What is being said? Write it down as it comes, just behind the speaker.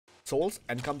souls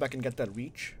and come back and get that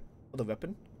reach for the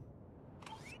weapon.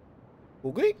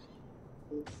 Okay.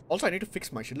 Also, I need to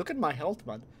fix my shit. Look at my health,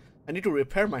 man. I need to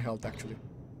repair my health, actually.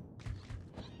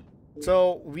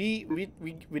 So, we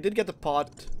did get the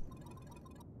part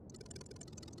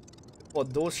for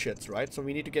those shits, right? So,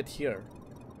 we need to get here.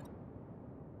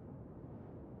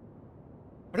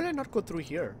 Why did I not go through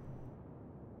here?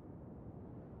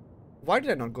 Why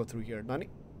did I not go through here? Nani?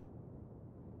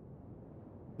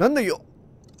 Nandayo!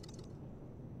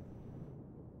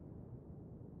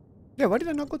 Yeah, why did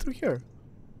I not go through here?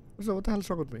 So what the hell's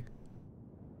wrong with me?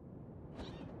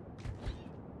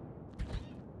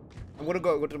 I'm gonna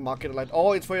go to the market light.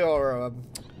 Oh, it's for your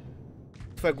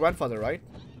grandfather, right?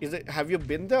 Is it? Have you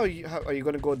been there, or are you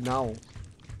gonna go now?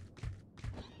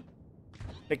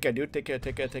 Take care, dude. Take care.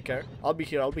 Take care. Take care. I'll be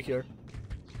here. I'll be here.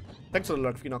 Thanks for the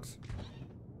alert, Phoenix.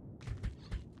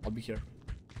 I'll be here.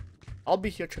 I'll be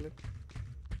here, chilling.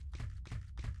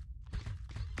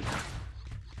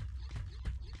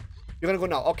 You're gonna go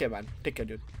now. Okay, man. Take care,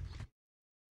 dude.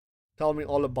 Tell me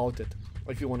all about it.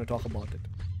 Or if you want to talk about it.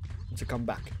 Once you come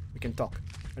back, we can talk.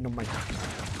 I don't mind.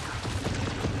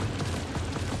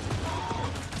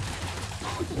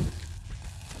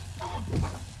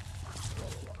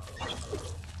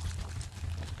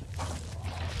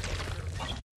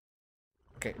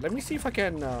 Okay, let me see if I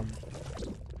can...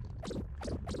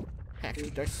 Actually,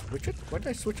 did I switch it? What did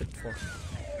I switch it for?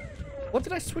 What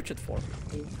did I switch it for?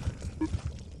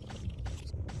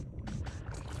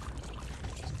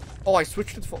 Oh, I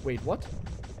switched it for... Wait, what?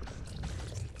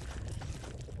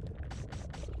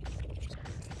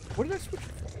 What did I switch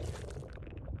it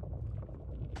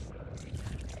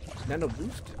for? Nano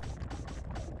boost?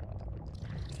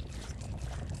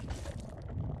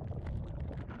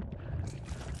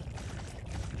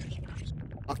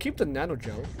 I'll keep the nano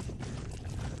gel.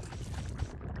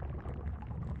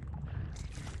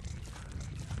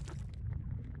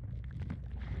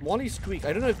 Molly's tweak.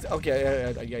 I don't know if...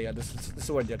 Okay, yeah. This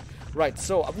is what I did. Right,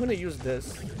 so I'm gonna use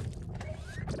this.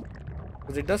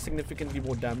 Because it does significantly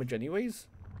more damage anyways.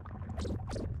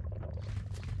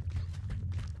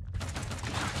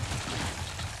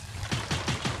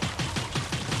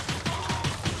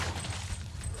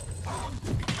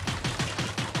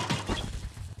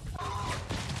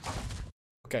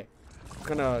 Okay.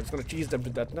 It's gonna cheese them to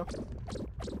death now.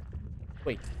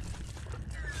 Wait.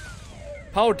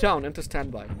 Power down, enter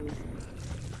standby.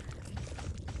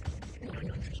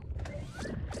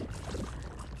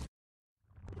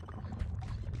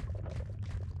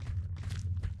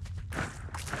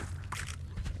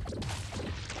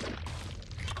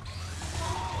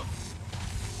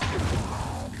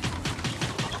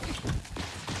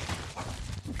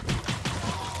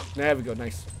 There we go,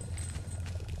 nice.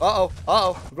 Uh-oh.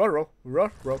 Ruh-roh.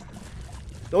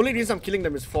 The only reason I'm killing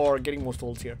them is for getting more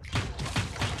souls here.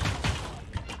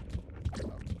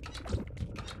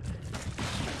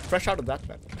 Fresh out of that,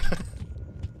 man.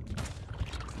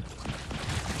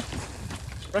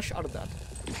 Fresh out of that.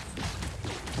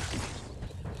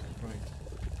 Right.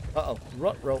 Uh-oh.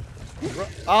 Ruh-roh.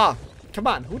 Ah! Come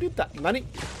on, who did that? Nani?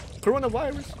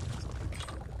 Coronavirus?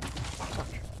 Fuck.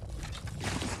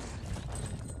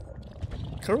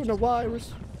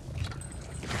 Coronavirus.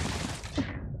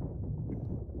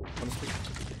 Honestly.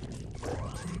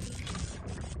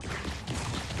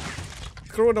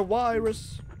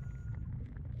 Coronavirus.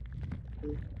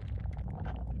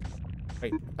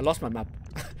 Wait, I lost my map.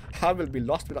 I will be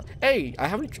lost without... Hey, I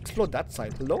haven't explored that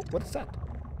side. Hello? What is that?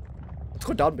 Let's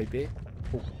go down, baby.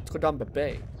 Oh, let's go down,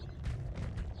 baby.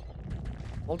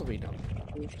 All the way down.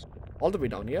 All the way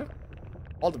down, yeah?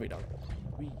 All the way down.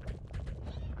 Wee.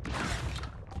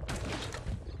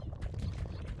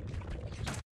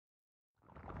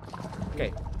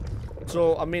 Okay.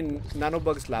 So, I'm in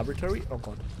Nanobug's laboratory. Oh,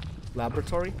 God.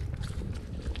 Laboratory.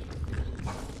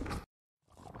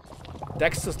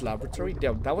 Dexter's laboratory.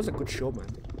 Damn, that was a good show, man.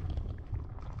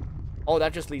 Oh,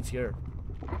 that just leads here.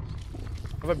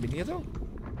 Have I been here though?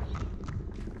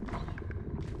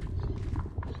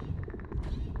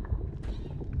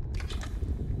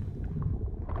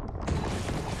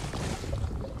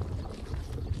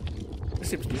 This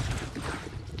seems new.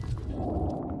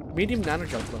 Medium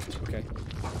nanogel cluster. Okay.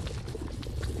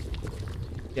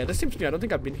 Yeah, this seems new. I don't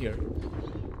think I've been here.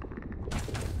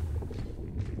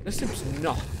 This seems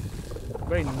no.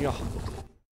 Very new.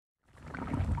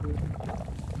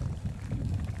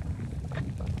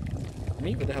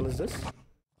 Me? What the hell is this?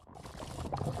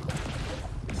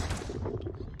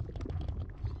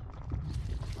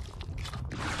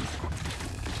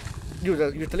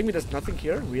 You're telling me there's nothing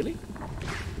here? Really?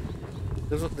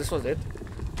 This was it?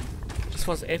 This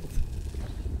was it?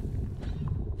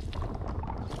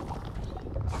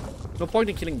 No point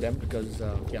in killing them because,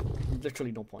 yeah,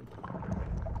 literally no point.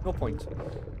 No point.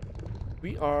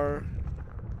 We are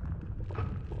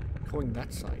going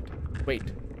that side. Wait.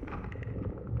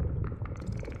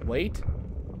 Wait.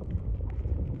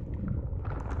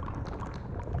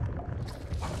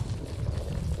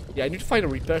 Yeah, I need to find a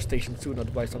repair station soon,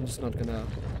 otherwise I'm just not gonna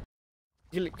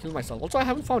kill myself. Also, I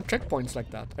haven't found checkpoints like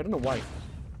that. I don't know why.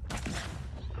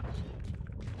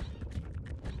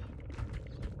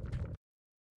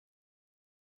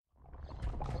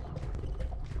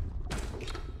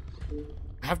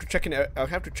 I have to check in. I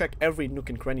have to check every nook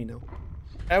and cranny now.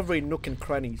 Every nook and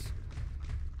crannies.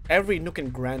 Every nook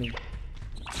and granny.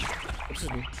 This is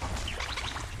new.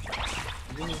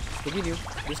 To be new.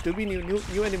 This to be new.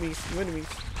 New enemies. New enemies.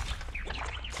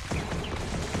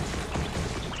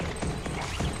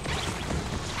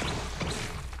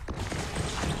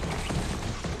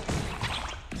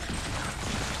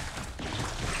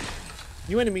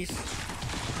 New enemies.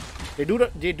 They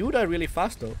do die really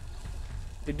fast though.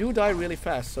 They do die really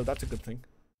fast, so that's a good thing,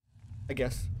 I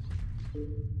guess.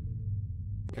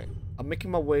 Okay, I'm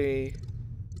making my way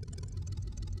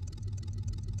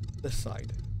this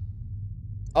side.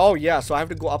 Oh yeah, so I have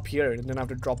to go up here and then I have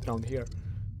to drop down here.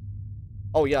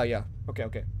 Oh yeah, yeah. Okay,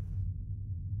 okay.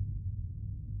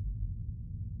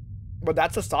 But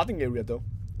that's the starting area though.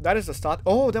 That is the start.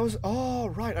 Oh, that was. Oh,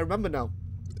 right. I remember now.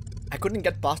 I couldn't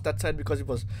get past that side because it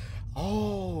was.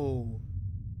 Oh.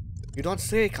 You don't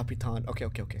say, Capitan. Okay,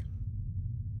 okay, okay.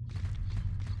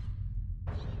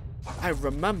 I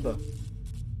remember.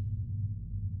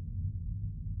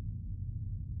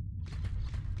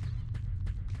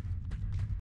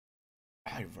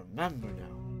 I remember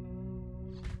now.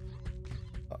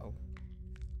 Uh-oh.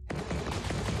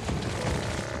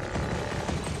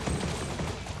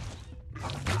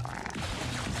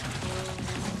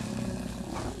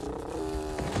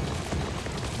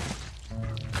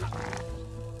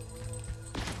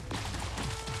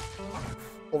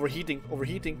 Overheating,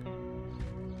 overheating.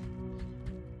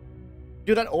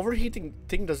 Dude, that overheating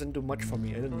thing doesn't do much for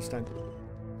me. I don't understand.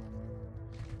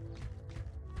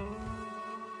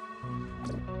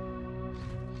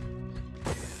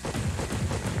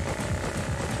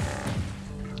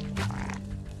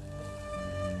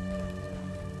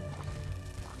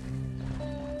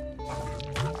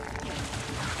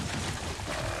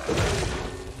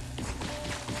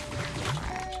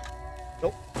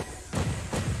 Nope.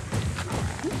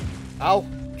 Ow!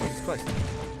 Jesus Christ.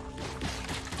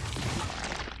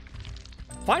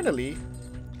 Finally!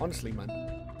 Honestly, man.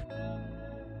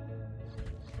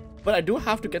 But I do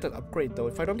have to get that upgrade though.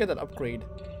 If I don't get that upgrade,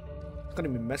 it's gonna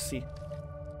be messy.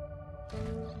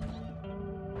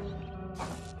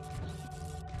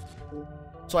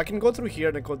 So I can go through here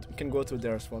and I can go through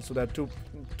there as well. So there are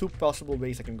two possible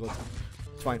ways I can go through.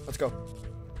 It's fine, let's go.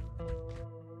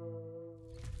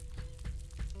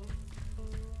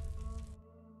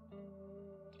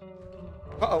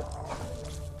 Uh-oh.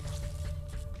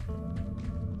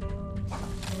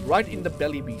 Right in the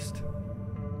belly beast.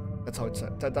 That's how it's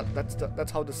said.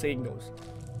 That's how the saying goes.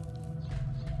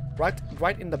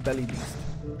 Right in the belly beast.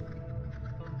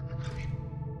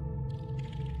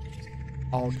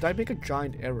 Oh, did I make a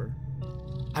giant error?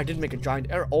 I didn't make a giant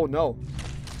error. Oh no.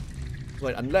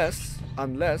 Wait, unless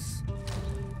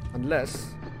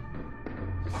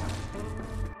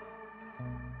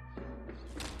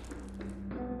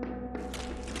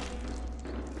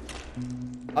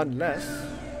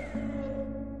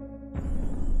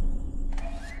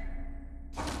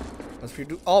as we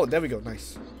do. Oh, there we go.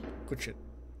 Nice. Good shit.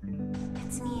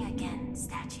 It's me again,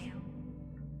 statue.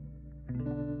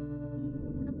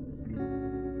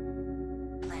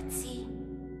 Let's see.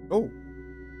 Oh.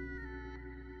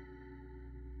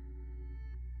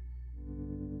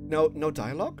 No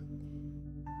dialogue?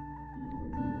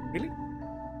 Really?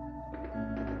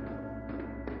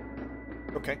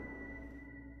 Okay.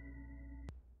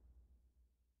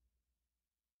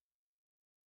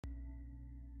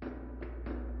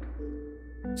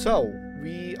 So,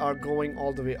 we are going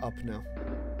all the way up now.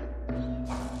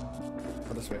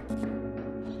 Oh, this way.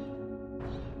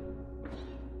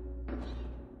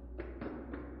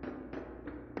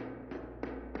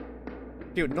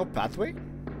 Dude, no pathway?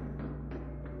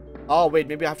 Oh, wait,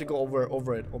 maybe I have to go over it.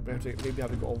 Or maybe I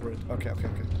have to go over it. Okay, okay,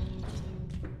 okay.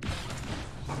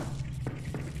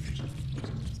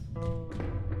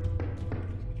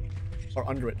 Or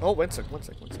under it. Oh, one sec.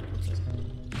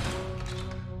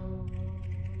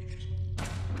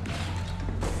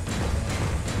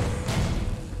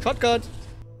 Shotgun!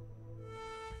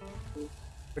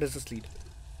 Where does this lead?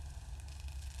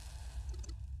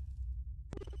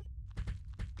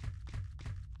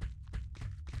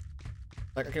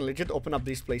 Like, I can legit open up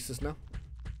these places now.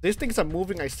 These things are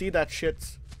moving. I see that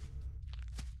shit.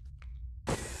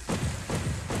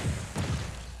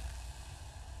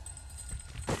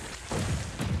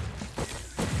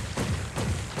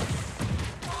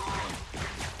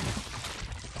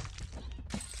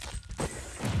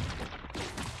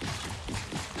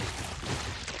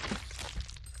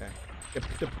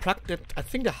 I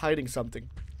think they're hiding something.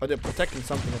 Or they're protecting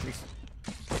something at least.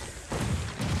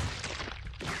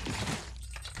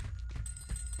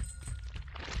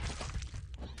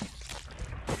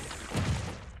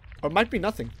 Or it might be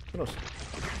nothing. Who knows?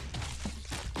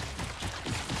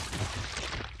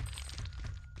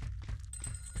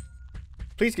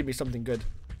 Please give me something good.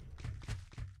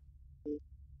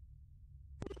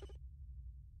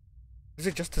 Is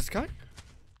it just this guy?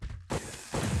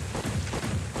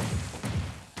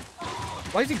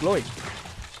 Why is he glowing?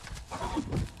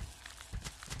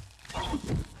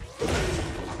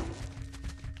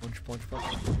 Punch, punch,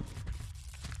 punch.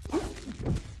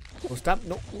 No stamina.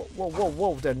 No, whoa, whoa,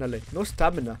 whoa, there, Nelly. No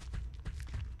stamina.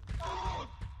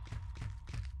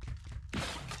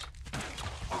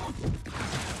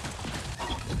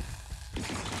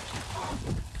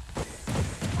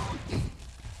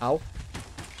 Ow.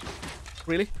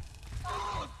 Really?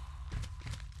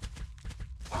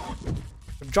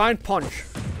 A giant punch.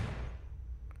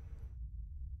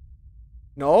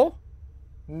 No?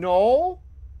 No?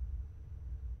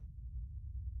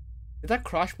 Did that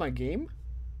crash my game?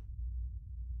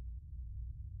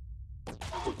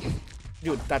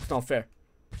 Dude, that's not fair.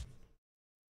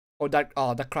 Oh,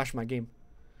 that crashed my game.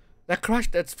 That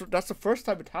crashed. That's the first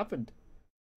time it happened.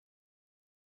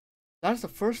 That's the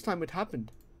first time it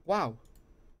happened. Wow.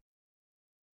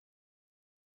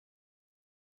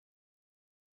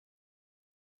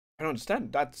 I don't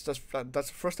understand. That's the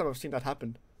first time I've seen that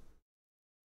happen.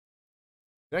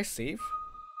 Did I save?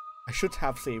 I should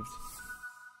have saved.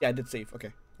 Yeah, I did save.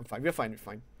 Okay, I'm fine. We're fine. We're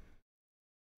fine.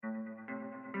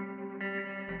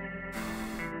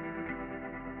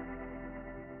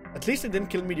 At least it didn't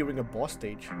kill me during a boss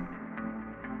stage.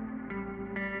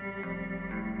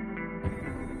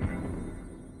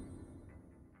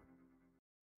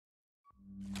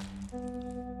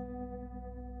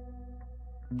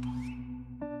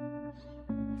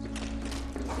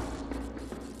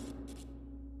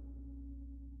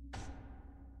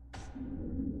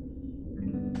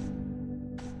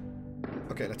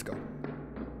 Okay, let's go.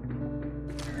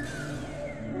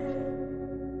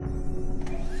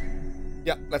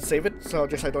 Yeah, let's save it, so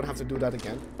just I don't have to do that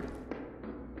again.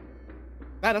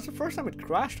 Man, that's the first time it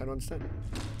crashed, I don't understand.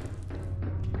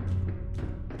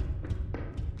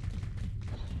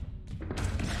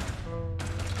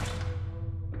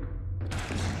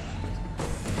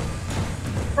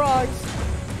 Surprise!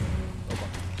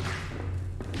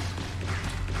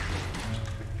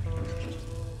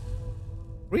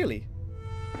 Really?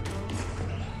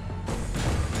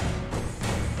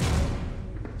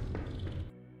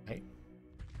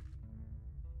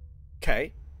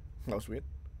 Okay. That was weird.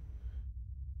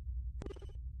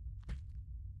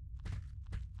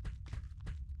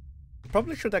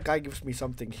 Probably sure that guy gives me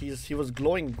something. He was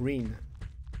glowing green.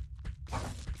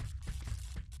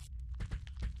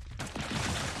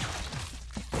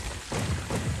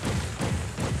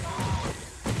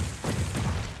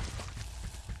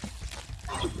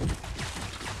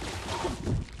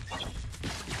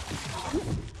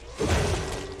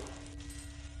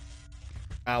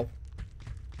 Ow.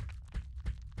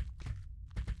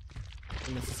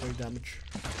 Unnecessary damage.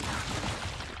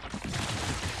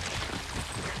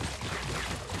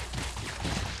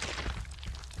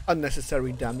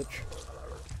 Unnecessary damage.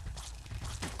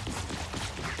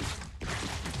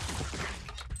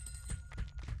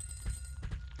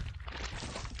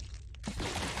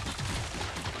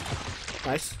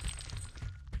 Nice.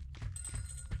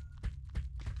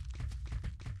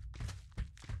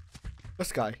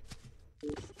 This guy.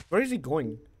 Where is he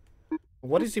going?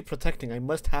 What is he protecting? I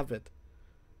must have it.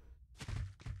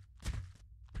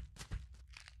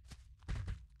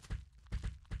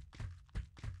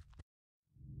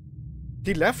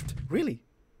 He left? Really?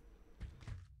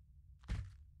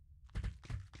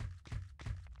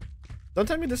 Don't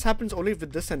tell me this happens only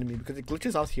with this enemy because it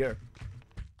glitches out here.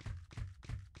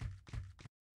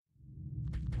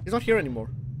 He's not here anymore.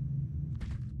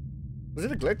 Was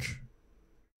it a glitch?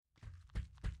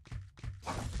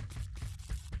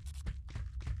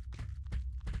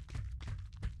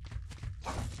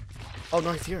 Oh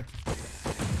no, he's here.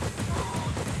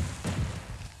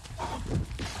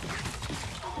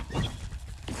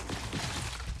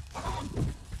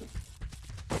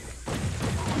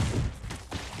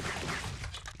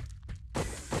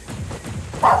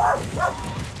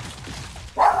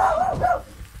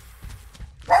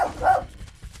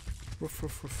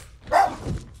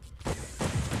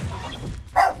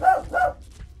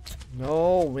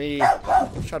 No, wait.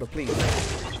 Shadow, please.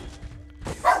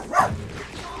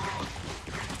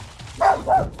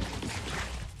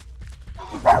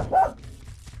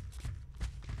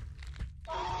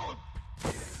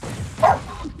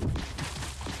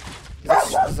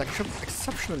 It's actually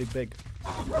exceptionally big.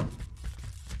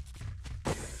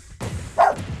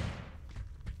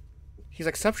 He's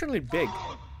exceptionally big.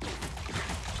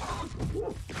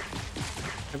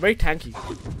 And very tanky.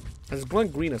 And it's glowing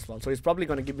green as well, so he's probably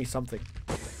going to give me something.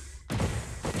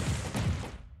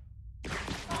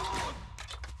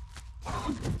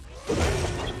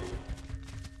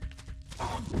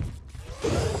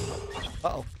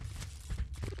 Uh-oh.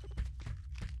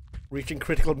 Reaching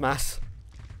critical mass.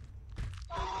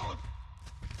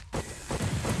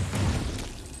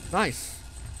 Nice.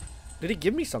 Did he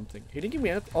give me something? He didn't give me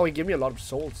anything. Oh, he gave me a lot of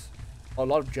souls. Oh, a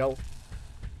lot of gel.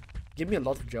 Give me a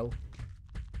lot of gel.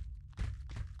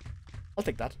 I'll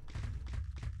take that.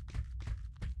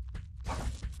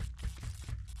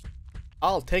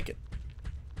 I'll take it.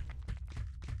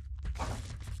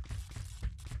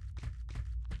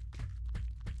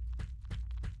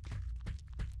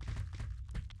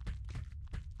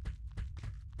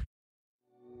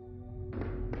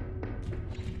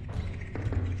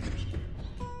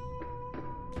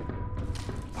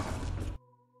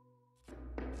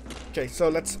 Okay, so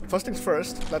let's first things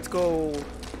first. Let's go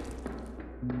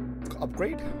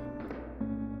upgrade.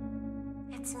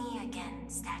 It's me again,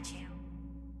 statue.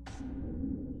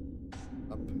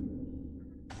 Up.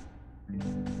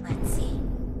 Let's see.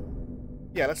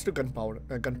 Yeah, let's do gunpowder.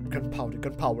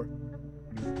 Gunpower.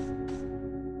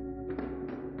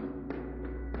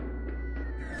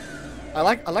 I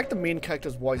like the main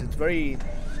character's voice. It's very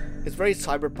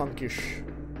cyberpunkish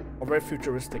or very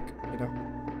futuristic, you know.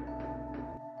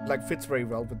 Like fits very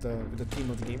well with the theme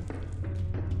of the game.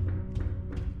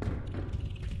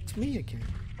 It's me again.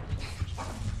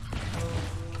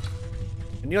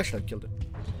 I knew I should have killed it.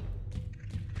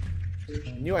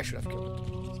 I knew I should have killed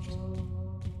it.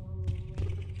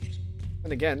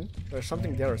 And again, there's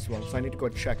something there as well, so I need to go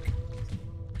check.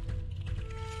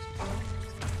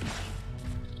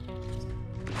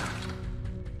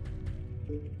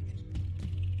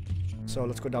 So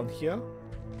let's go down here.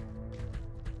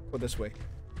 Go this way.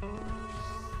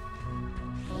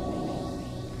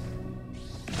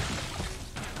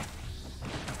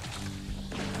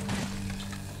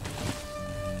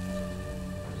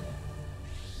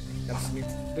 That's neat.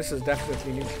 This is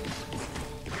definitely neat.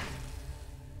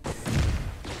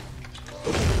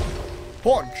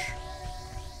 Punch!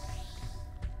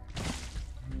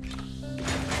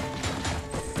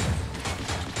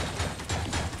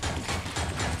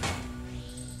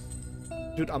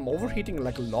 Dude, I'm overheating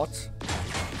like a lot.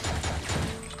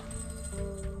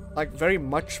 Like very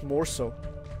much more so.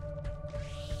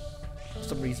 For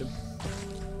some reason.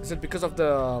 Is it because of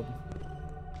the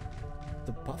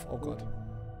buff? Oh god.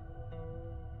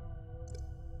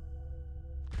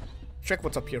 Check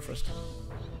what's up here first.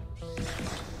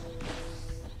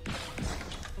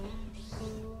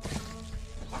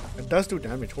 It does do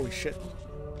damage, holy shit.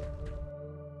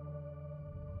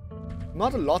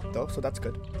 Not a lot though, so that's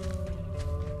good.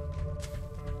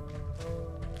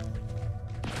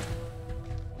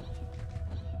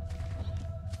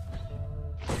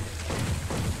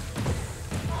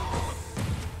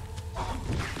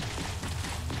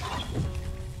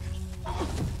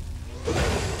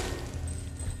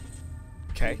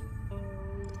 Okay.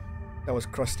 That was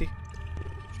crusty.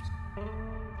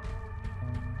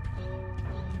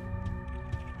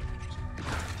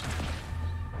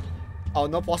 Oh,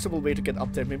 no possible way to get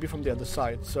up there. Maybe from the other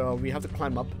side. So we have to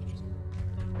climb up.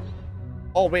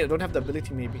 Oh, wait. I don't have the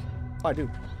ability, maybe. Oh, I do.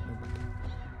 Never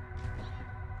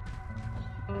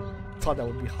mind. Thought that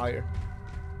would be higher.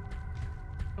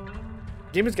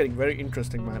 Game is getting very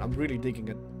interesting, man. I'm really digging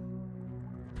it.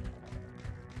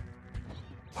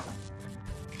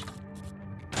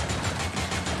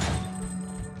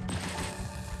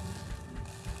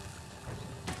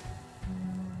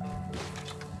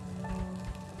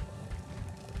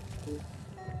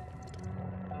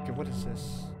 Okay, what is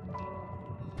this?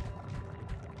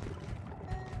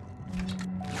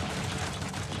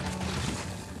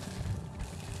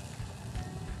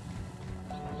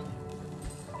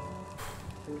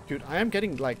 Dude, I am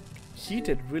getting like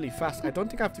heated really fast. I don't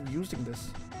think I have to be using this.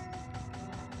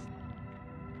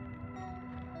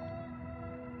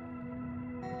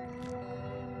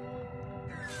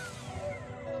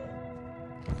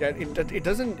 Yeah, it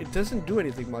doesn't do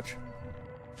anything much.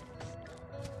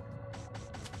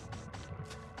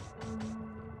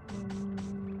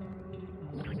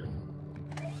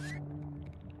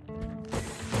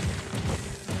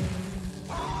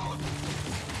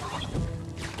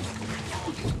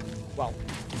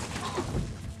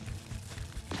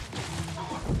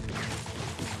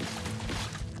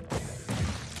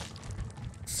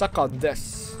 Suck on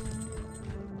this.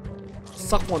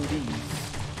 Suck on these.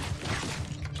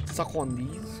 Suck on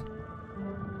these.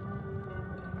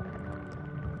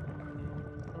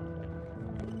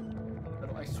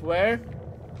 I swear.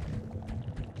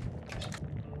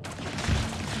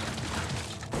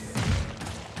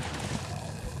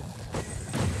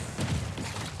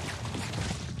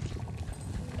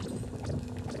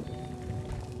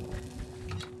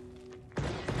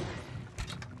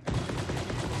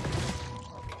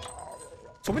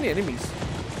 So many enemies.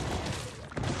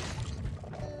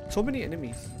 So many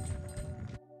enemies.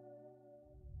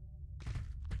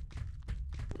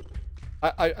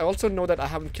 I also know that I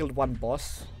haven't killed one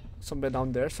boss somewhere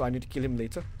down there, so I need to kill him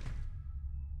later.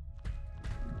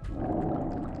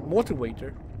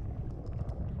 Motivator.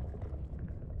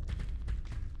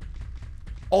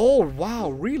 Oh wow,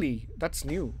 really? That's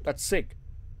new. That's sick.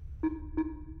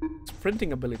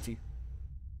 Sprinting ability.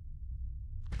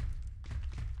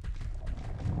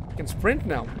 I can sprint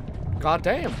now. God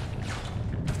damn.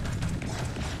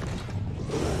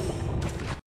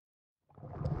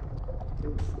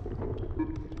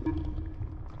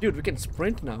 Dude, we can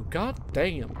sprint now. God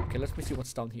damn. Okay, let me see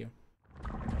what's down here.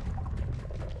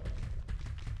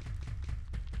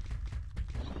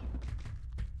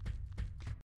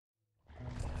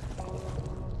 Oh.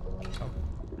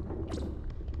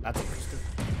 That's interesting.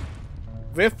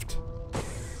 Rift.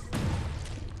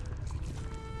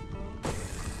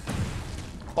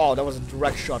 Oh, that was a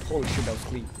direct shot. Holy shit, that was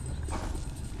clean.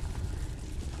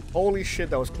 Holy shit,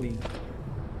 that was clean.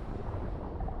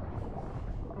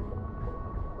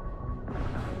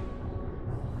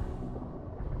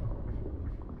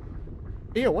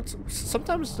 Yeah, what's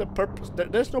sometimes the purpose?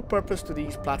 There's no purpose to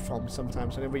these platforms.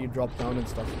 Sometimes, whenever you drop down and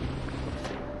stuff,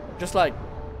 just like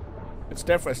it's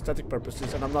there for aesthetic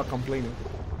purposes, and I'm not complaining.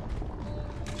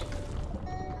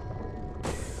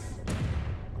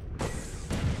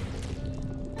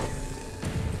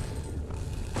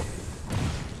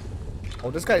 Oh,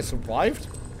 this guy survived?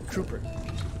 Trooper.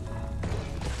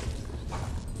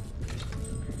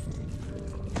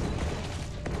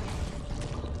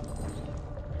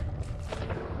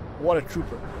 What a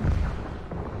trooper.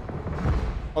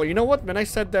 Oh, you know what? When I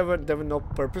said there were no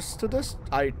purpose to this,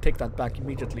 I take that back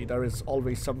immediately. There is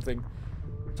always something,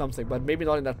 but maybe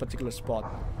not in that particular spot.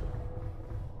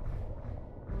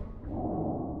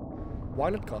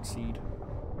 Violet Godseed.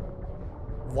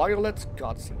 Violet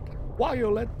Godseed.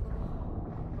 Violet.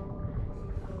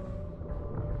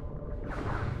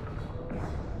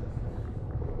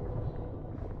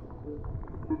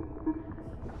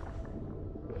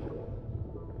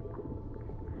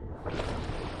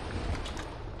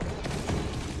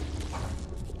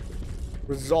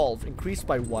 Resolve increased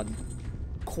by 1.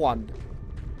 Quan.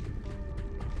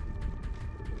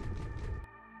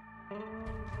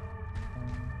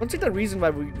 Don't see the reason why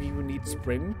we even need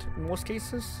sprint in most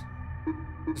cases.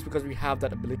 It's because we have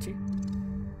that ability.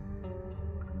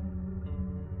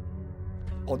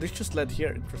 Oh, this just led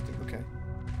here. Interesting. Okay.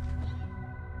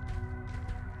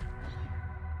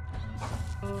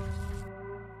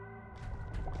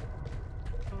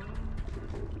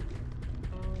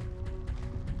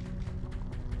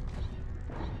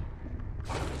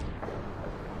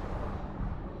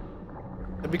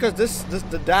 Because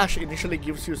the dash initially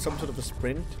gives you some sort of a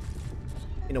sprint,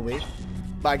 in a way,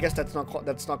 but I guess that's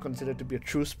not considered to be a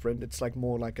true sprint. It's like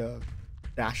more like a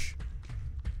dash.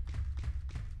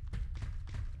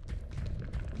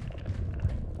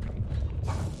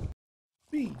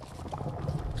 Whee!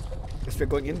 Guess we're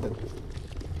going in then.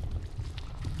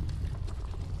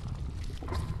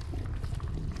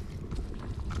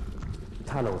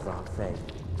 Tunnels aren't safe.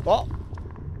 Oh.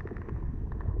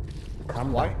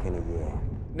 Come Why? back in a year.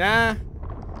 Nah.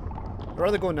 I'd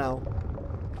rather go now.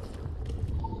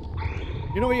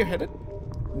 You know where you're headed?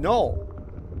 No.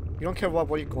 You don't care about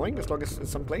where you're going as long as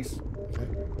it's someplace? Okay.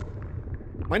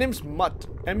 My name's Mutt.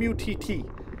 M-U-T-T.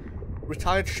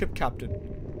 Retired ship captain.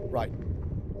 Right.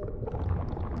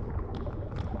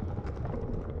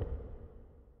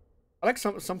 I like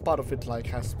some part of it like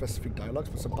has specific dialogues,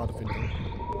 but some part of it don't.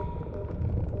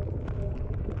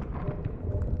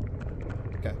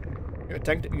 Okay. You're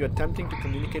attempting to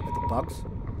communicate with the bugs.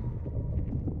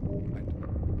 Right.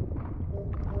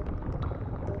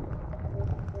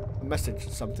 A message,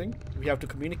 something. We have to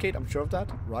communicate, I'm sure of that,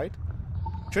 right?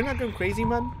 Sure you're not going crazy,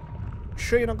 man?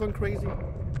 Sure you're not going crazy?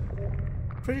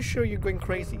 Pretty sure you're going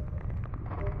crazy.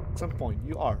 At some point,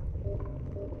 you are.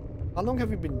 How long have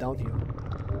you been down here?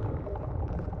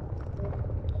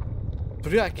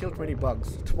 Today I killed many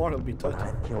bugs. Tomorrow will be But total.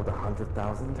 I've killed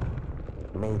 100,000.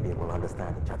 Maybe we'll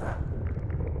understand each other.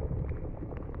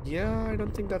 Yeah, I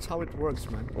don't think that's how it works,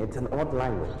 man. It's an odd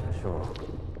language, sure.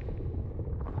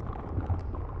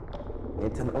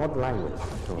 It's an odd language,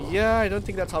 sure. Yeah, I don't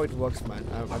think that's how it works, man.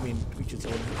 I mean, each its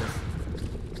own. Because...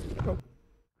 Oh.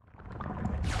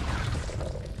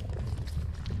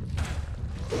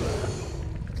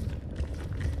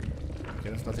 Okay,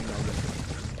 there's nothing down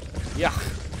there.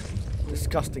 Yuck!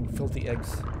 Disgusting, filthy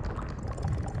eggs.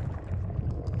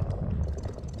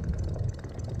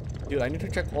 Dude, I need to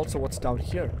check also what's down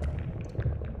here.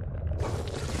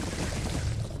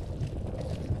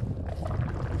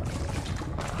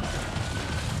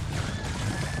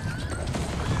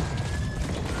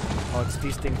 Oh, it's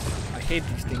these things. I hate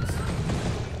these things.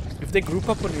 If they group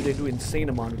up on you, they do insane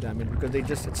amount of damage because they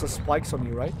just, it's the spikes on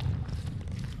you, right?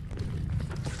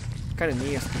 Kind of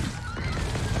nasty.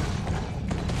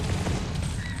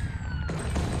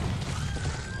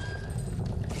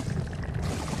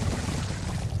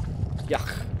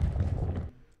 Yuck.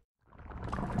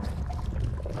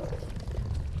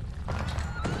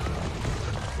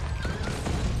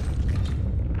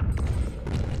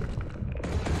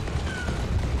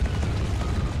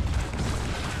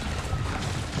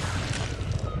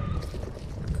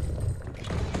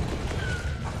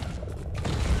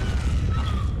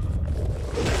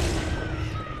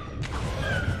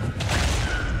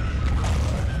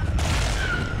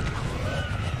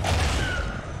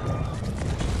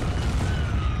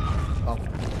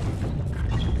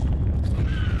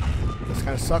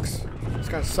 Sucks. This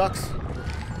kind of sucks.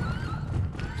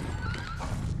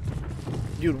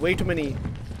 Dude, way too many.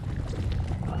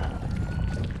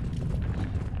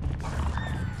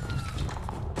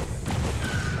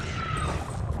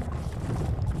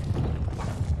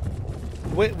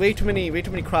 Way too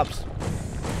many crabs.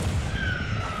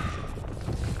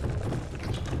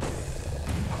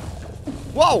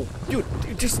 Whoa! Dude,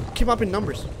 it just came up in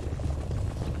numbers.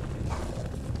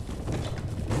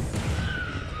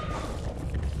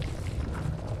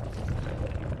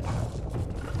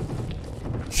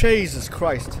 Jesus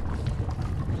Christ.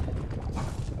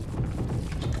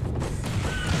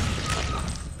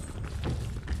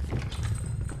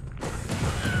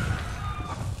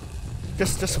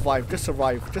 Just survive, just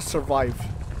survive, just survive.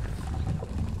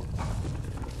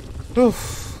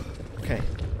 Oof. Okay.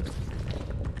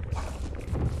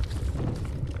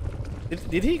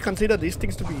 Did he consider these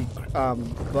things to be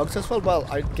bugs as well? Well,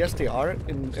 I guess they are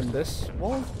in this.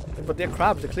 Well, but they're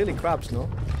crabs, they're clearly crabs, no?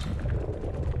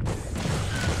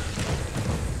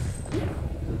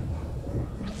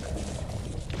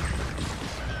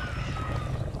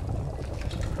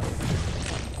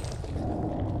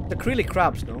 Really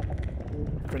crabs, no?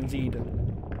 Frenzied. What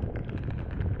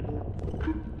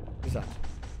is that?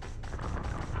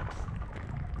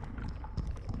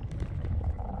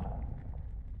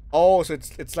 Oh, so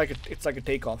it's like a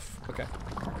takeoff. Okay.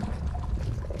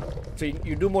 So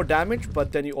you do more damage,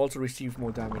 but then you also receive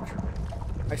more damage.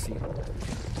 I see.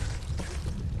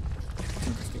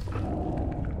 Interesting.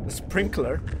 The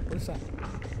sprinkler. What is that?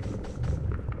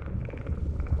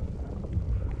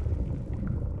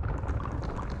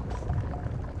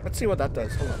 Let's see what that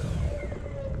does. Hold on.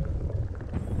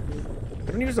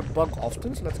 I don't use the bug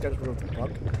often, so let's get rid of the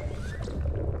bug.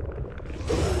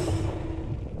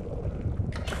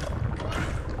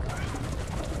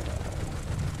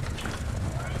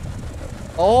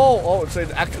 Oh, so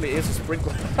it actually is a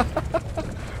sprinkler.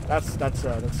 that's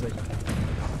sick.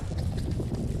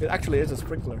 It actually is a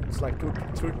sprinkler. It's like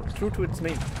true to its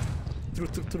name.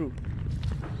 True.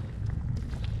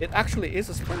 It actually is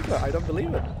a sprinkler. I don't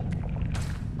believe it.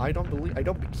 I don't believe it. I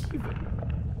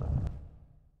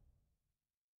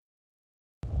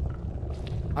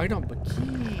don't believe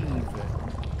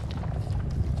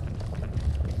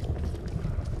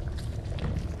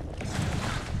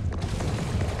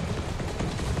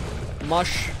it.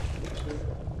 Mush.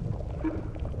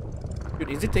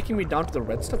 Dude, is it taking me down to the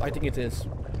red stuff? I think it is.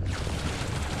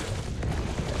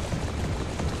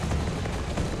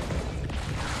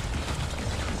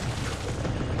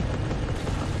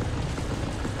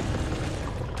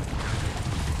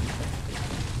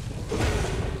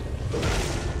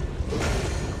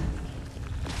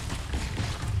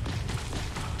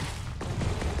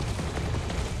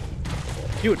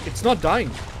 Dude, it's not dying.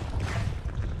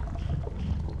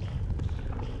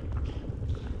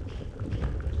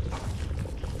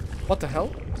 What the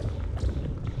hell?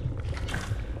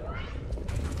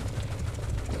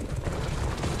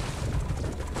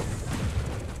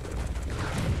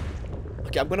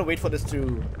 Okay, I'm gonna wait for this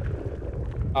to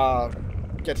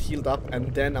get healed up,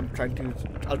 and then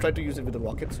I'll try to use it with the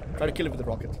rockets. Try to kill it with the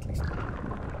rockets at least.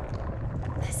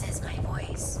 This is my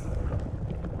voice.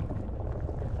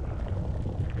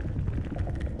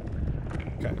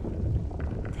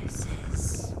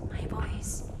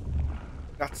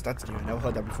 That's new. I never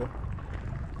heard that before.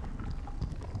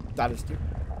 That is new.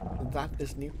 That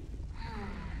is new.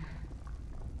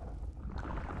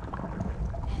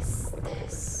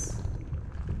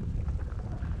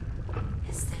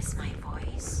 Is this my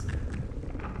voice?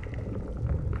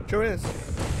 Sure is.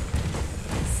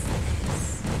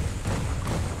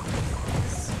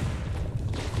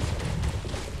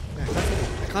 Yeah,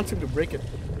 I can't seem to break it.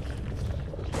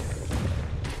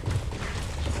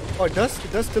 Oh, it does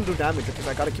still do damage because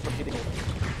I gotta keep on hitting it.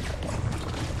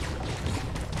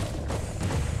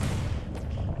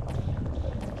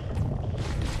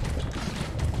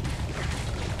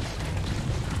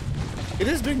 It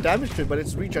is doing damage to it, but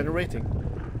it's regenerating.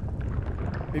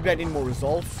 Maybe I need more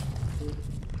resolve.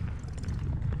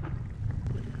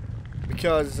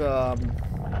 Because,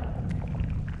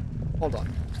 hold on.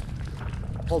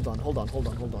 Hold on. Hold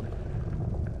on.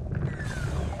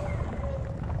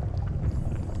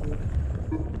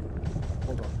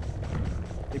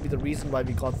 Maybe the reason why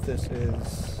we got this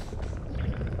is...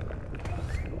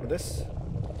 for this?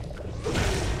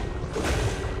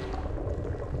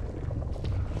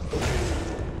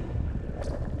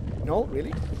 No,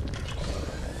 really?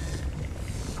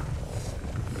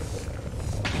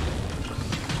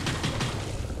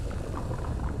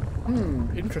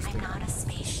 Interesting. I'm not a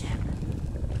spaceship.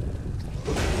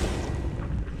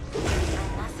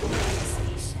 I'm nothing like a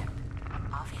spaceship,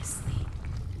 obviously.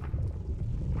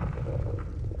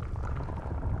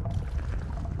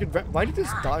 Dude, why did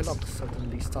this dialogue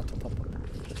suddenly start to pop up?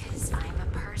 Because I'm a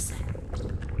person.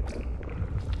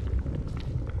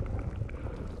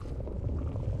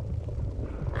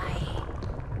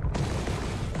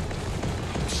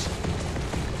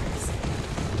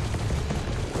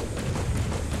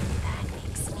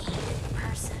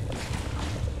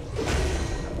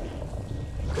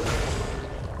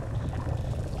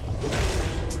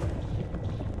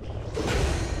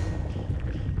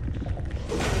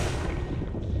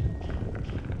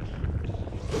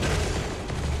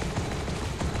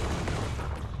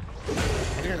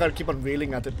 I gotta keep on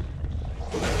railing at it.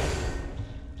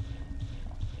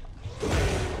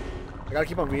 I gotta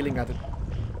keep on railing at it.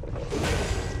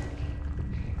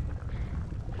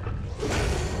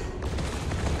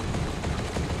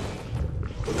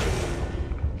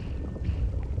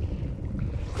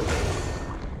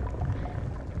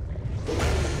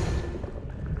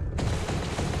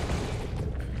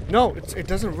 No, it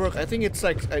doesn't work. I think it's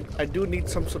like I do need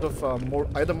some sort of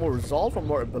either more resolve or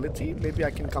more ability. Maybe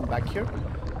I can come back here.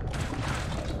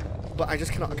 But I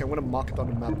just cannot. Okay, I'm gonna mark it on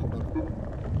the map. Hold on.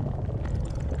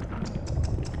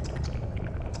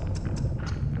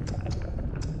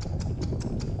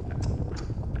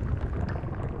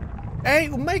 Hey,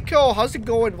 Umeko, how's it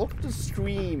going? Welcome to the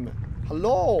stream.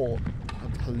 Hello.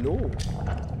 Hello.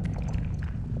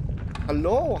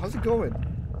 Hello, how's it going?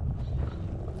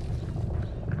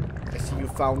 I see you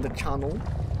found the channel.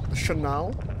 The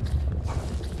channel.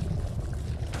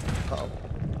 Uh-oh.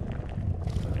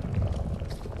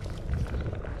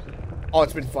 Oh,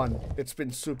 it's been fun. It's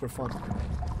been super fun.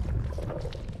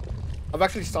 I've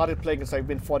actually started playing. It's like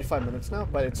been 45 minutes now,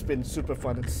 but it's been super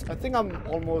fun. I think I'm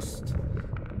almost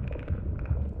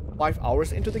 5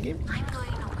 hours into the game. I'm going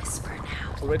to whisper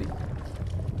now. Already.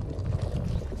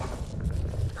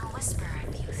 I'll whisper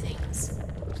a few things.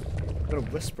 I'm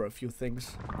gonna whisper a few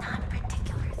things. Not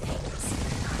particular things,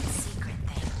 not secret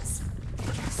things,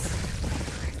 just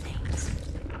regular things.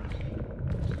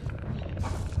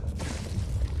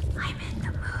 I'm in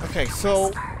the mood. Okay,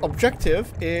 so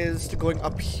objective is to going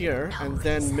up here and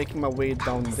then making my way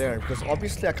down there, because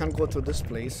obviously I can't go to this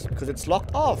place because it's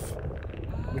locked off,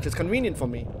 which is convenient for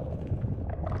me.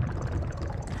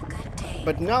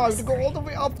 But now I have to go all the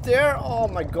way up there. Oh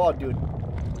my god, dude.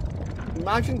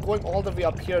 Imagine going all the way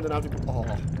up here, then I have to go. Oh.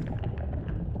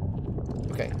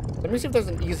 Okay, let me see if there's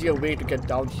an easier way to get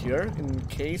down here in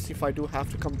case if I do have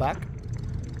to come back.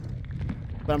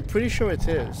 But I'm pretty sure it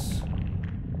is.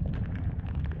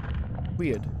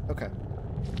 Weird. Okay.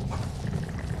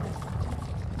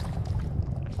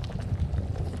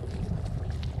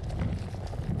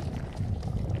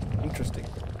 Interesting.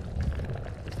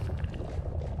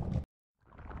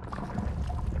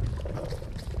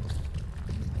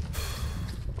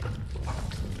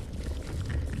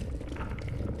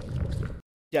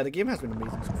 Yeah, the game has been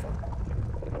amazing so far.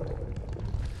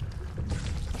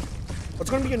 What's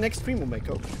gonna be your next stream,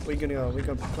 Umeko? We're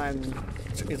gonna plan.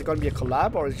 Is it gonna be a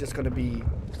collab or is it just gonna be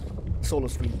a solo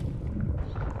stream?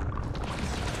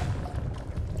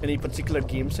 Any particular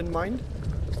games in mind?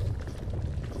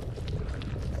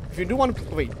 If you do want to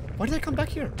wait, why did I come back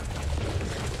here?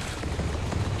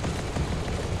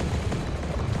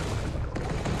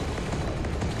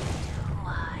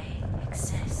 Why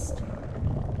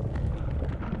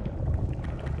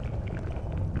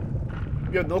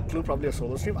have no clue, probably a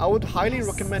solo stream. I would highly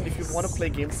recommend if you want to play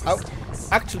games.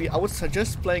 Actually, I would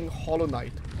suggest playing Hollow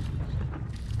Knight.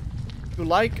 If you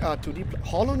like 2D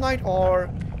Hollow Knight, or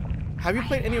have you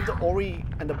played any of the Ori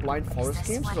and the Blind Forest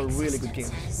games? They're really good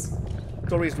games. The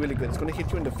story is really good. It's going to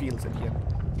hit you in the feels at the end.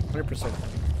 100%.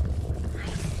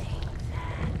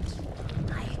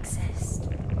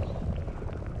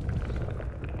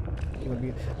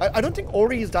 I don't think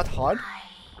Ori is that hard.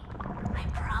 I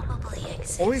probably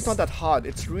exist. Ori is not that hard.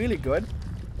 It's really good,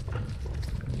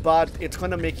 but it's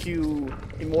gonna make you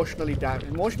emotionally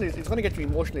damaged. It's gonna get you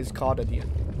emotionally scarred at the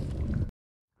end.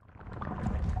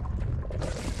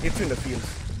 Hits you in the feels,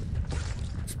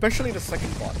 especially the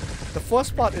second part. The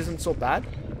first part isn't so bad.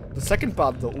 The second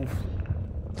part, though, oof.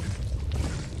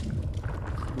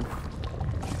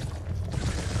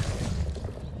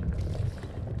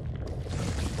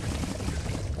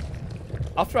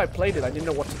 After I played it, I didn't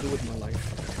know what to do with my life.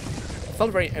 I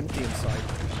felt very empty inside.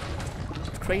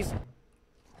 It's crazy.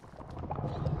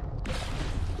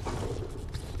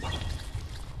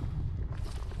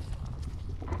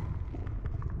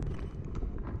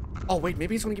 Oh wait,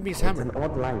 maybe he's gonna give me his hammer. It's an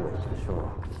odd language,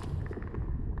 sure.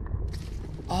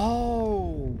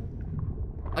 Oh,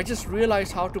 I just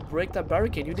realized how to break that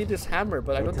barricade. You need this hammer,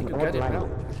 but I don't think you get it now.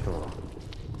 Sure.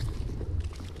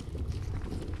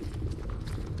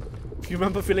 You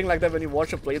remember feeling like that when you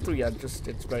watch a playthrough? Yeah,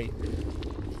 it's very...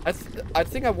 I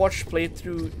think I watched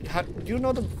playthrough... Do you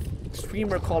know the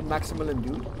streamer called Maximilian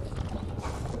Dude?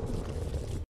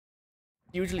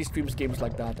 He usually streams games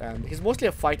like that, and he's mostly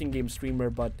a fighting game streamer,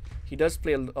 but he does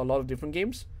play a lot of different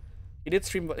games. He did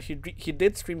stream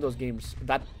those games.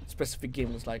 That specific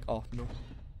game was like, oh no.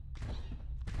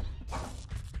 You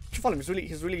should follow him.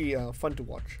 He's really fun to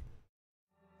watch.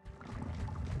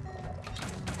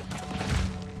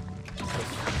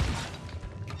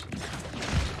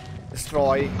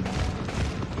 Destroy.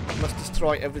 Must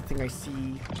destroy everything I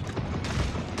see.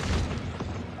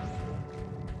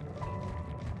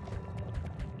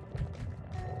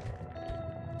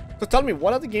 So tell me,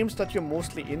 what are the games that you're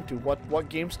mostly into? What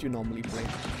games do you normally play?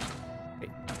 Hey.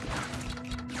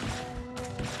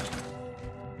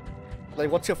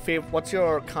 Like, what's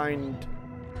your kind...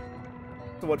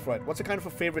 What's the word for it? What's the kind of a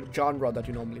favorite genre that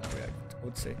you normally play, I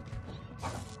would say?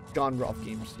 Genre of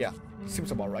games. Yeah,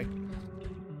 seems about right.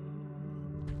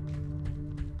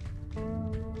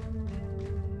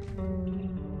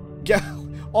 Yeah,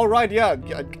 alright, yeah,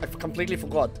 I completely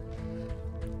forgot.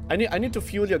 I need to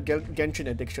fuel your Genshin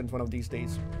addictions one of these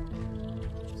days.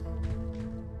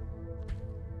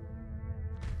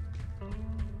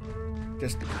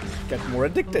 Just get more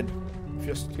addicted.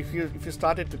 If you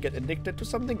started to get addicted to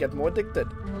something, get more addicted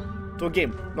to a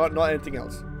game, not anything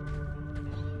else.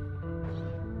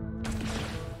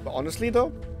 But honestly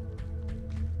though,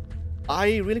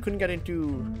 I really couldn't get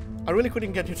into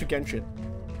Genshin.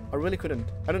 I really couldn't.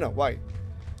 I don't know why.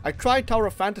 I tried Tower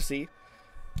of Fantasy,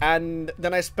 and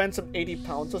then I spent some 80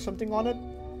 pounds or something on it.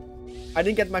 I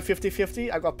didn't get my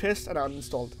 50/50. I got pissed and I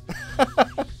uninstalled.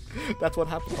 That's what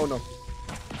happened. Oh no.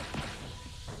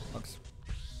 Bugs.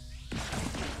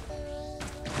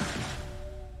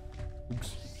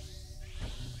 Oops.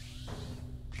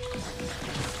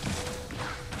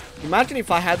 Imagine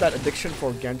if I had that addiction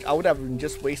for Genshin. I would have been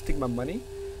just wasting my money.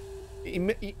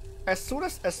 As soon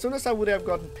as I would have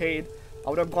gotten paid, I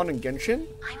would have gone on Genshin.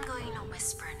 I'm going to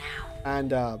whisper now.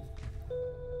 And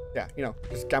yeah, you know,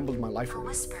 just gambled my life I'll away.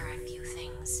 whisper a few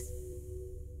things.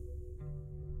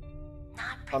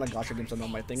 All the gacha games are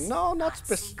not my thing. No, not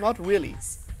really.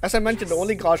 As I mentioned, the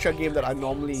only gacha game that I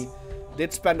normally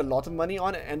did spend a lot of money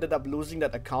on and ended up losing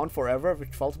that account forever, which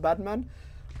felt bad, man,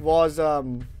 was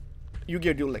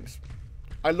Yu-Gi-Oh! Duel Links.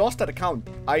 I lost that account.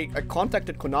 I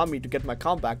contacted Konami to get my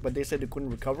account back, but they said they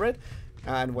couldn't recover it,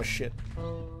 and was shit.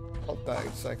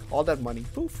 It's like all that money,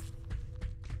 poof.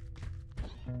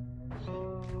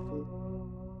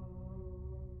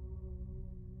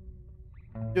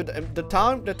 Dude, the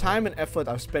time and effort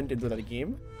I've spent into that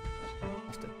game.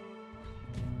 Lost it.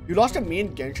 You lost your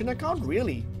main Genshin account?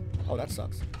 Really? Oh, that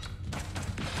sucks.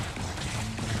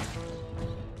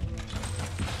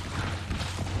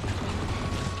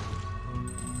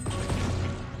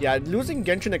 Yeah, losing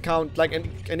Genshin account, like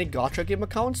any gacha game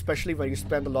account, especially when you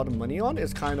spend a lot of money on,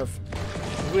 is kind of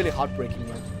really heartbreaking,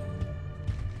 man.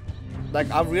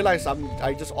 Like, I've realized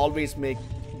I just always make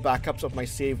backups of my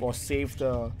save or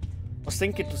or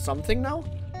sync it to something now,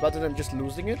 rather than just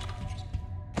losing it.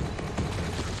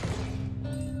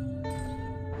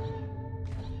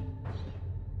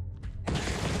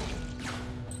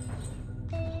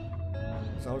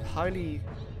 So I would highly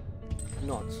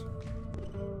not.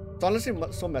 It's honestly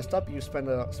so messed up. You spend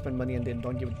money and then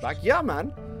don't give it back. Yeah,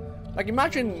 man. Like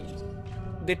imagine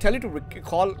they tell you to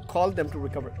call them to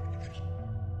recover.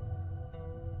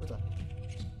 What's that?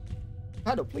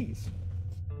 Shadow, please.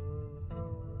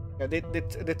 Yeah,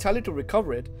 they tell you to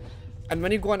recover it, and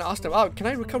when you go and ask them, oh, can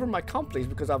I recover my comp, please,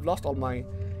 because I've lost all my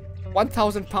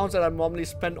 1,000 pounds that I normally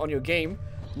spend on your game.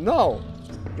 No,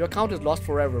 your account is lost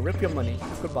forever. Rip your money.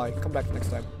 Goodbye. Come back next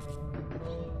time.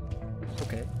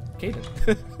 Okay. Okay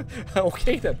then.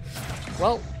 Okay then.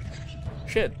 Well,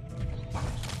 shit.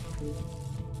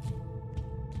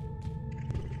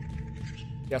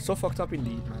 Yeah, so fucked up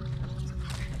indeed, man.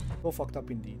 So fucked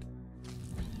up indeed.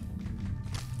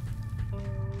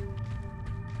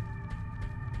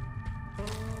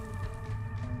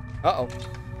 Uh-oh.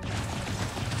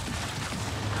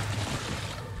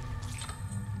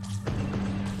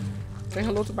 Say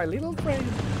hello to my little friend.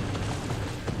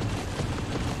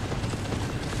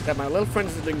 Yeah, my little friend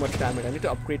isn't doing much damage. I need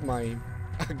to upgrade my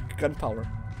gun power.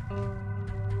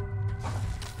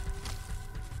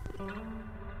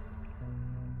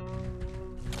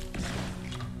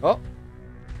 Oh.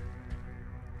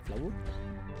 Flower?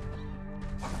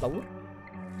 Flower?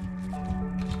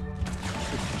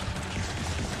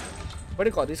 What do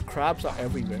you call these crabs are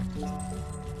everywhere.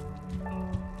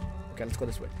 Okay, let's go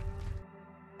this way.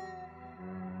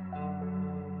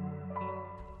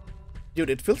 Dude,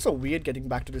 it feels so weird getting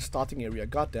back to the starting area.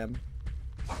 Goddamn.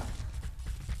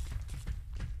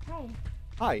 Hey.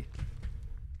 Hi.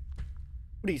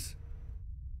 Please.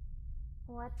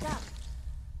 What's up?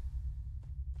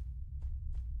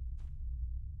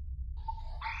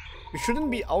 We shouldn't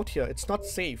be out here. It's not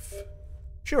safe.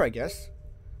 Sure, I guess.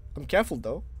 I'm careful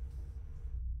though.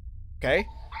 Okay.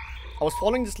 I was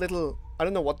following this little... I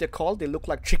don't know what they're called. They look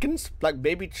like chickens. Like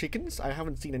baby chickens. I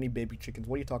haven't seen any baby chickens.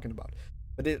 What are you talking about?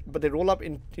 But they roll up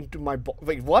into my ball.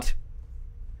 Wait, what?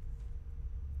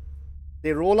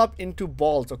 They roll up into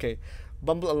balls. Okay.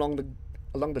 Bumble along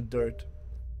the dirt.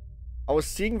 I was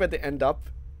seeing where they end up.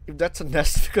 If that's a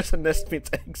nest, because a nest means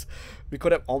eggs, we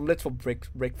could have omelets for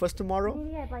breakfast tomorrow.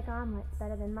 Maybe I'd like omelets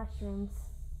better than mushrooms.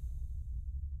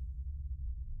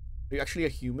 Are you actually a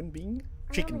human being?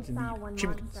 Chickens, I only saw one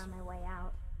chickens. monster on my way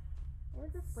out. It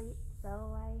was asleep, so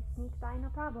I sneaked by no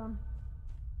problem.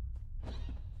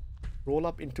 Roll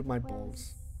up into my It was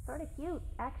balls. sort of cute,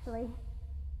 actually.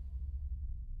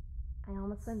 I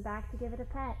almost went back to give it a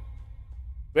pet.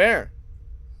 Where?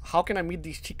 How can I meet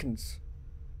these chickens?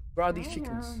 Where are these I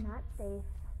chickens? know, not safe.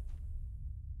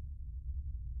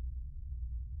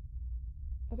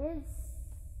 It is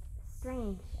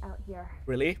strange out here.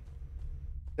 Really?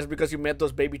 Just because you met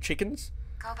those baby chickens?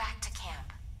 Go back to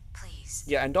camp, please.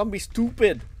 Yeah, and don't be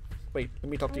stupid. Wait, let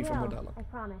me talk to you for more will, dialogue. I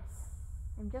promise.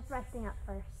 I'm just resting up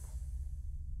first.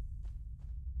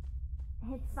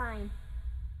 It's fine.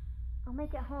 I'll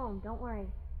make it home, don't worry.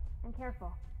 I'm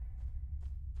careful.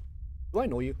 Do I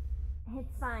know you?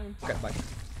 It's fine. Okay, bye.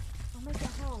 I'll make it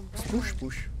home, don't Spoosh,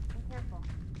 worry. spoosh. I'm careful.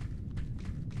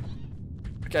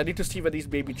 Okay, I need to see where these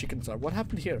baby chickens are. What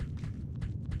happened here?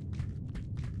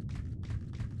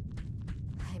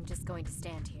 I'm just going to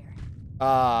stand here.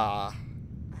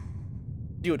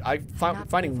 Dude, I'm not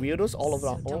finding moving, weirdos all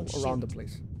so don't around the shoot.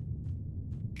 place.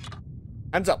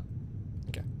 Hands up.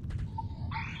 Okay.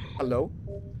 Hello.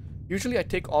 Usually I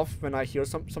take off when I hear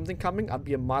something coming. I'd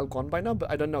be a mile gone by now, but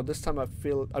I don't know. This time I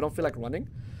don't feel like running.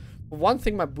 For one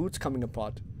thing, my boot's coming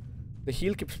apart. The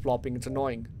heel keeps flopping. It's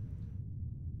annoying.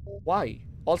 Why?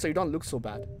 Also, you don't look so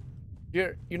bad.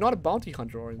 You're not a bounty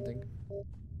hunter or anything.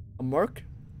 A merc?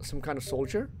 Some kind of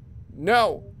soldier?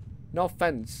 No! No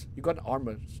offense. You got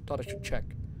armor. Thought I should check.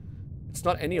 It's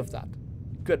not any of that.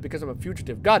 Good, because I'm a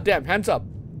fugitive. God damn, hands up!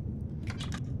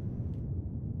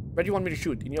 Where do you want me to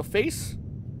shoot? In your face?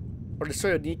 Or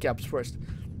destroy your kneecaps first?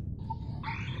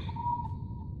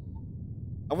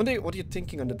 I wonder what you're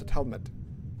thinking under that helmet.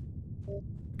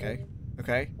 Okay.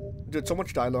 Okay. Dude, so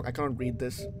much dialogue. I cannot read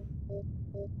this.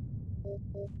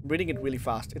 I'm reading it really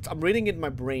fast. I'm reading it in my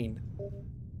brain.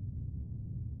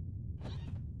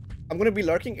 I'm gonna be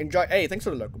lurking. Enjoy. Hey, thanks for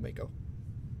the lurk, Umeko.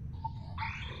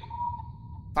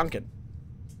 Duncan.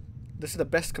 This is the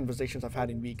best conversations I've had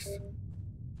in weeks.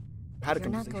 I had a You're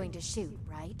not conversation. going to shoot,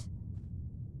 right?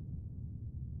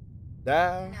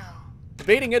 No.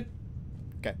 Debating it.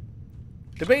 Okay.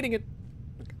 Debating it.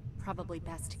 Okay. Probably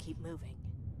best to keep moving.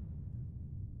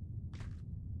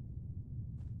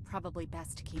 Probably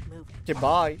best to keep moving. Okay,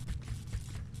 bye.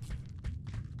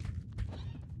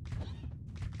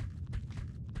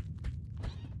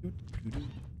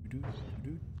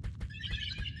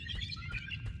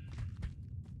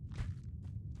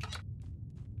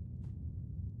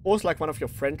 Pose like one of your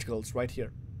French girls right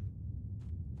here.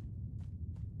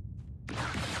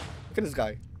 Look at this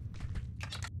guy.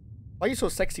 Why are you so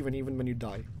sexy even when you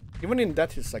die? Even in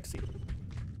death, he's sexy.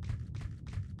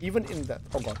 Even in death.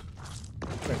 Oh god.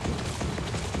 Okay.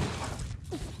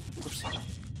 Oops.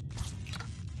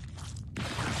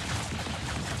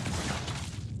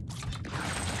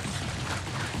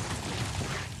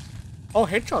 Oh,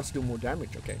 headshots do more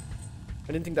damage. Okay.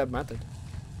 I didn't think that mattered.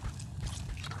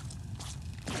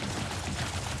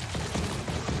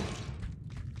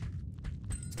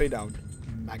 Stay down,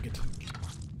 maggot.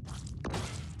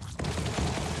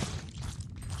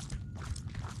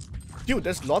 Dude,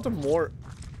 there's a lot of more.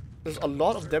 There's a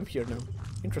lot of them here now.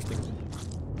 Interesting.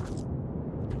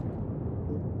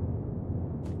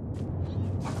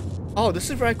 Oh, this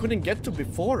is where I couldn't get to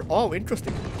before. Oh,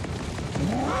 interesting.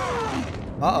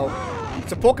 Uh-oh.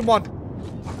 It's a Pokemon.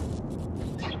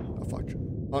 Oh, fudge.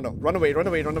 Oh, no. Run away,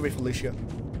 Felicia.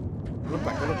 Look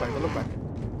back, look back, look back.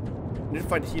 I need to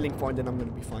find a healing point, then I'm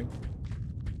gonna be fine.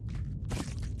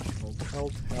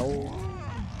 Health.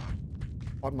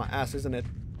 On my ass, isn't it?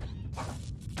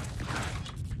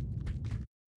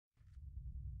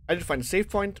 I need to find a save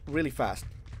point really fast.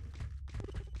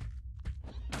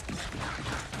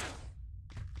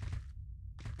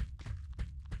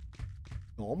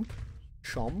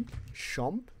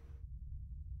 Chomp.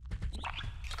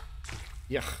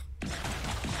 Yuck.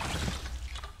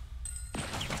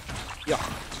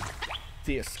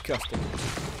 Disgusting.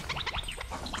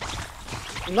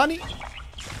 Nani?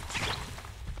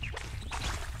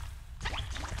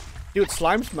 Dude,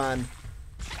 slimes, man.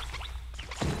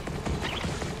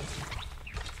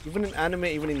 Even in anime,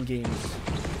 even in games.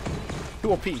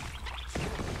 Too OP.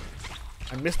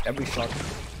 I missed every shot.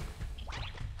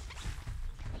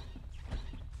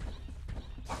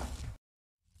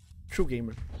 True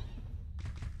gamer.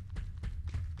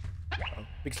 Oh,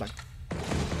 big slime.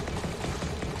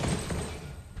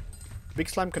 Big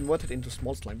slime converted into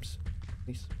small slimes.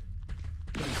 Please.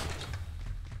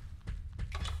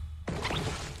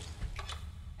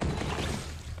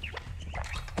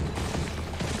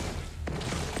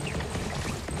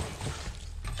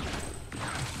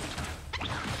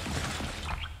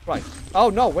 Right. Oh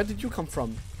no, where did you come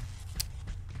from?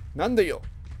 Nandayo.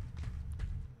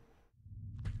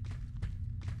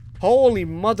 Holy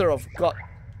mother of God.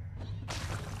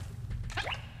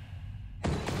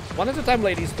 One at a time,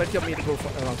 ladies. Plenty of me to go for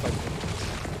around 5.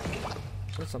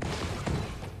 What's something?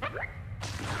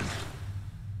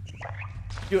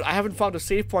 Dude, I haven't found a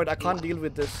save point. I can't deal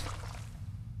with this.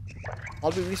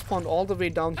 I'll be respawned all the way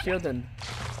down here then.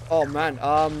 Oh man,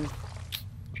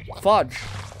 fudge.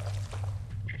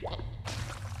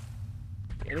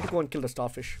 I need to go and kill the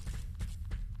starfish.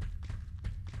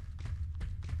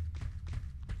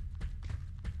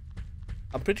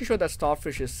 I'm pretty sure that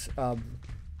starfish is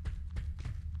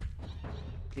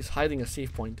he's hiding a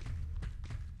save point.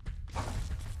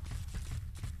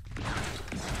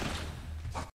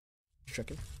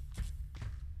 Checking.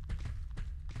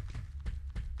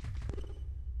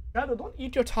 Shadow, don't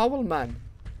eat your towel, man.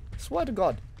 Swear to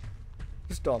God.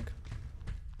 This dog.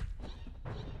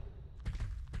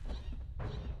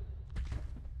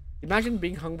 Imagine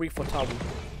being hungry for towel.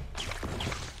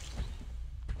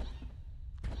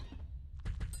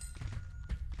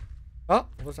 Oh,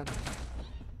 what was that?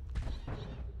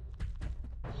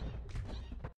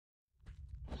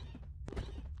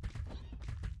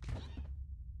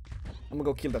 I'm gonna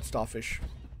go kill that starfish.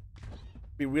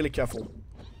 Be really careful.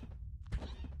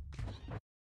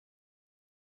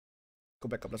 Go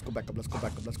back up, let's go back up, let's go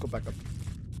back up, let's go back up.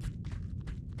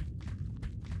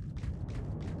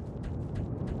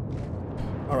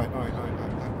 Alright.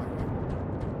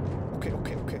 Okay.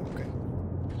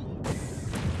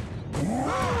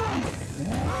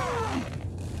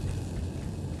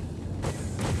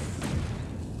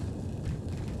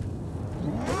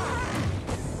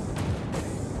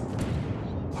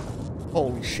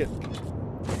 Holy shit.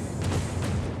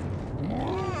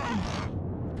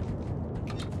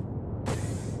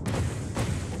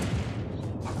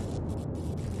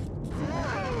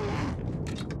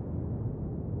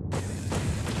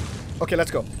 Okay,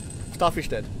 let's go. Starfish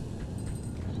dead.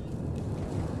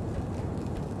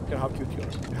 Look at how cute you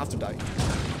are. You have to die.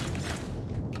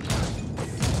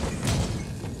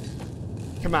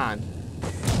 Come on.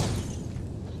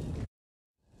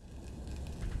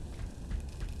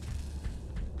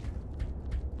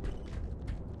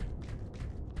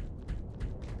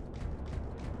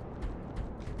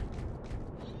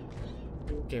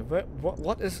 Okay,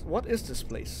 what is this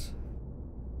place?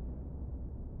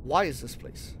 Why is this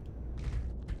place?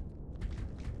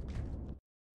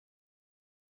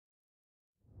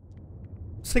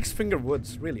 Six Finger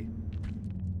Woods, really?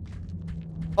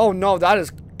 Oh no, that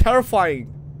is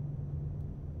terrifying.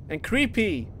 And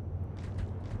creepy.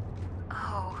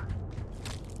 Oh,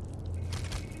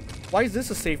 Why is this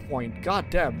a save point? God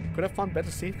damn. Could have found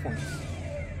better save points.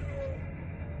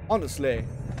 Honestly.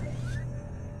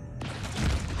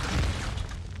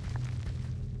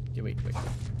 Okay, wait.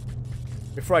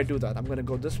 Before I do that, I'm gonna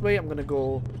go this way. I'm gonna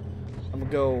go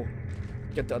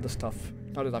get the other stuff.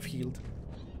 Now that I've healed.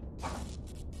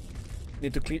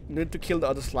 Need to kill the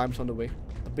other slimes on the way.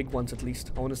 The big ones at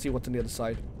least. I want to see what's on the other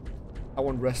side. I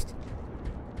won't rest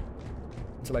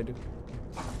until I do.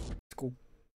 It's cool.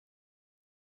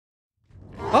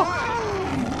 Oh!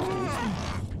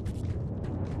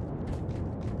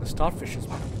 The starfish is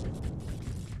back.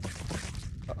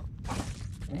 Uh-oh.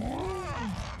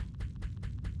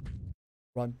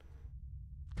 Run.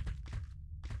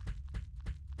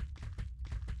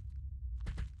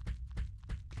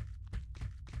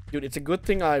 Dude, it's a good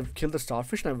thing I've killed the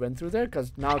starfish and I went through there,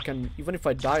 because now I can, even if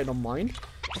I die, I don't mind.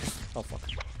 Oh, fuck.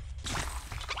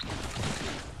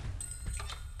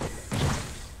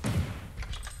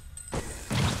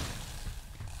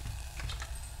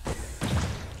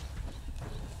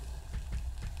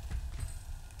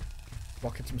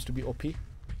 Rocket seems to be OP.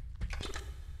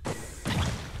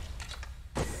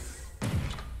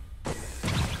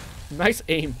 Nice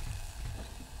aim.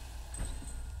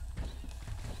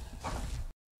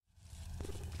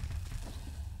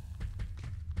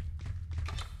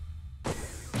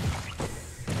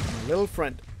 My little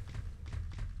friend.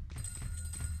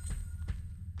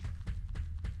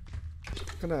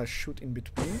 Gonna shoot in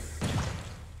between.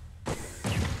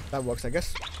 That works, I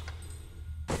guess.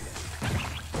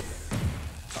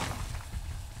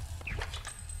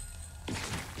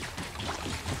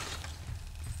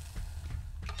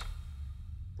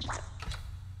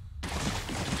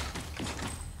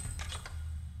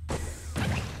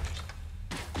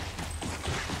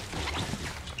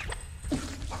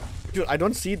 Dude, I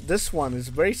don't see it. This one is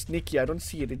very sneaky. I don't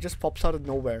see it. It just pops out of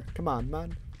nowhere. Come on,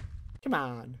 man. Come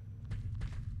on.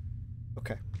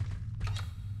 Okay.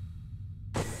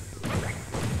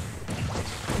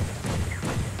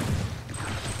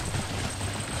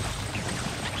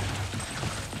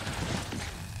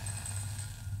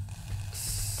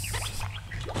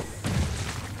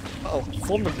 Uh-oh.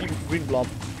 Form the green blob.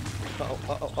 Uh-oh,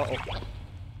 uh-oh, uh-oh.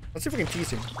 Let's see if we can tease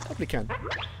him. Probably can.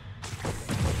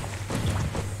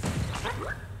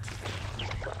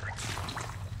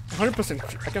 100%.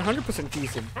 I can 100%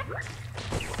 tease him.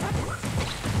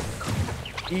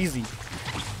 Easy.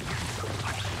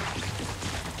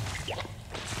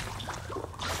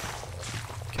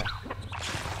 Okay.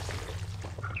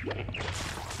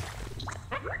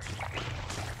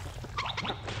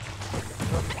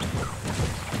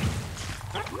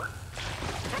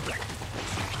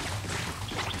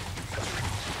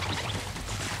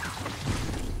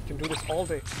 Can do this all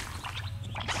day.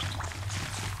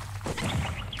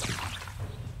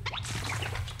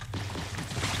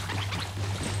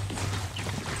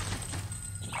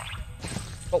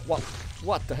 Oh,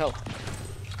 what the hell?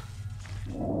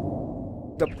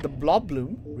 The blob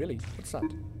bloom? Really? What's that?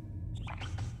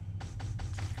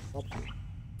 Blob bloom.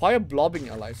 Fire blobbing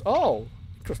allies. Oh,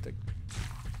 interesting.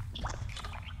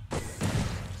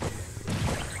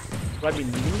 Would I be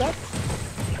needing that?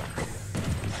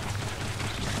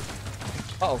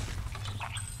 Uh-oh.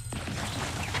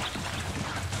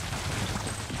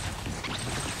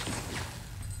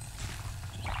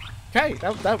 Okay,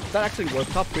 that actually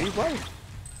worked out pretty well,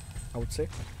 I would say.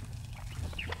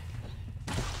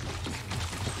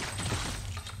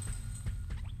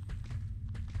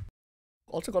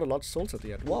 Also got a lot of souls at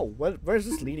the end. Wow, where is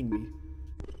this leading me?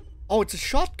 Oh, it's a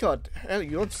shortcut! Hell,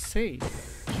 you don't say.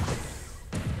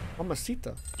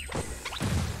 Mamacita.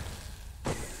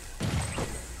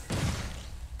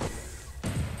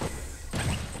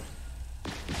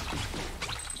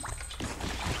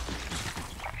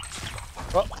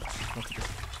 Oh!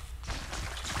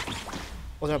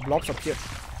 Oh, there are blobs up here.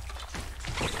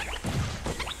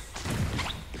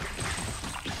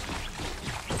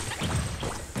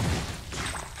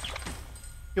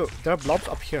 Yo, there are blobs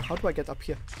up here. How do I get up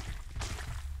here?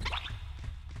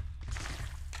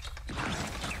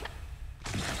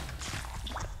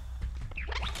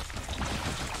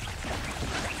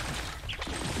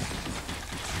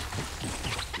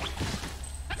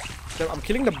 I'm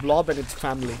killing the blob and its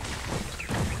family.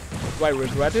 Do I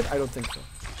regret it? I don't think so.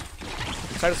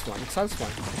 It's satisfying. It's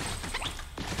satisfying.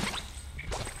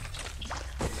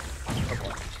 Oh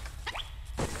boy.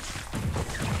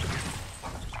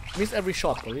 Miss every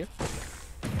shot, will you?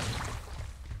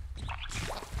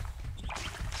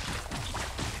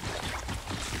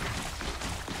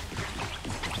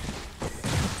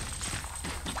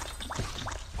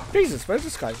 Jesus, where's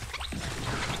this guy?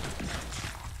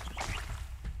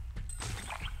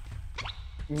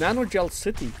 Nanogel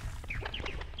City.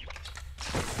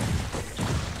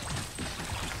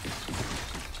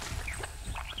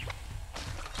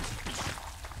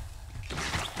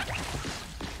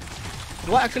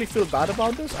 Do I actually feel bad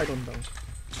about this? I don't know.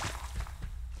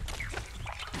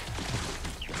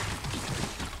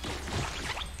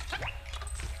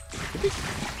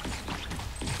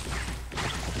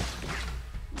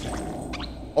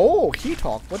 Oh, heat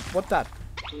hawk. What that?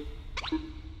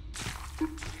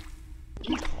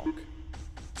 Heat hawk.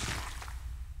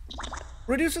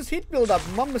 Reduces heat buildup.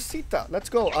 Mamacita. Let's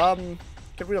go.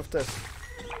 Get rid of this.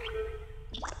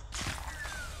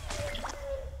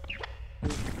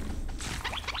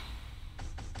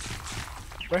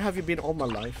 Where have you been all my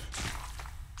life?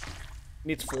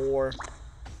 Needs 4.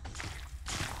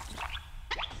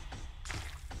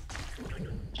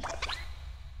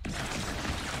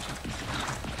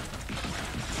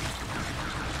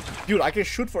 Dude, I can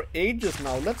shoot for ages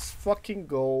now. Let's fucking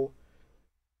go.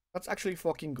 Let's actually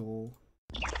fucking go.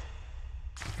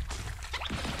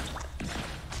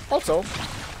 Also,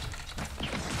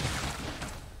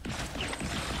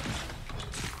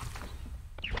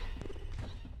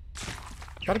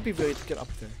 gotta be a way to get up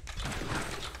there.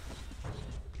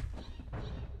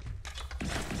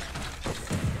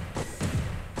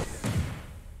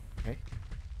 Okay.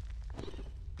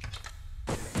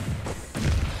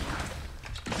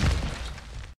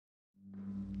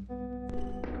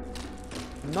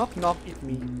 Knock knock, eat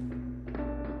me.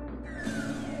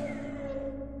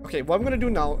 Okay, what I'm gonna do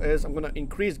now is I'm gonna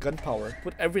increase gunpowder,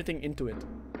 put everything into it.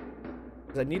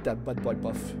 Because I need that bad boy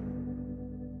buff.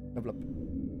 Level up.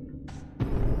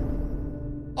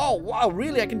 Oh wow,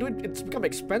 really? I can do it. It's become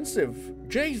expensive.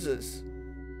 Jesus.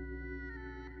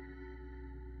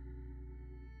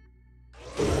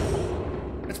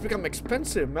 It's become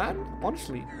expensive, man.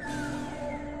 Honestly.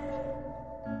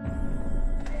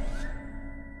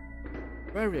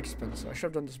 Very expensive. I should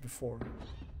have done this before.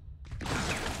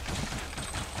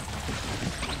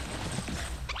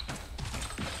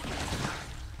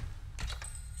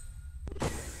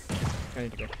 I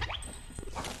need to go.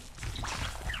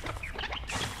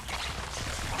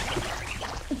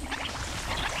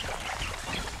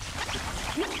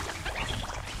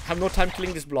 I have no time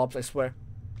killing these blobs, I swear.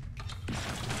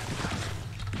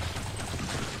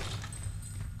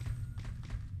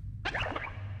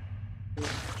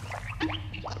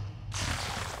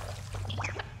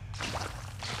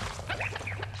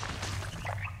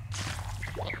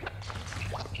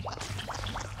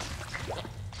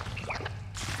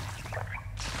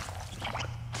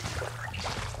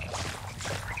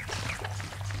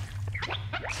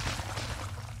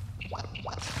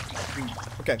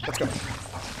 Okay, let's go.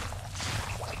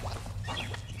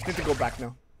 Just need to go back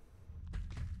now.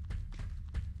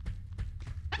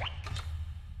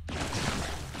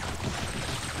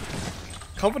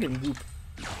 Covered in goop.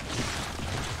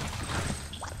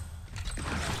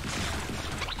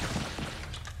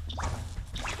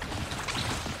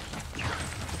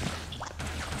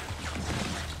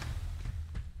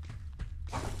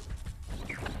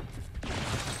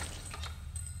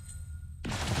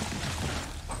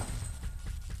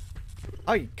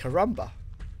 Ay, caramba.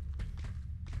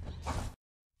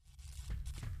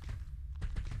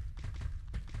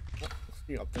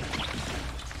 See you up there.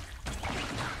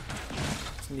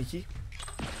 Sneaky.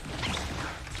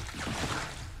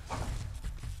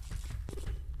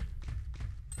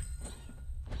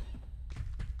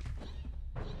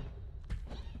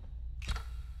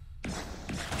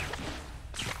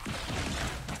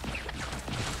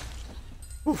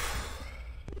 Oof.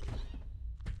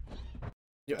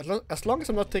 Yeah, as long as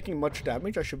I'm not taking much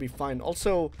damage, I should be fine.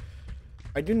 Also,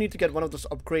 I do need to get one of those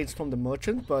upgrades from the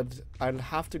merchant, but I'll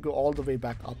have to go all the way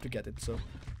back up to get it. So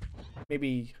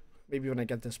maybe when I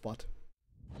get this spot.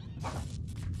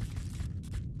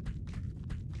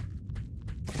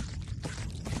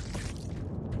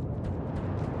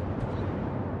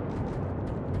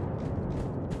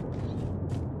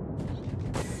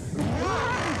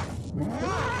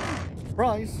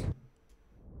 Surprise!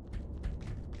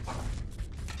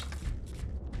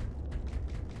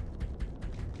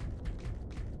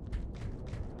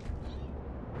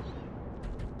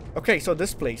 Okay, so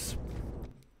this place.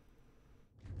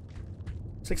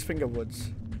 Six Finger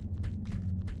Woods.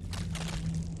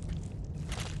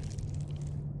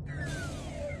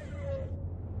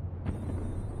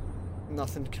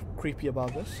 Nothing creepy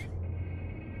about this.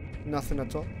 Nothing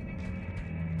at all.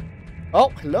 Oh,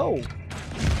 hello!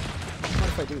 What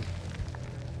if I do?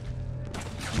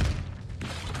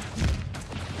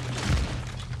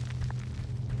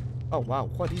 Oh wow,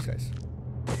 what are these guys?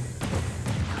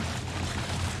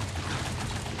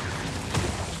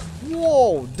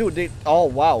 Whoa, dude, they. Oh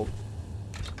wow.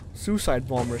 Suicide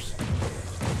bombers.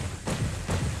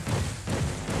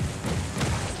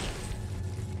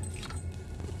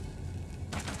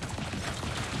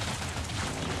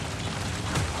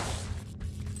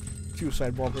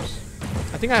 Suicide bombers.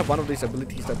 I think I have one of these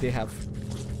abilities that they have.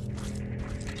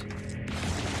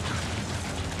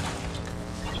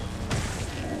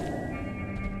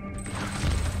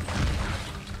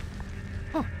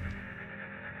 Huh.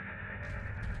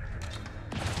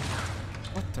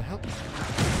 What the hell?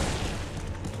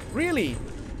 Really?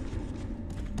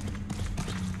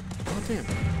 Oh damn.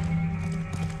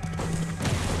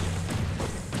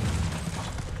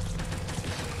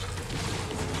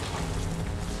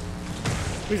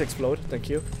 Please explode, thank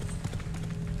you.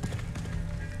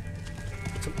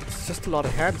 It's just a lot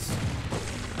of hands.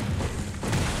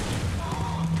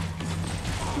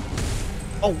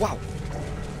 Oh wow.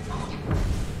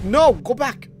 No, go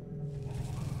back.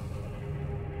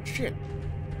 Shit.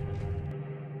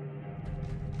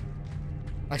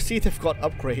 I see they've got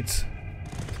upgrades.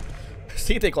 I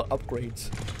see they got upgrades.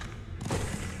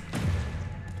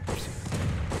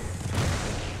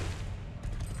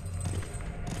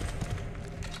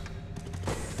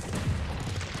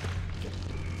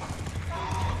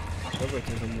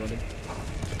 Everything I'm running.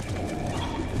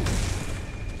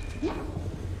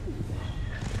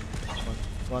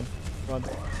 Run, run, run.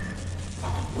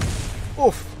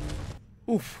 Oof.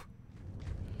 Oof.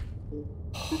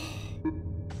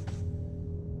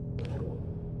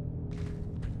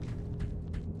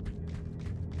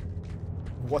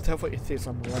 Whatever it is,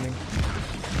 I'm running.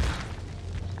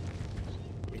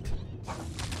 Wait.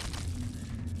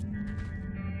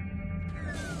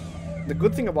 The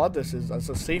good thing about this is there's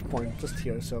a save point just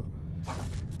here, so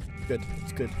good.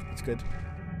 It's good. It's good.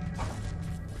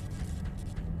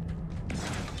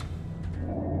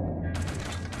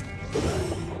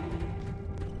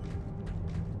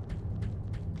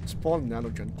 Spawn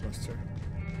nanogen cluster.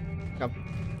 Got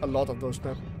a lot of those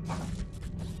now.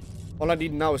 All I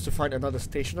need now is to find another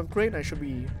station upgrade. I should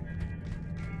be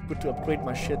good to upgrade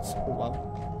my shits. Oh wow.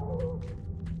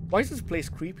 Why is this place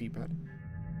creepy, man?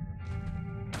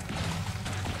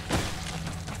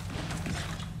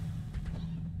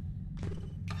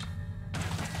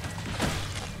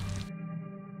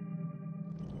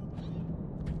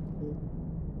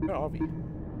 Where are we?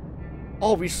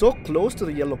 Oh, we're so close to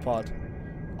the yellow part.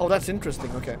 Oh, that's interesting.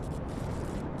 Okay.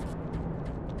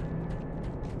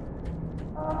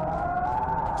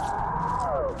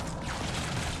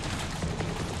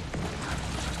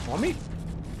 Mommy?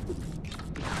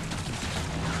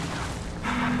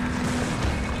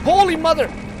 Holy mother!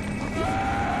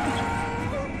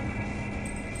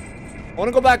 I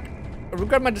wanna go back. I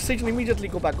regret my decision immediately.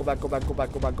 Go back, go back, go back, go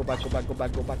back, go back, go back, go back, go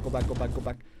back, go back, go back, go back, go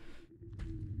back.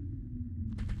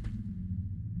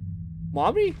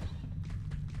 Mommy?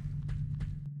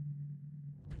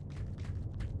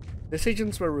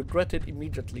 Decisions were regretted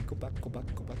immediately. Go back, go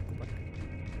back, go back, go back.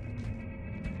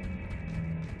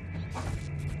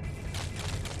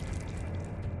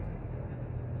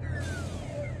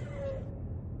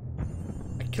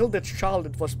 I killed that child.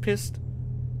 It was pissed.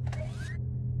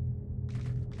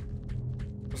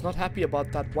 Was not happy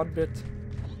about that one bit.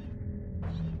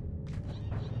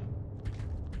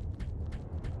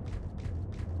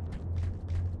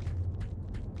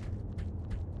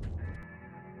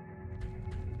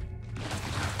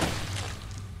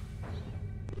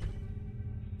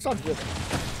 It's not good.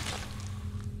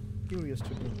 Curious to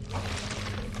do.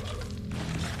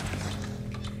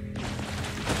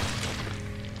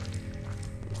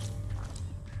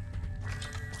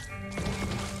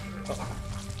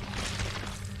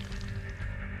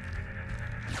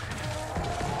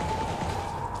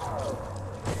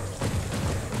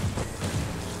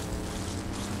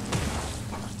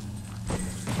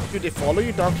 Do they follow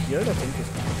you down here? That's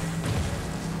interesting.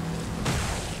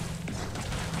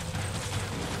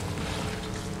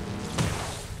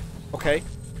 Okay.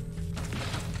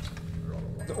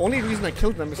 The only reason I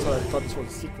killed them is that I thought this was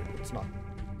a secret. It's not.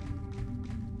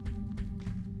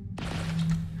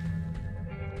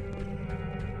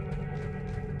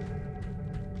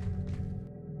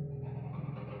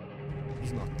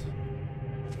 He's not.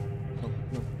 No,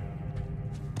 no.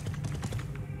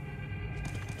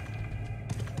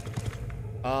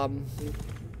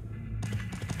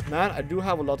 Man, I do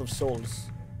have a lot of souls.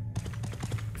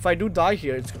 If I do die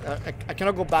here, it's, I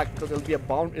cannot go back because it'll be a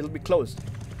bound. It'll be closed.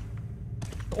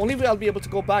 The only way I'll be able to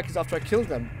go back is after I kill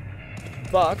them.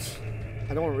 But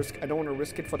I don't want to risk. I don't want to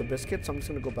risk it for the biscuit, so I'm just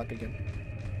gonna go back again.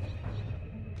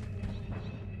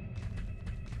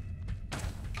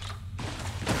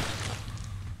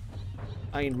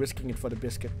 I ain't risking it for the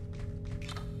biscuit.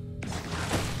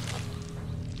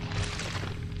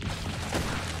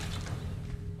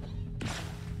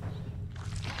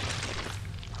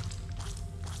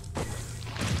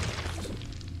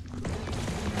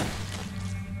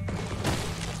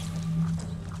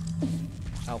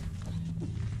 Ow.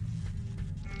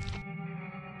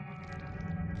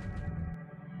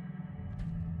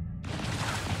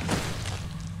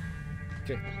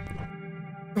 Okay.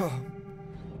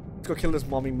 Let's go kill this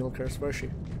mommy milkers. Where is she?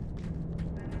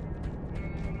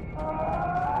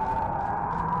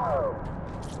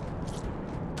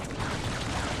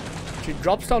 She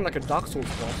drops down like a Dark Souls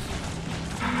boss.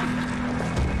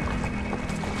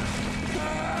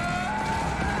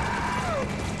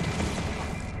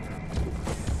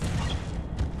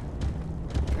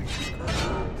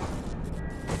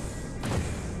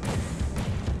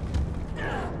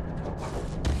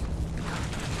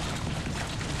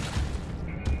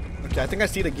 Okay, I think I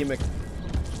see the gimmick.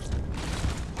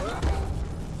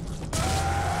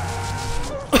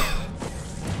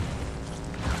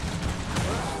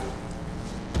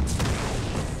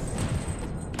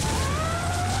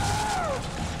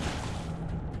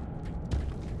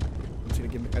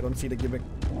 I don't see the gimmick.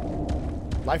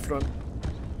 Life run.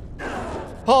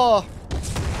 Oh!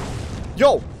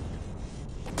 Yo!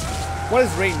 What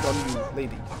is range on you,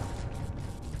 lady?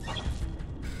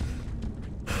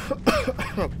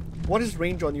 What is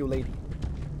range on you, lady?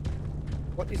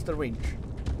 What is the range?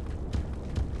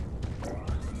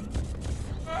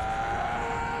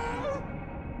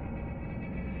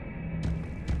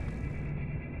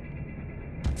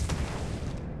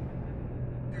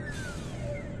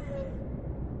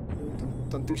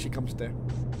 Don't think she comes there.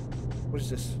 What is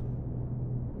this?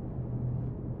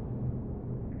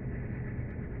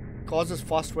 Causes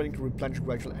fast running to replenish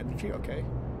gradual energy. Okay.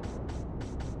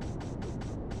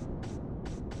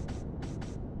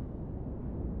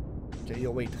 Okay,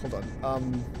 yo, wait, hold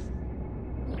on.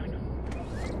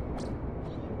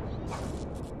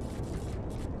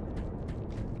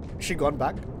 Is she gone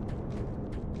back?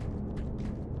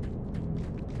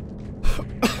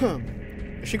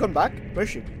 Is she gone back? Where is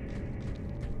she?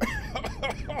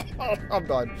 I'm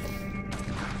done.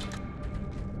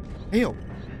 Hey, yo.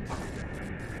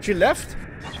 She left?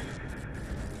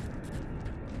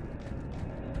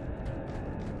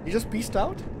 You just peaced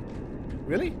out?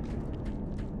 Really?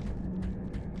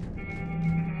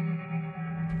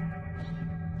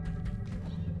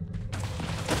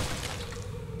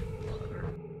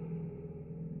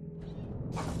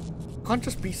 Can't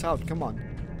just peace out, come on.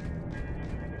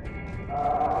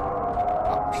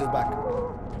 Oh, she's back.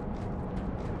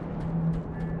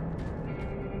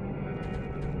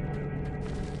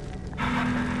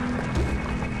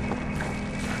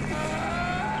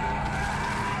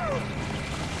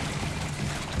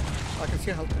 I can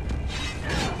see her help.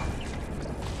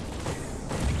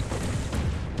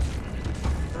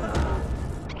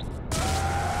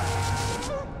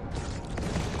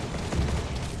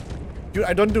 Dude,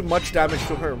 I don't do much damage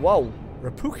to her. Whoa,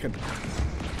 Rapukin.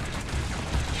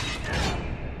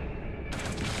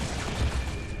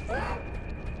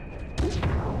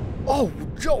 Oh,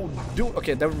 Joe, dude.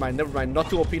 Okay, never mind, never mind. Not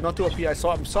too OP, not too OP. I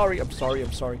saw. I'm sorry. I'm sorry.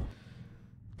 I'm sorry.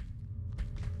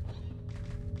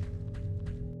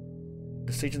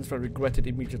 Decisions were regretted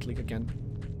immediately again.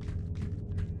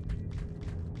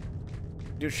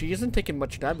 Dude, she isn't taking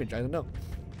much damage. I don't know.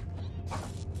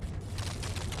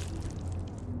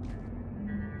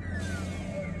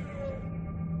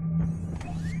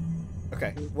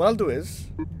 Okay, what I'll do is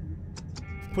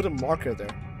put a marker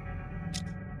there.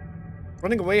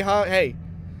 Running away, huh? Hey,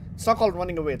 it's not called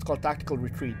running away. It's called tactical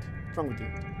retreat. What's wrong with you?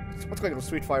 What's going on,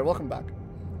 Sweet Fire? Welcome back.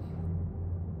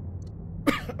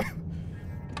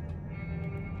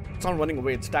 It's not running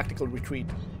away. It's tactical retreat.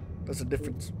 There's a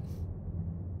difference.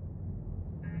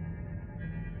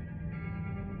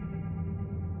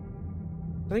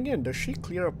 Then again, does she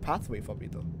clear a pathway for me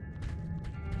though?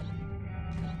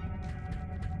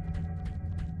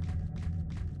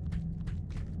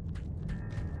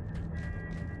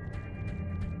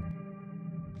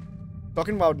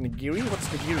 Talking about Nigiri? What's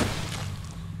Nigiri?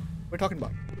 We're talking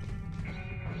about.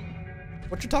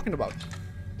 What you talking about?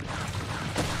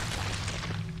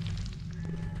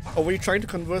 Oh, were you trying to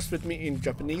converse with me in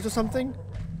Japanese or something?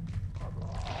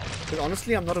 But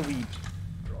honestly, I'm not a weeb.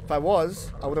 If I was,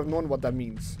 I would have known what that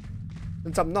means.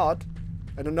 Since I'm not,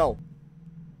 I don't know.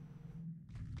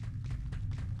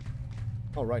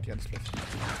 Oh, right, yeah, this place.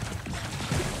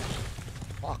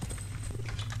 Fuck.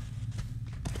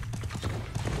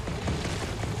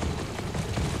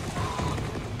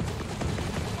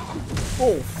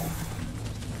 Oh.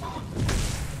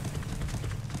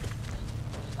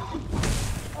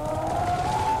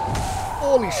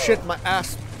 Holy shit, my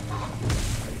ass.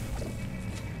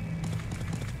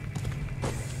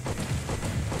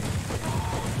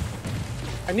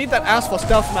 I need that ass for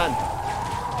stealth, man.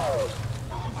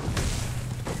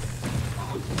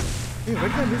 Hey, where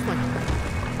did I lose my...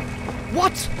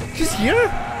 What? She's here?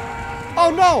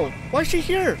 Oh no! Why is she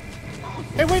here?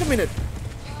 Hey, wait a minute.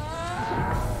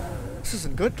 This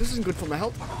isn't good. This isn't good for my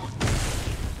health.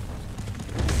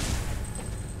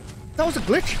 That was a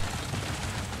glitch.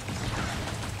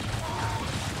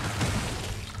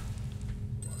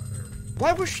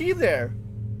 Why was she there?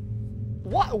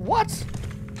 What?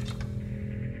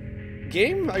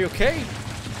 Game? Are you okay?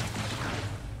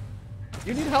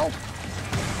 You need help?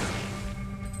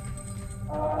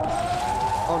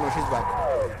 Oh no, she's back.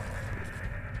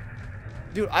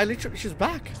 Dude, I literally... She's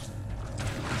back.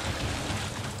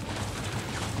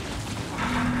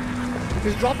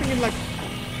 He's dropping in like...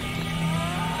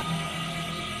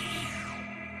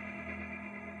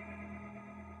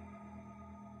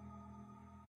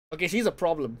 Okay, she's a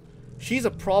problem. She's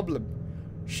a problem.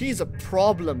 She's a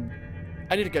problem.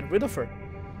 I need to get rid of her.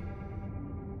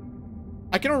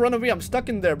 I cannot run away. I'm stuck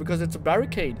in there because it's a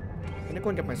barricade. I need to go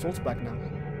and get my souls back now.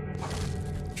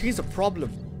 She's a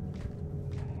problem.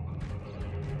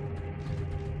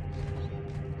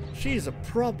 She's a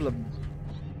problem.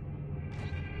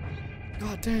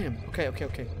 God damn. Okay, okay,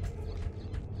 okay.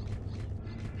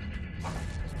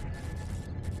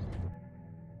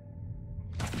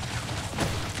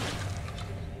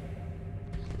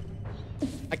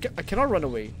 I cannot run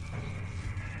away.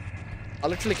 I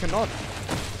literally cannot.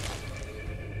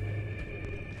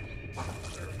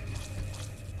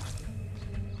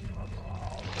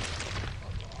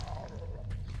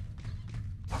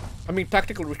 I mean,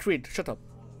 tactical retreat. Shut up.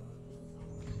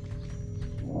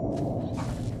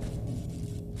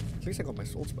 At least I got my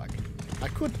souls back. I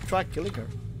could try killing her.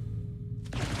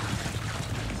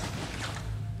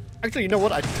 Actually, you know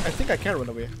what? I think I can run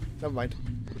away. Never mind.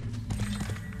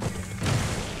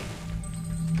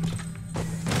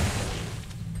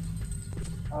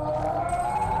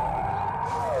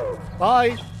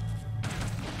 Bye!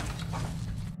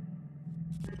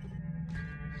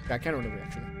 Yeah, I can run away,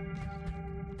 actually.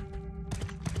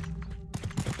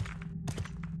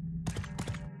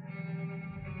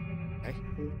 Okay.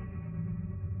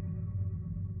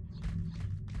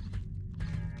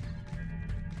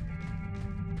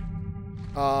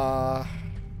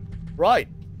 Right.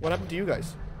 What happened to you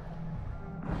guys?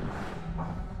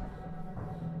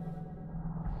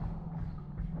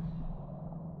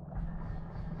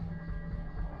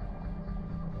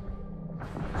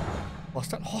 What's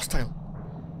that? Hostile.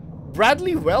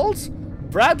 Bradley Wells?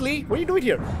 Bradley, what are you doing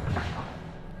here?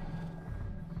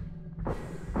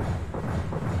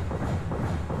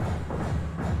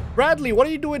 Bradley, what are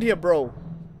you doing here, bro?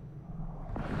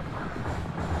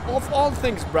 Of all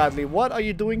things, Bradley, what are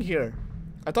you doing here?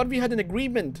 I thought we had an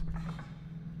agreement.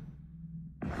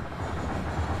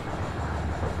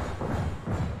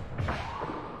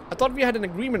 I thought we had an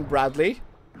agreement, Bradley.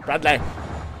 Bradley.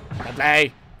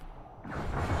 Bradley.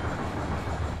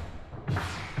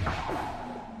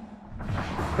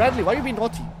 Bradley, why are you being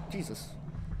naughty? Jesus.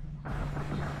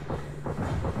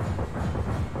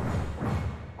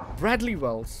 Bradley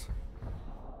Wells.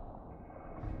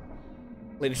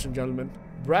 Ladies and gentlemen,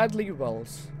 Bradley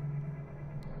Wells.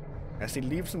 As he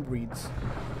lives and breathes.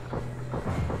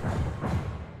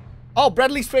 Oh,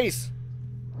 Bradley's face!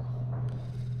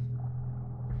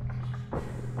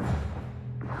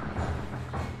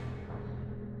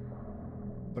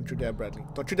 Don't you dare, Bradley.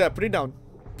 Don't you dare. Put it down.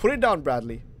 Put it down,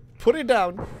 Bradley. Put it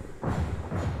down.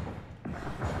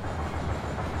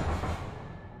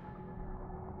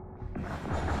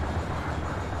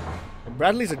 And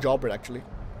Bradley's a jobber, actually.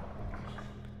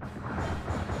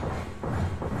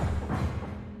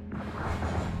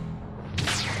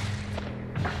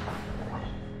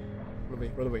 Run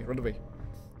away, run away, run away.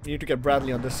 You need to get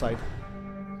Bradley on this side.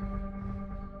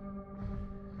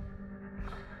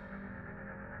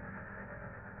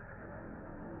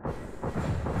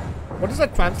 What does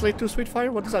that translate to, Sweetfire?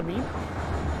 What does that mean?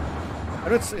 I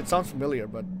know it sounds familiar,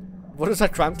 but what does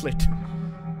that translate to?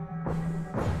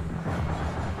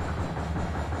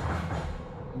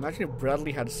 Imagine if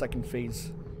Bradley had a second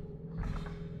phase.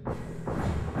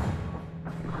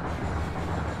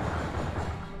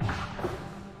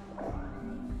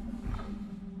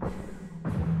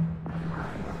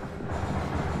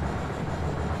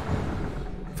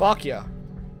 Fuck yeah.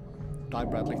 Die,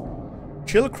 Bradley.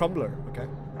 Chill Crumbler, okay.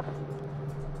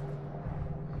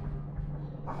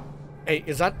 Hey,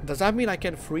 does that mean I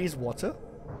can freeze water?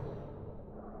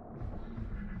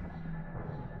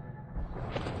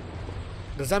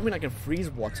 Does that mean I can freeze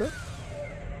water?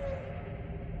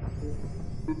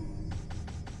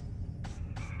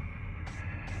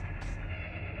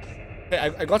 Hey,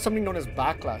 I got something known as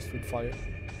backlash with fire.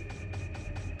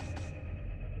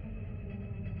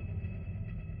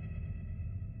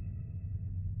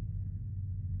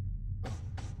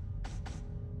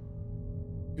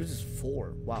 Uses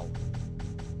 4. Wow.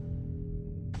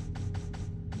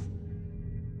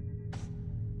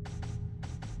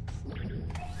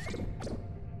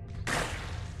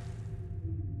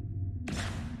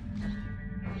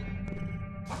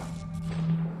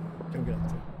 Can we get up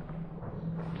there?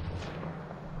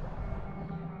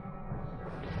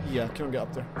 Yeah, can we get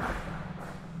up there?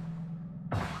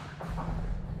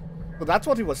 So that's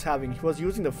what he was having. He was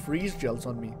using the freeze gels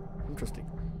on me. Interesting.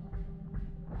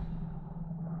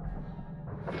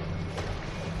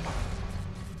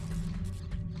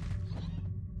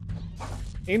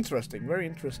 Interesting, very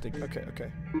interesting. Okay,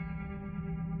 okay.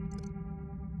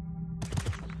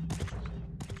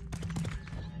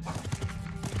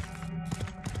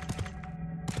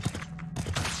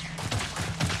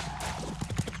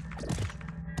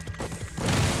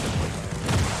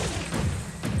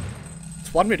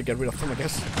 It's one way to get rid of them, I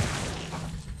guess.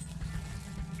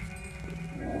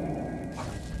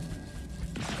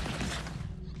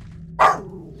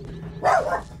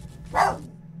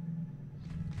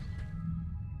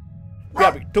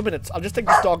 Yeah, 2 minutes. I'll just take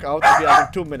this dog out. I'll be out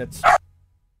in 2 minutes.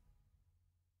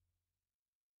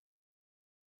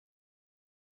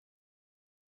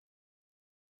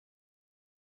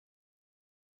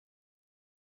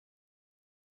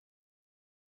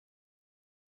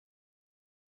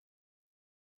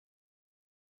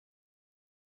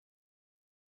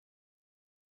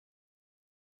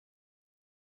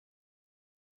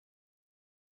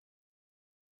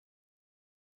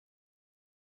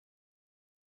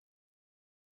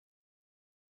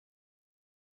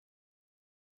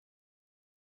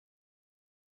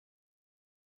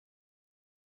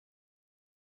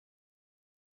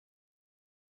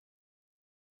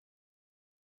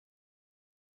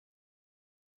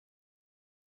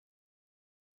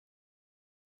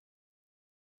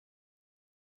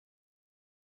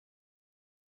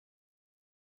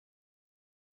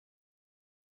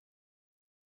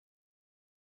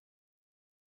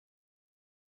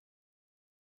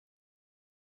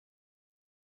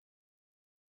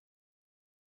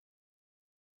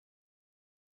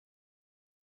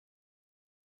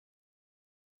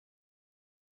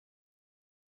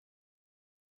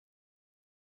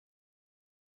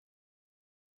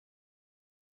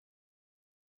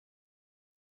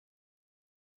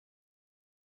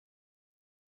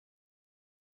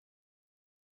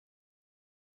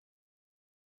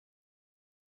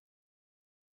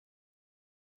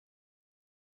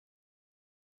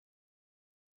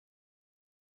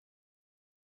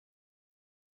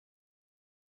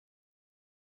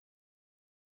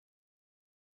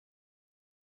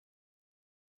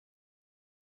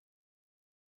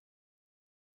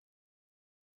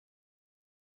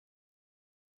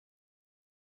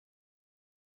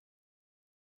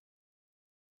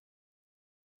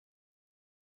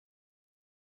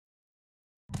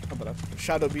 How about that?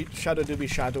 Shadow do be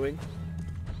shadowing.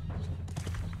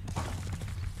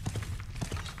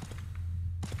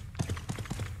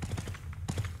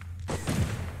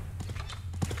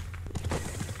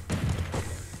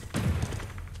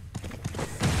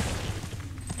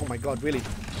 Oh my god, really?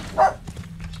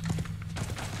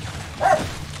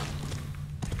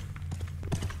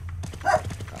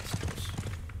 That's close.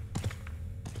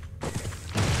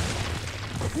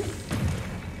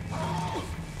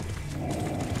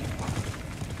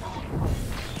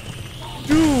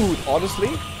 Dude,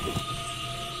 honestly,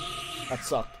 that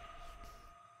sucked.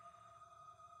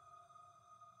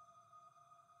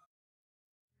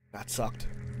 That sucked.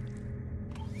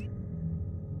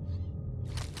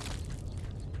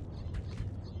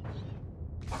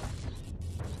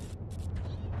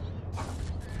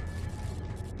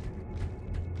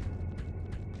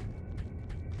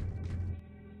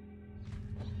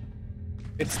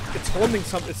 It's holding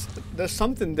some. There's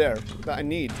something there that I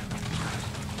need,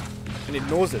 and it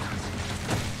knows it.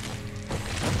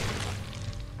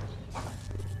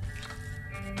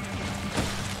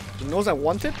 It knows I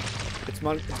want it. It's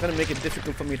gonna make it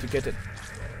difficult for me to get it.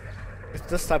 It's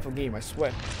this type of game, I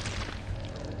swear.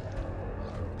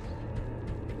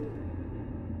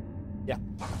 Yeah.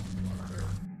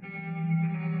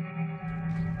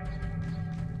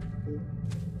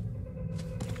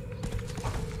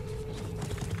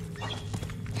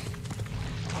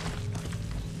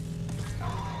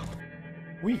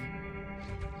 Oui.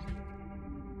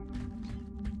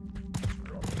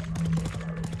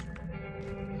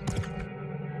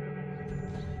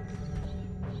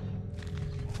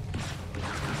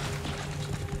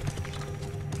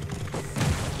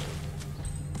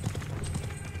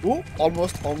 Ooh,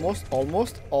 almost, almost,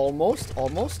 almost, almost,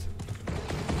 almost.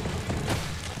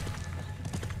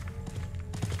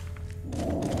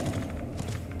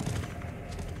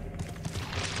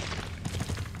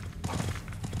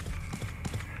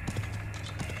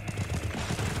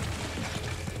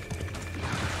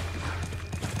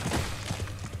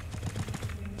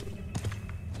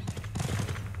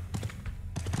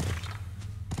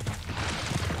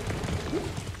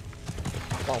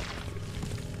 Wow.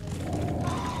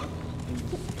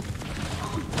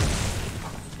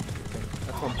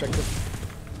 That's my objective.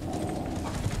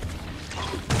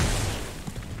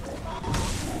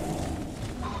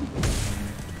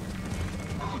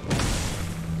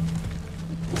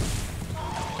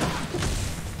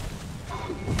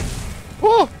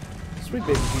 Oh! Sweet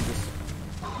baby Jesus.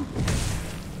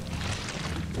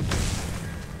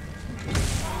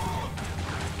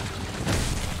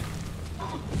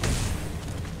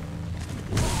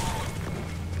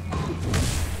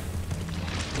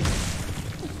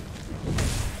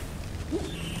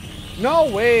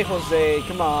 No way, Jose.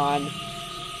 Come on.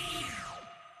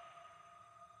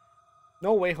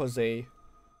 No way, Jose.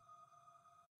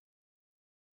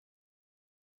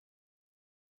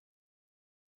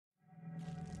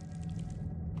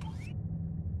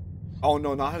 Oh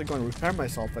no, now I have to go and repair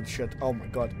myself and shit. Oh my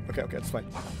god. Okay, okay, it's fine.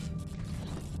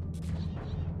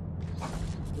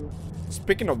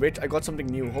 Speaking of which, I got something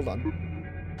new. Hold on.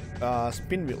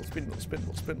 Spin wheel, spin wheel, spin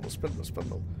wheel, spin wheel, spin wheel, spin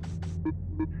wheel.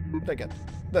 What did I get?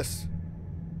 This.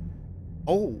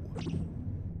 Oh.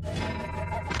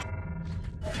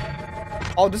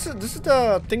 Oh, this is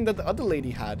the thing that the other lady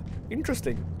had.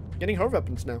 Interesting. Getting her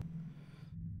weapons now.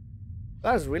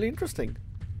 That is really interesting.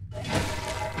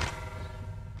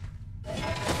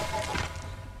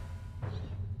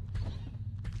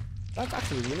 That's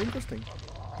actually really interesting.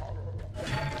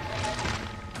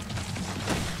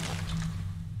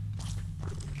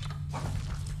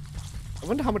 I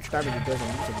wonder how much damage it does on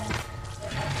each of these.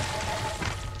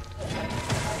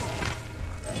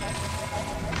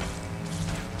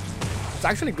 It's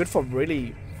actually good for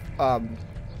really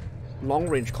long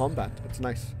range combat. It's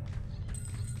nice.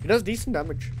 It does decent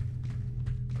damage.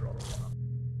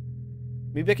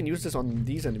 Maybe I can use this on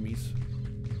these enemies.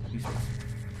 These ones.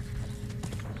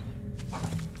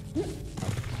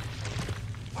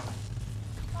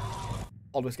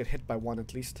 Always get hit by one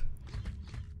at least.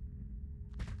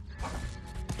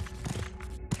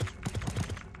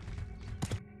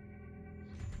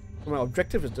 My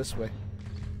objective is this way.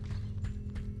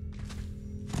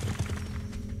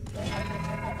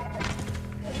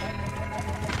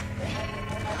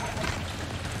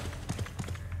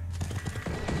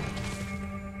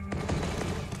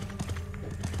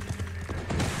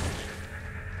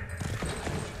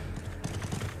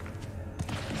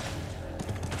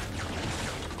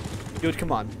 Dude,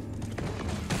 come on.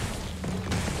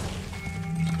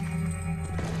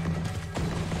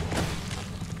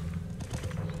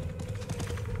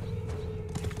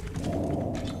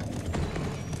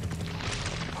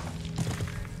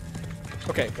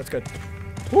 Okay, that's good.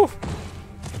 Woo!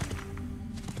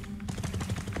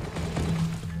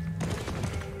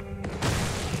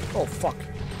 Oh, fuck.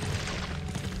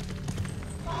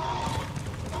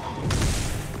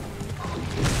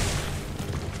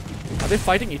 Are they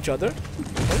fighting each other?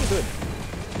 What are they doing?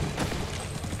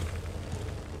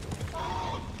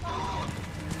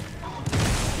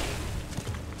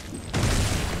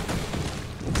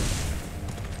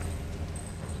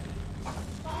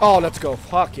 Oh, let's go.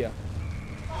 Fuck yeah.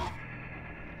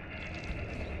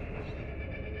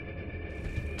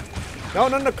 No,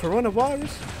 no, no,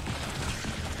 coronavirus.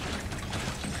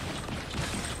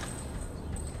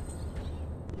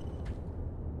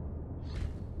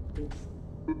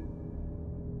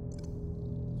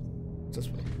 This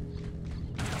way.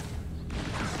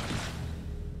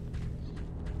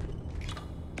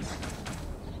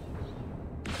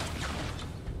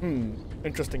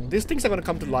 Interesting. These things are gonna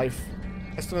come to life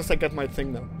as soon as I get my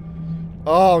thing now.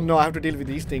 Oh no, I have to deal with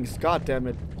these things. God damn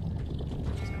it.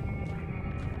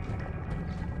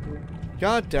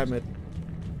 God damn it.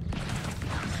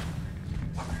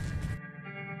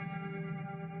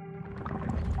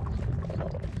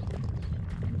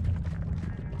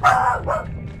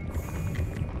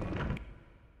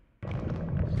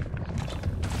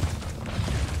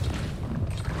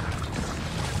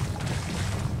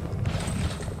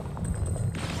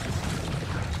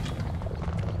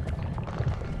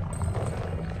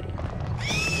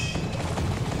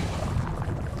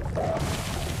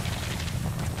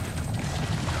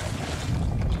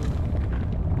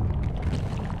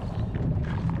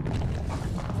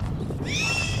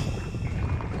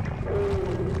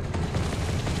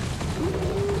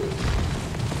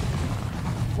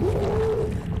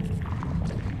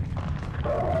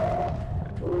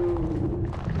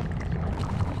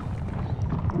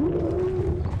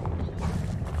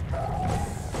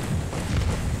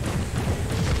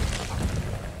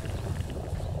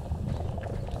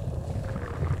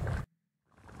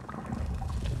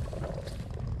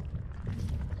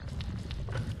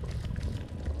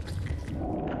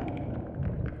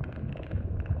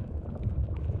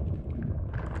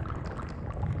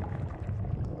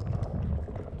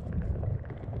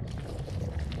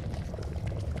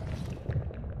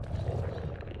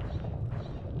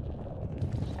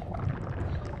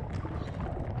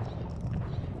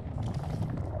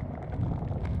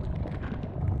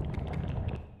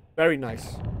 Very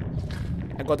nice.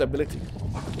 I got the ability.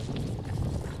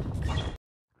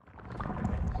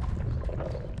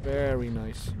 Very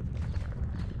nice.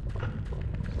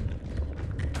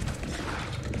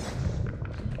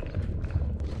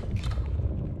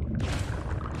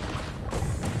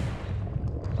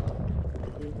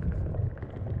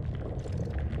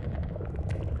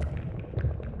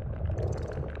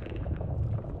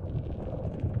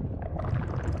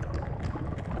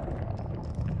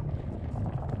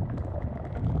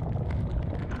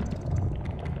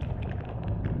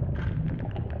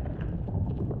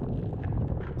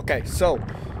 Okay, so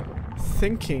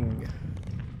thinking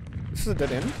this is a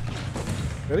dead end?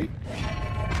 Really?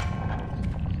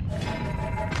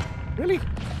 Really?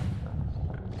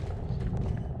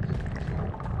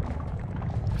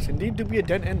 It's indeed to be a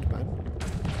dead end, man.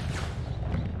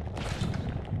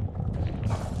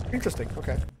 Interesting,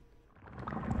 okay.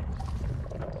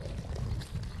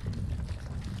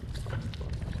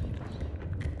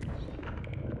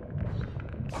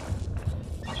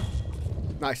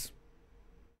 Nice.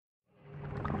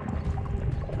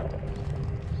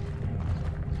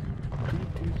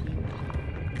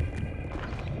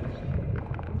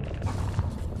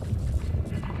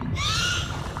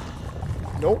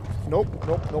 Nope, nope,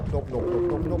 nope, nope, nope, nope,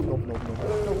 nope, nope, nope, nope, nope,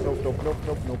 nope, nope, nope,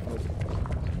 nope, nope, nope.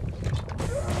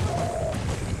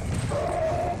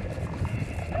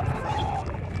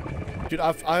 Dude,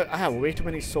 I have way too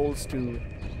many souls to.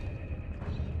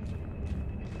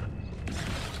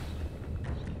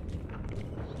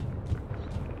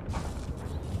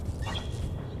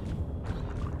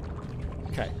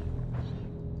 Okay.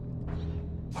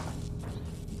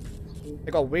 I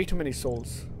got way too many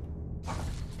souls.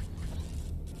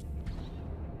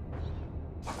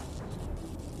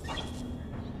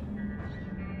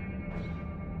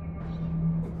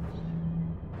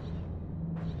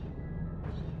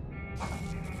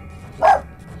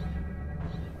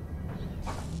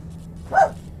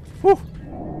 Whew.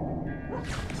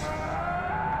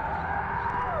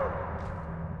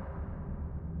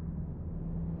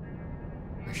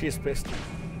 She is pissed.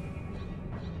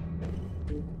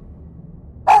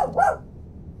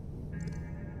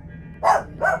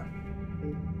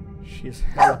 She's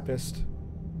hella pissed.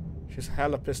 She's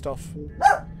hella pissed off.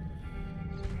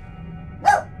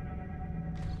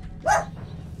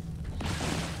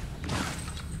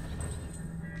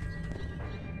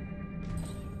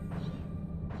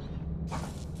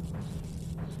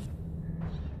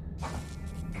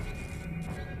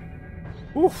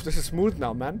 Oof, this is smooth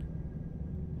now, man.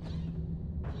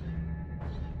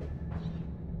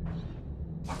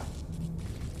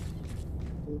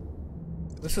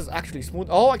 This is actually smooth.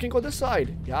 Oh, I can go this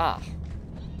side. Yeah.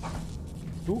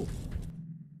 Ooh.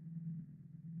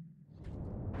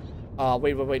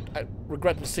 Wait. I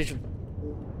regret the decision.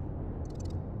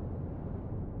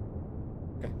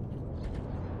 Okay.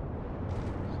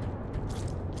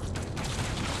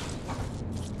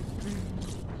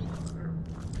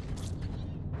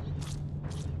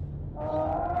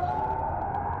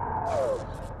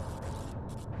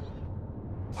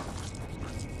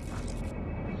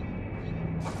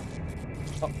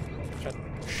 Oh,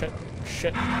 shit.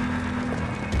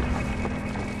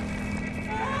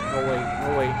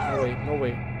 No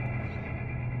way.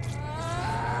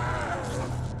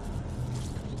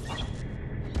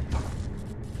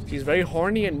 She's very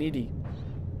horny and needy.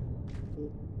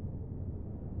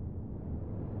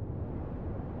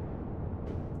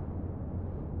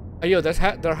 Oh, yo,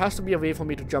 there has to be a way for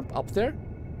me to jump up there.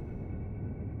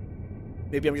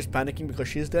 Maybe I'm just panicking because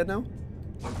she's dead now.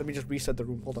 Let me just reset the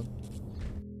room. Hold on.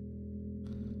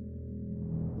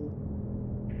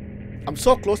 I'm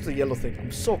so close to the yellow thing.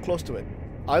 I'm so close to it.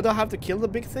 I either have to kill the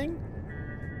big thing,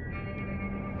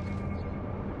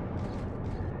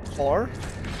 or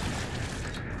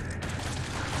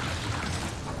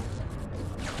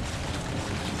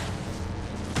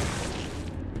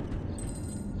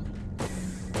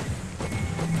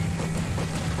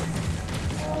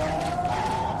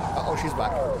uh-oh, she's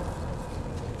back.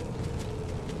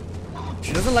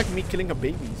 She doesn't like me killing her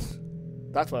babies.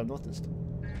 That's what I've noticed.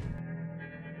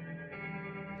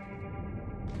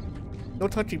 No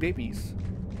touchy babies.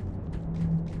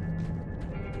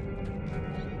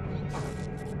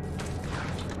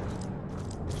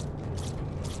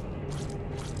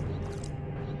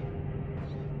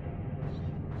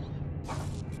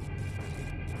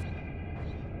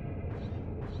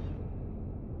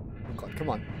 Oh god, come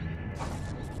on.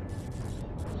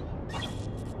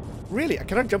 Really? I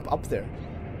cannot jump up there.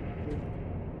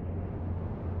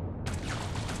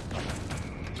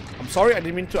 I'm sorry, I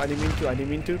didn't mean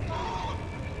to.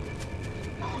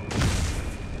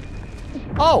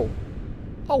 Oh!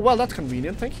 Oh, well, that's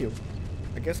convenient. Thank you.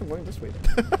 I guess I'm going this way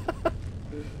then.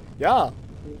 Yeah.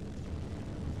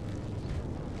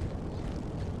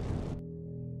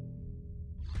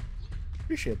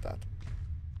 Appreciate that.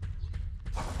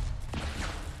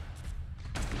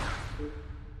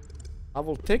 I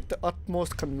will take the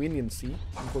utmost conveniency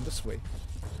and go this way.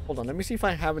 Hold on, let me see if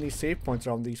I have any save points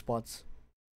around these spots.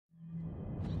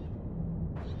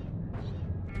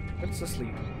 Where's this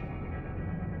lead?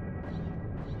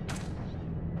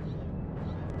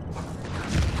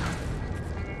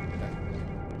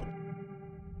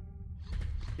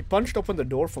 He punched open the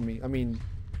door for me. I mean,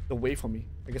 the way for me.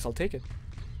 I guess I'll take it.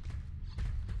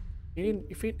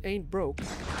 If it ain't broke,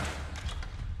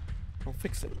 I'll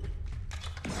fix it.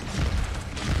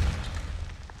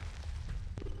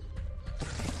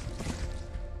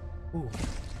 Ooh.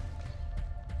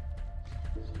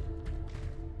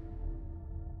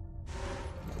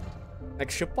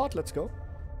 Next ship pod, let's go.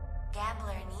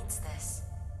 Gambler needs this.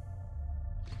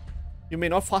 You may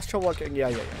not fast travel.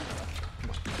 Yeah.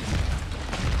 Come on.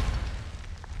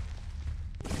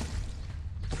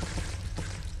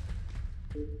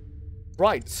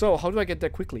 Right, so how do I get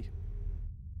there quickly?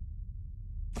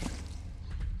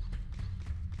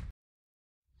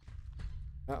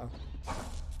 Uh-oh.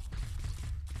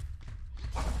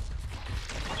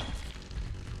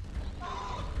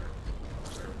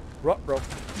 Bro.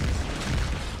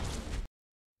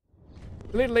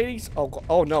 Little ladies.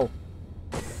 Oh no.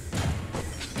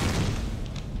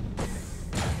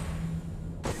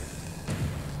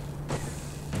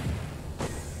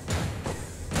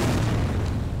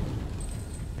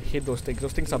 I hate those things.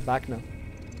 Those things are back now.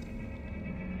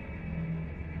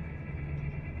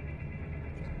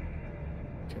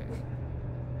 Okay.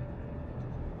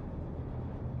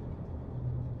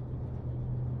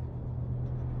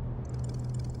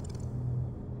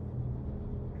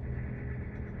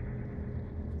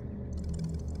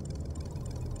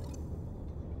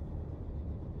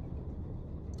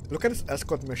 Look at this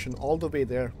escort mission all the way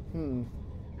there.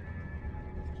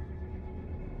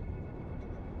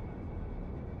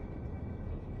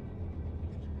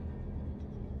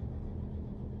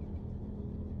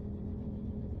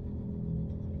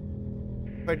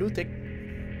 I do think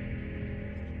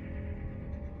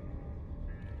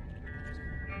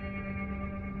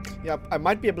yeah, I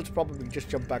might be able to probably just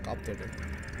jump back up there then.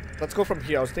 Let's go from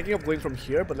here. I was thinking of going from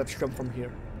here, but let's jump from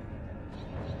here.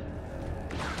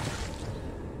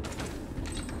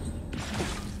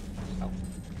 Ow.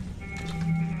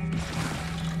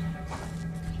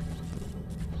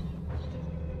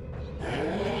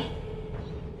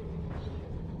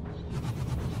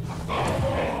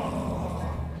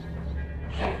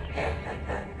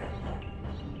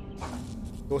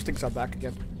 Those things are back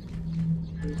again.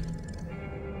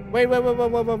 Wait.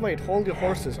 Hold your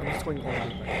horses. I'm just going all the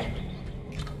way back.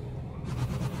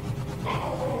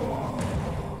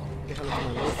 What the hell is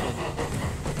my road from?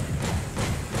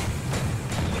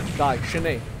 Die,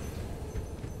 Shanae.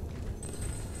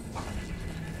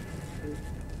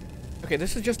 Okay,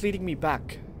 this is just leading me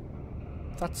back.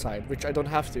 That side, which I don't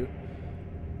have to.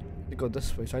 I go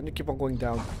this way, so I need to keep on going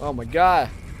down. Oh my god!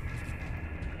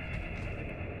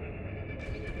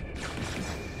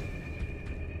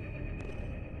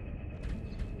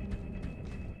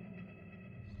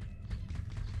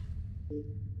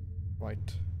 Right.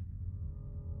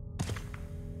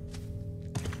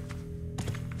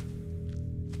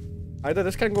 Either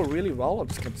this can go really well or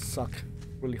this can suck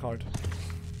really hard.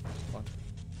 But.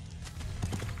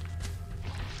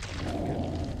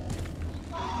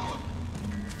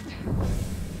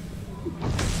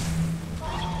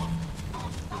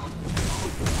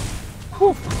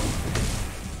 Whew.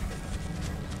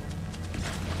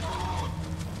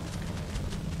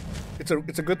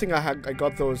 It's a good thing I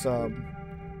got those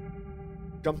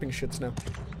jumping shits now.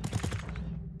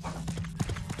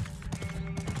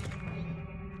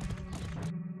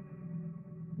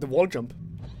 The wall jump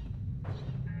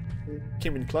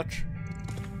came in clutch.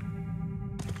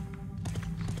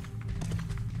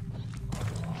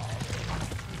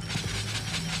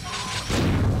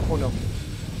 Oh no.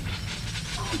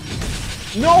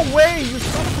 No way! You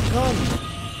son of a gun!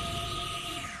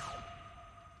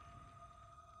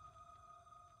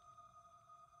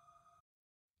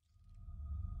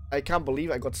 I can't believe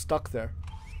I got stuck there.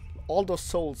 All those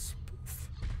souls. Poof.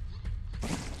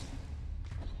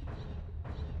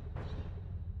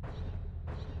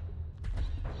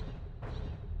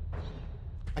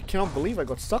 I cannot believe I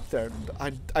got stuck there.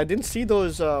 I didn't see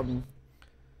those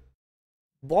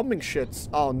bombing shits.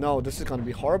 Oh no, this is gonna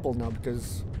be horrible now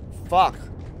because fuck.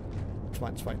 It's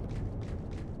fine, it's fine.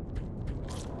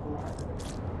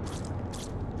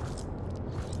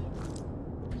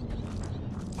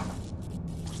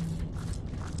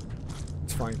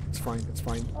 It's fine. It's fine. It's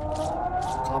fine.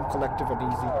 Calm, collective, and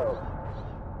easy.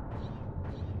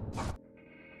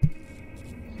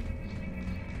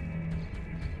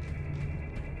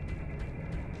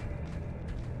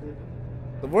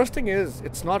 The worst thing is,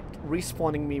 it's not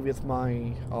respawning me with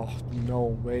my... Oh, no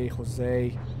way,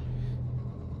 Jose.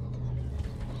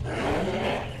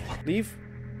 Leave.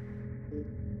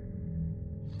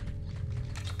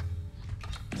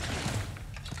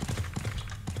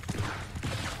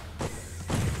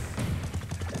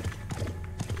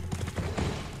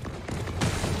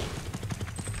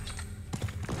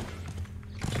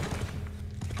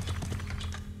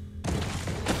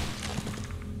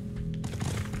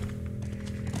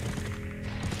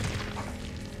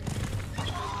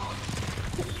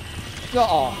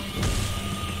 Oh.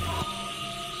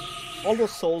 All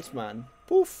those souls, man.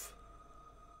 Poof.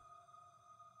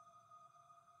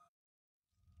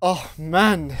 Oh,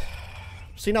 man.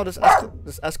 See, now this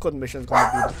escort mission is gonna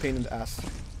be the pain in the ass.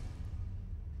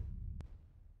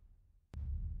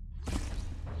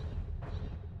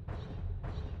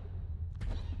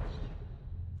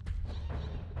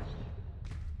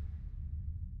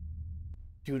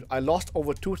 Dude, I lost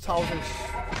over 2,000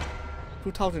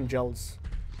 gels.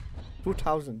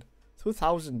 2,000.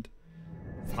 2,000.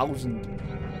 1,000.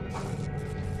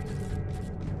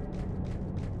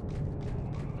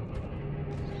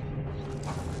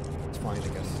 It's fine, I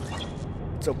guess.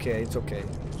 It's okay, it's okay.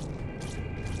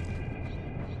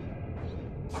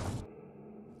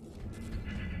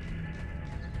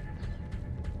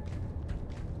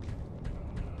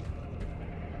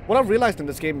 What I've realized in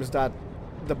this game is that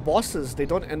the bosses, they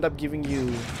don't end up giving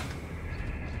you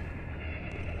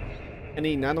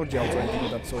any nano gels or anything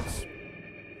of that sort.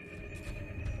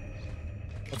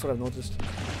 That's what I've noticed.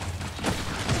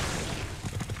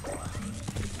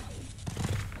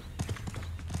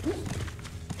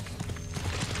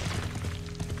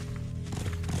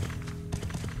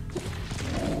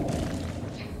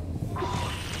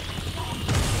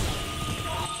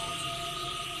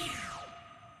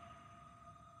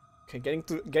 Okay,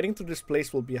 getting to this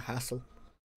place will be a hassle.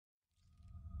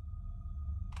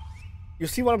 You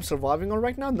see what I'm surviving on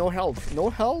right now? No health. No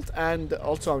health, and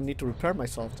also I need to repair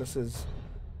myself. This is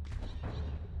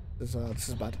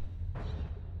bad.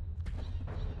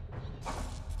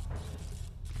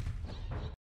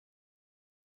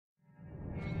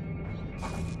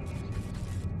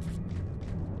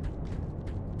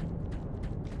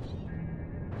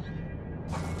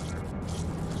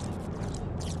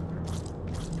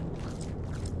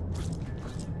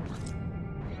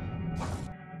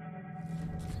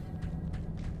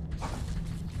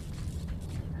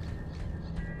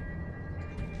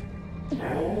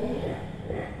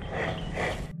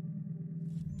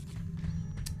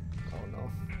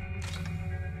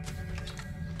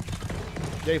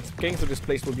 Getting to this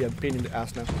place will be a pain in the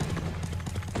ass now.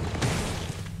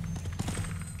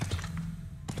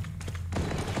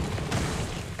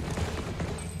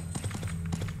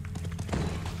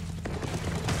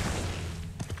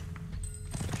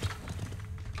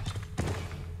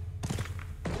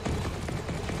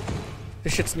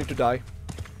 This shits need to die.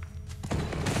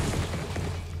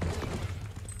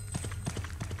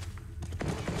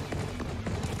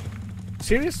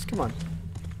 Serious? Come on.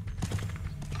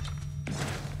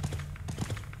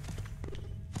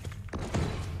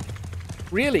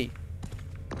 Really?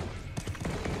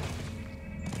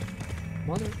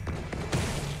 Mother...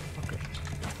 Okay.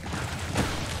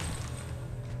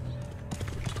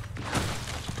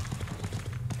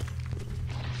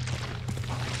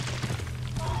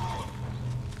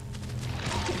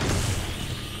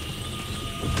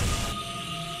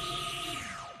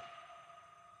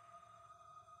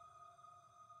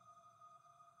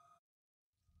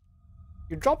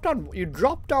 You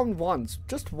drop down once,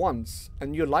 just once,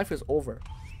 and your life is over.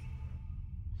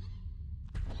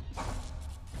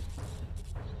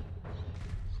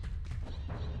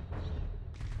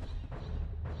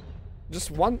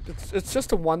 Just one, it's just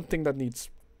the one thing that needs.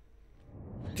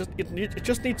 It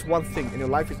just needs one thing, and your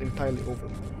life is entirely over.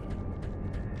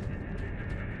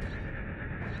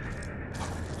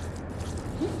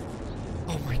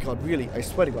 Oh my god, really? I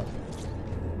swear to god.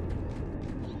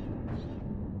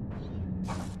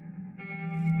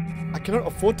 I cannot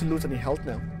afford to lose any health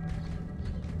now.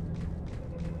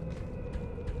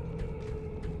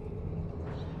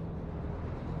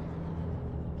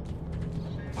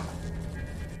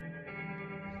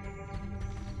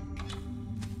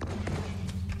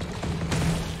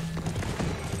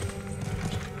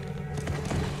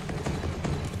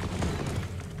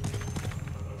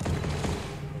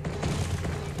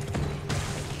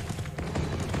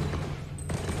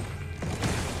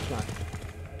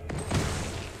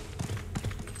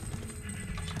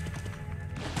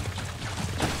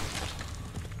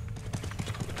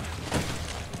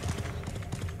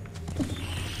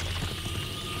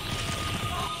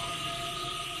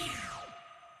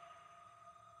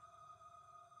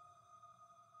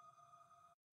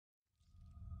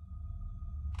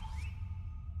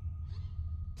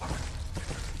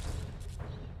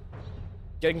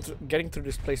 Getting through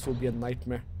this place will be a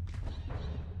nightmare.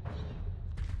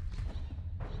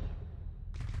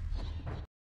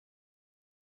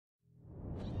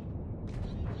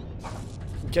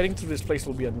 Getting through this place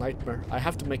will be a nightmare. I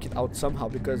have to make it out somehow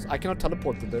because I cannot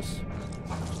teleport to this.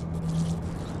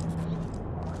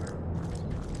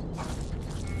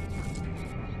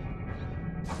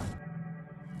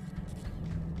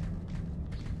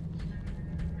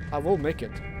 I will make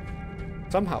it.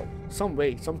 Somehow. Some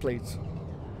way. Some place.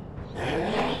 Oh,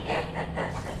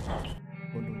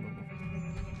 no, no, no.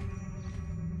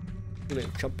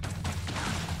 Little jump.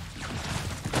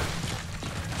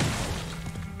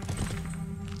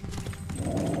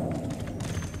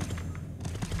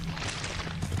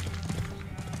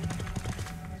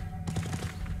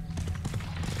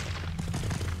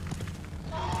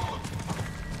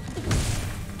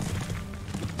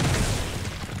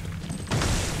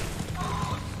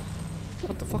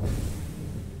 What the fuck?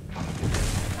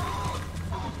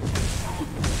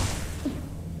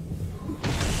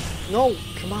 No,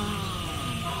 come on.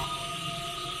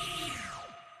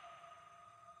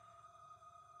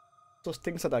 Those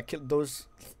things that I killed, those...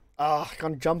 I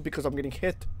can't jump because I'm getting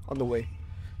hit on the way.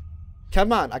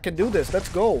 Come on, I can do this. Let's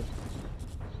go.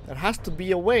 There has to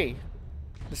be a way.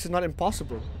 This is not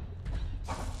impossible.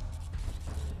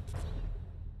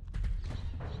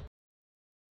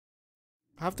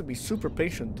 I have to be super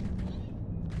patient.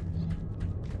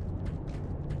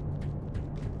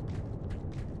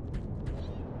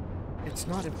 It's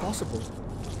not impossible.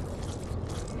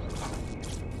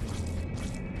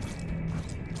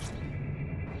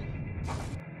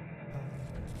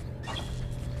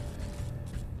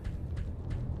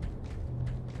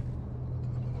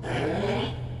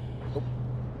 Oh.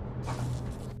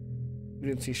 You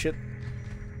didn't see shit.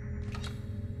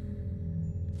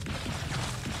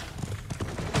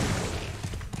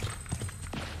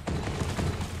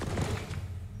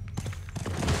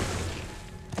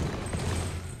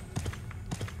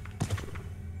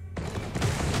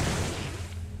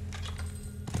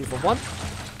 For one.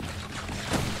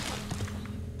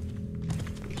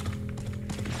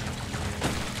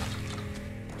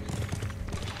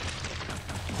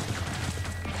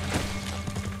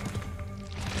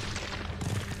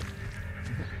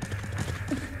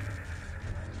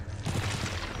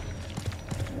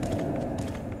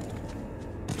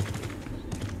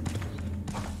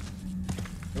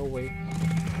 No way.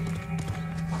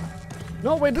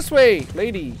 No way, this way,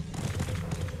 lady.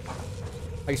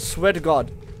 I swear to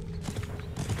God.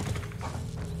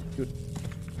 Dude.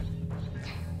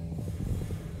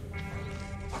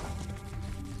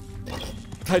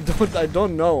 I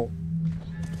don't know.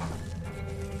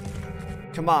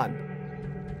 Come on.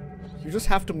 You just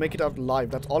have to make it out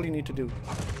alive. That's all you need to do.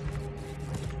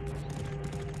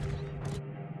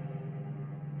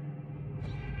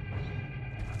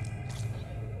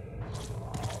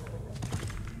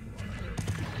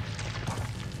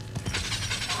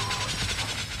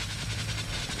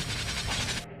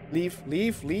 Leave,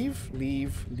 leave, leave,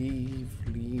 leave, leave,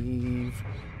 leave,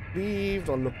 leave.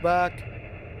 Don't look back.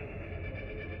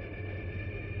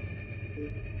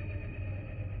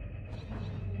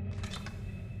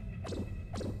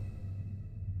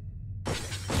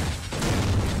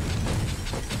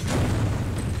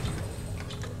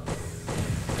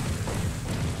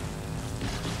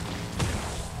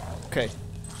 Okay.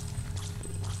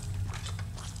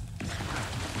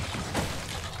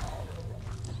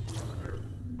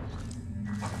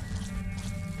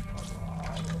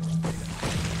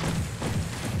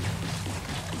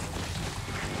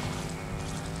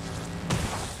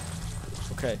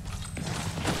 Okay.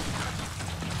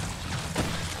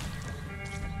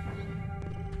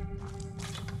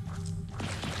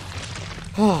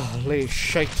 Holy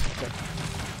shit. Okay.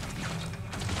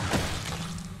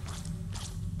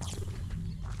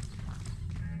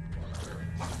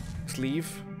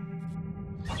 Leave.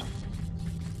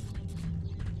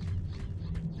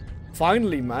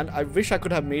 Finally, man. I wish I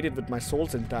could have made it with my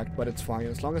souls intact, but it's fine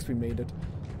as long as we made it.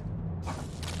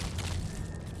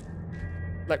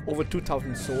 Like over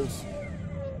 2,000 souls.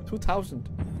 2,000.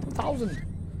 2,000.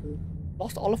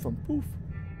 Lost all of them. Poof.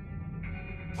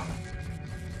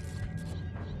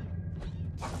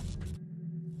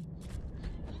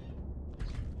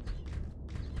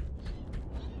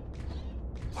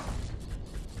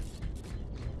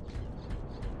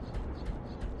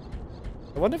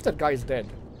 I wonder if that guy is dead.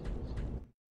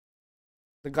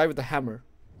 The guy with the hammer.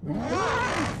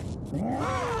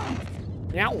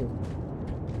 Meow.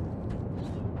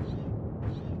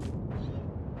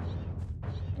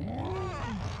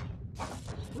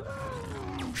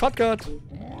 Shotgun.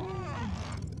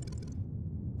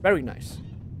 Very nice.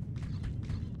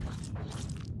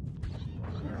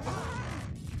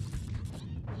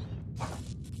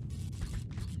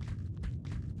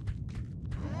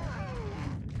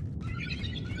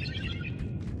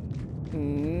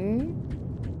 Hmm.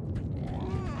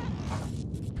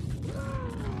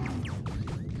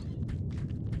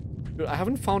 Dude, I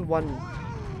haven't found one.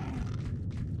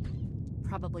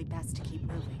 Probably best to keep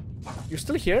moving. You're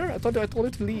still here? I thought I told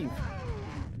you to leave.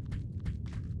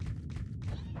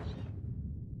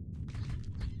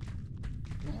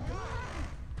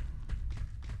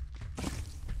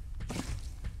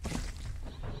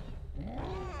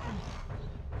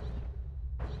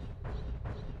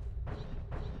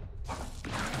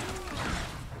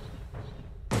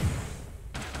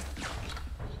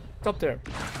 It's up there.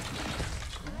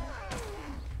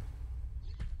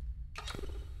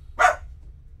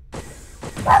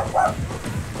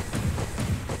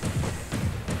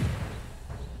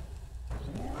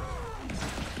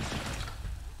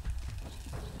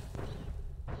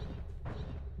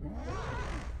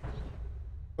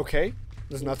 Okay,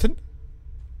 there's nothing.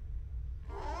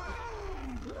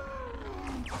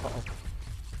 Uh-oh.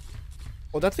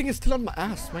 Oh, that thing is still on my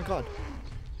ass. My god.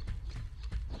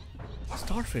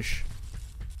 Starfish.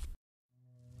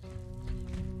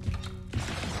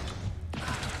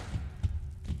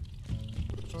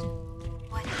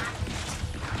 What happened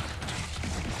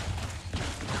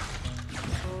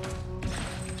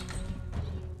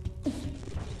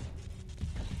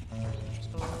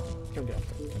Can't get up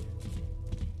there. Okay.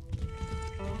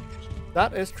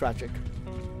 That is tragic.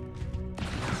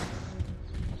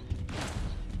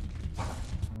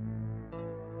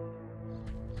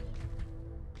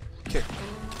 Okay.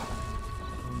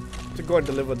 To go and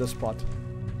deliver this spot.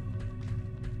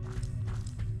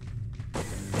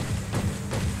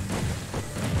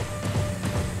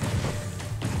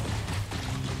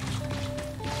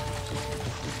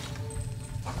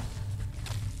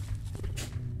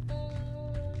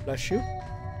 Bless you.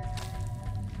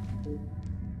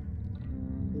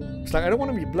 It's like I don't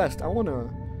want to be blessed. I wanna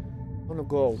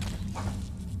go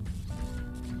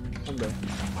under.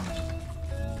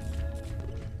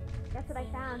 Guess what I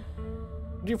found?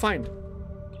 What do you find?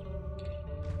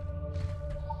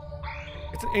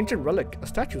 It's an ancient relic, a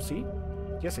statue. See?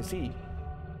 Yes, I see.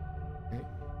 Okay.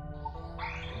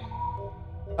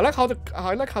 I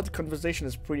like how the conversation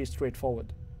is pretty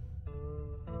straightforward.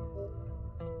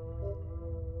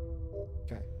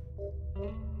 Okay.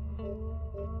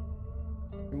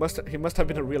 He must have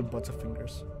been a real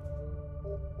Butterfingers.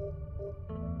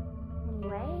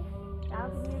 Anyway,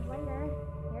 1,000 years later,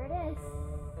 here it is.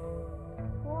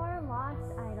 Poor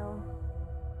lost idol.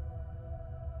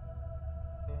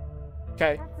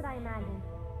 Okay. That's what I imagined.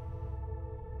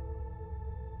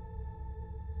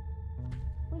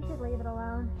 We should leave it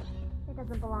alone. It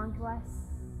doesn't belong to us.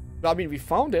 I mean, we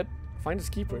found it. Find its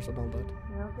keepers and all that.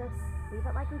 We'll just leave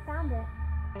it like we found it.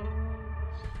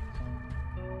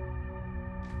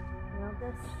 We'll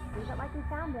just leave it like we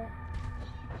found it.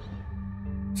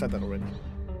 Said that already.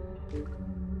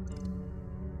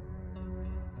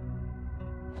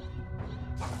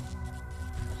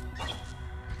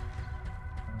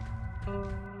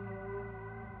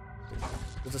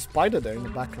 There's a spider there in the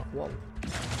background. Whoa.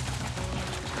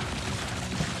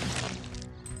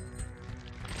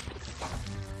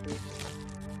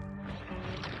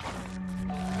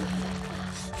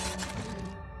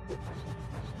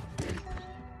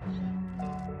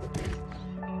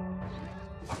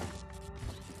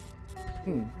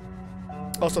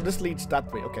 Oh, so this leads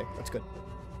that way. Okay, that's good.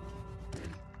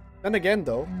 Then again,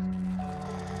 though,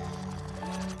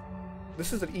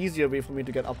 this is an easier way for me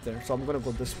to get up there, so I'm gonna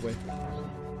go this way.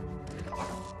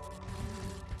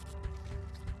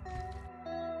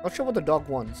 Not sure what the dog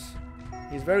wants.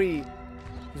 He's very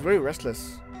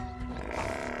restless.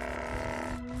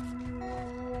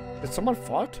 Did someone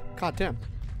fart? God damn.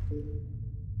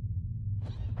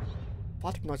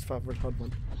 Farting noise if I've ever heard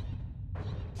one.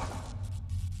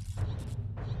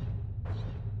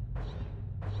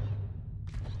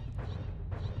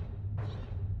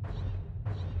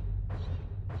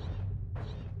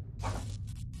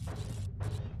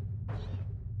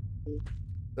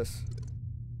 This.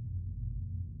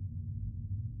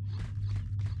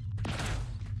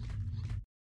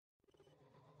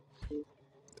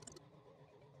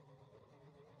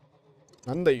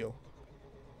 Nandayo.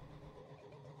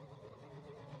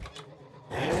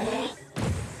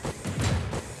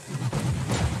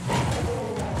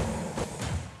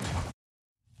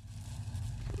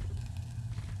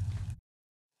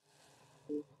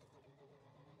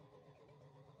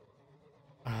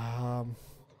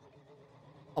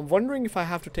 I'm wondering if I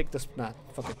have to take this. Nah,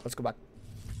 fuck it. Let's go back.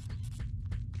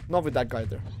 Not with that guy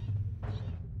there.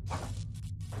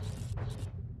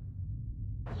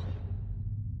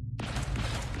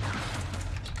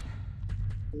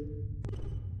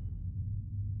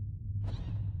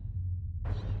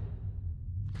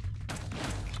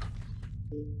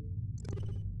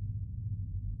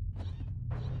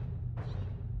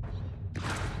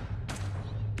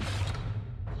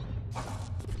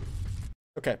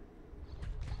 Okay.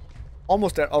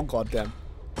 Almost there. Oh god damn.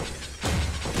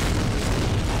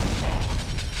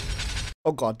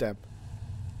 Oh god damn.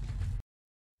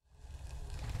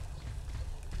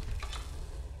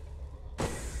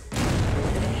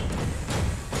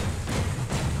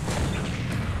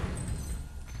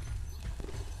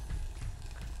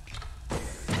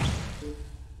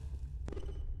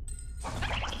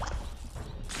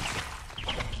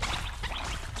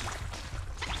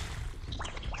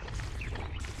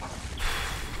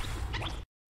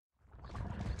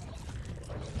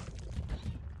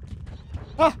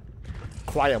 Ah!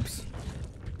 Cryups.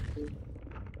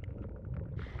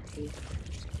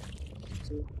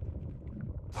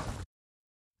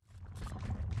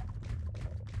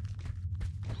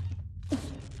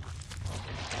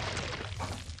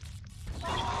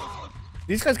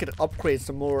 These guys get upgrades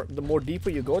the more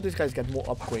deeper you go, these guys get more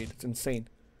upgrades. It's insane.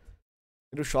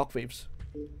 They do shockwaves.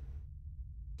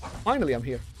 Finally I'm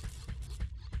here.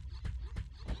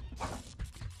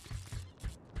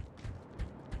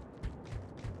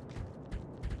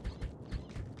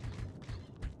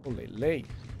 Holy lay.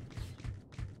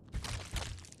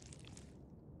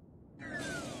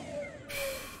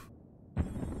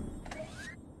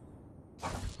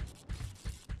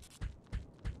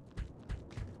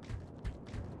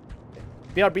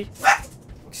 BRB.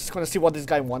 Just gonna see what this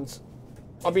guy wants.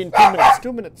 I'll be in 2 minutes.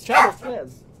 2 minutes. Shadow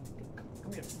flares.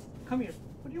 Come here. Come here.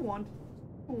 What do you want?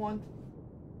 What do you want?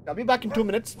 I'll be back in 2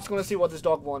 minutes. Just gonna see what this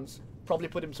dog wants. Probably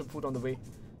put him some food on the way.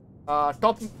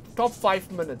 Top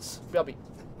 5 minutes. BRB.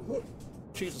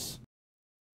 Jesus.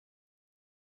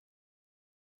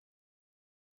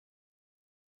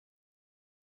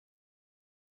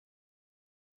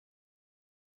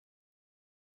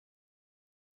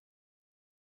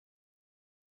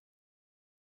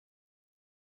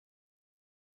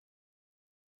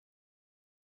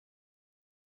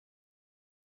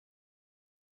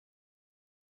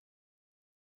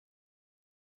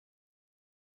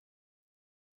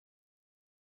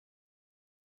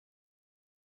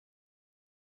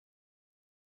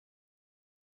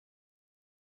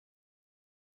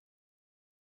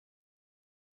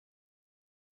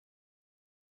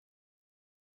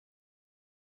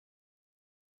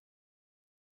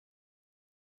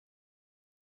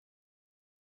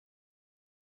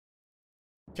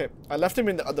 Okay, I left him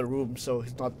in the other room, so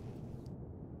he's not.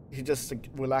 He just like,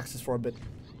 relaxes for a bit.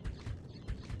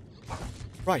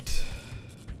 Right.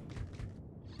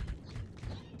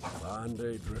 Fine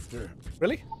day, Drifter.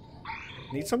 Really?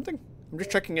 Need something? I'm just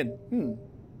checking in.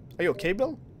 Are you okay,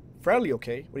 Bill? Fairly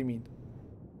okay? What do you mean?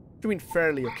 What do you mean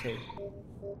fairly okay?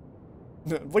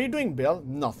 What are you doing, Bill?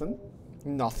 Nothing.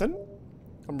 Nothing?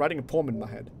 I'm writing a poem in my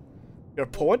head. You're a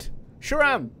poet? Sure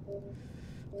am.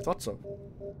 I thought so.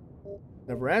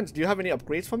 Never ends. Do you have any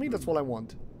upgrades for me? That's all I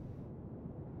want.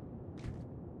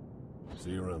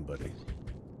 See you around, buddy.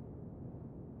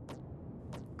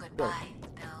 Goodbye,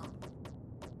 Bill.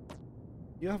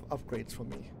 You have upgrades for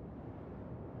me.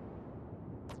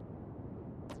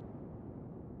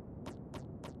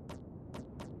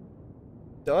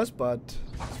 Does, but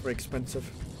it's very expensive.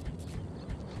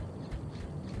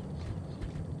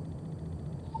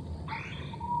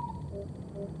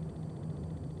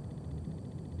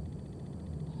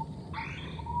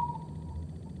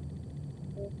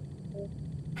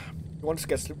 You want to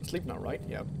get sleep now, right?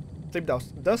 Yeah. Sleep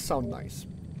does sound nice.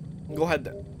 Go ahead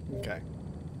then. Okay.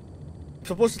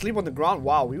 Supposed to sleep on the ground.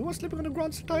 Wow, we were sleeping on the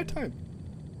ground the entire time.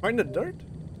 Right in the dirt?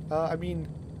 I mean...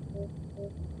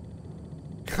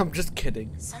 I'm just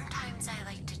kidding. Sometimes I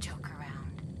like to joke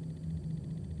around.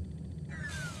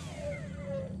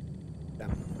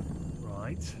 Damn.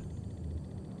 Right.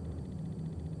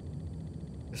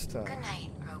 Just Good night,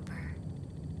 Roper.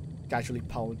 casually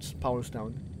powers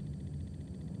down.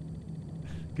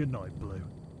 Good night, Blue.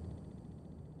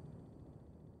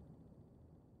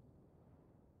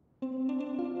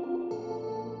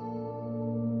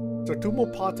 So 2 more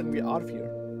parts and we're out of here.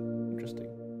 Interesting.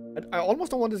 I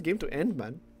almost don't want this game to end,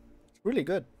 man. It's really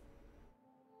good.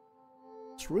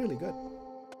 It's really good.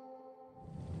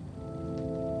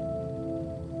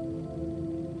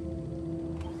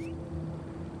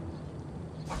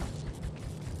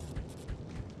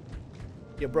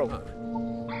 Yeah, bro.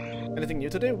 Anything new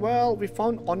today? Well, we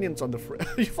found onions on the fridge.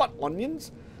 You found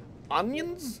onions?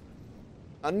 Onions?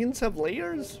 Onions have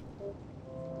layers?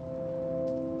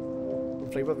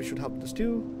 What flavor we should have the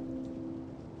stew?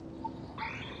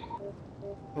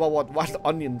 Well, what? What's the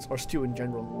onions or stew in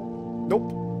general?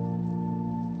 Nope.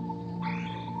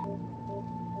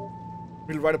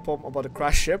 You'll write a poem about a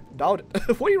crashed ship? Doubt it.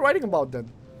 What are you writing about then?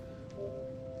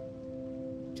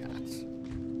 Cats.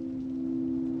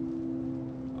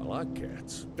 I like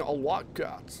cats. A lot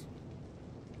cats.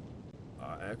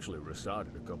 I actually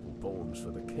recited a couple poems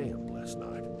for the camp last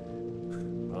night.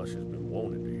 Pasha's been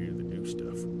wanting to hear the new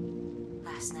stuff.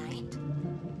 Last night?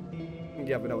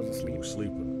 Yeah, but I was He asleep. was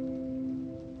sleeping.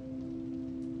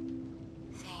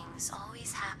 Things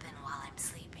always happen while I'm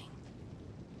sleeping.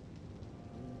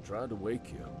 Tried to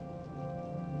wake you up.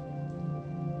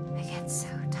 I get so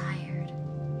tired.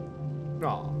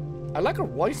 Aw. I like her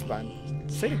voice, man.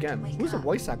 Say it again. Wake Who's the up.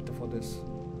 voice actor for this?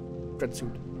 Red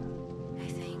suit. I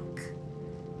think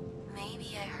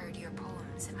maybe I heard your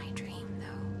poems in my dream,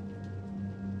 though.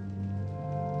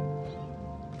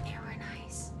 They were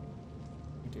nice.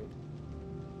 You did.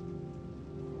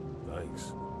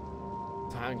 Thanks.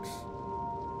 Thanks.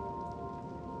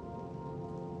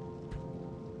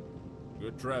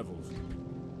 Good travels.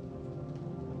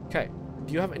 Okay.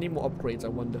 Do you have any more upgrades, I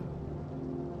wonder?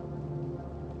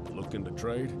 Looking to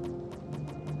trade?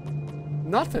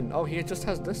 Nothing. Oh, he just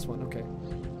has this one. Okay.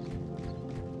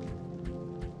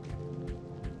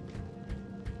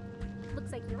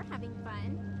 Looks like you're having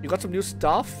fun. You got some new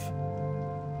stuff?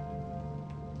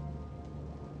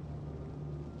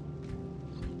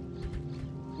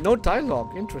 No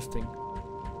dialogue. Interesting.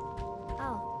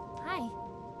 Oh, hi.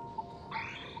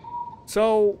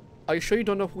 So, are you sure you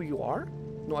don't know who you are?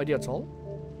 No idea at all?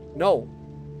 No.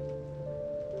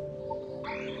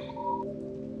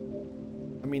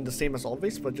 I mean, the same as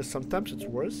always, but just sometimes it's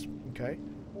worse. Okay.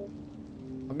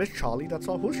 I miss Charlie, that's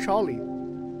all. Who's Charlie?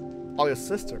 Oh, your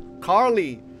sister.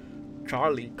 Carly!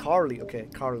 Carly. Okay,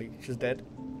 Carly. She's dead.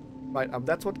 Right,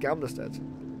 that's what Gambler says.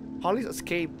 Harley's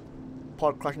escape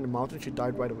pod crashing the mountain, she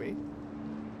died right away.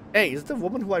 Hey, is the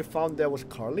woman who I found there was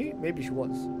Carly? Maybe she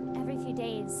was. Every few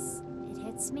days, it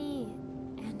hits me,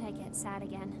 and I get sad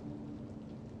again.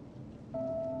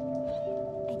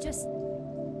 I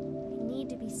need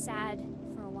to be sad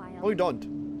for a while. Oh, you don't?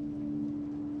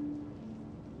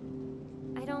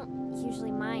 I don't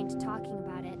usually mind talking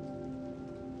about it.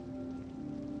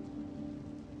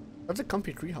 That's a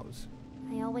comfy treehouse.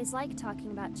 I always like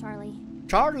talking about Charlie.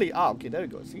 Charlie! Ah, okay, there we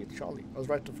go. See, it's Charlie. I was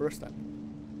right the first time.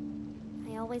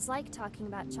 I always like talking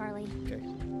about Charlie. Okay.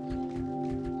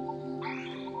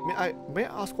 May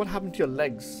I ask what happened to your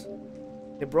legs?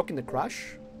 They broke in the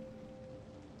crash?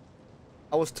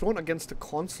 I was thrown against the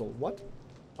console. What?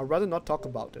 I'd rather not talk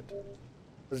about it.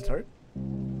 Does it hurt?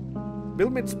 Bill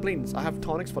made splints. I have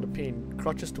tonics for the pain.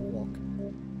 Crutches to walk.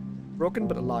 Broken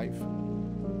but alive.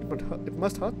 It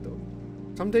must hurt though.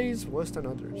 Some days worse than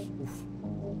others. Oof.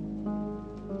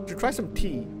 Should try some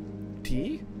tea.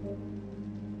 Tea?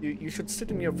 You should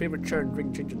sit in your favorite chair and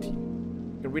drink ginger tea.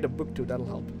 You can read a book too, that'll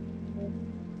help.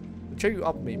 It'll cheer you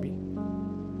up, maybe.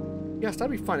 Yes,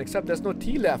 that'll be fine, except there's no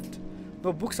tea left.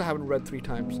 No books I haven't read 3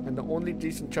 times, and the only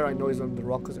decent chair I know is on the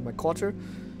rockers in my quarters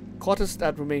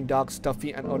that remain dark,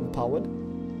 stuffy, and unpowered.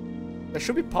 There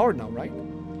should be power now, right?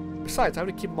 Besides, I have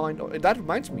to keep mind. Oh, that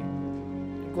reminds me.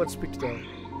 Go and speak to the.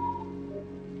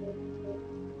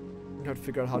 You have to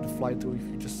figure out how to fly through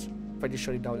if I just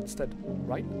shut it down instead,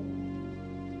 right?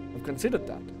 I've considered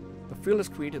that. The field is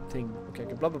created thing. Okay,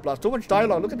 blah blah blah. So much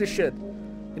dialogue. Look at this shit.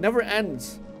 It never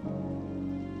ends.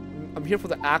 I'm here for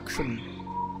the action.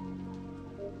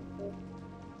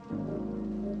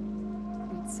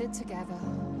 We'd sit together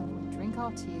and we'd drink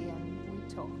our tea and we'd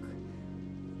talk.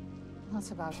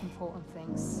 Not about important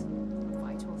things,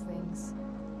 vital things,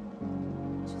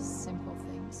 just simple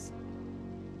things.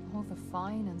 All the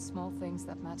fine and small things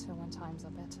that matter when times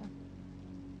are better.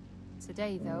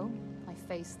 Today, though, I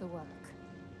face the work.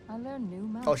 I learn new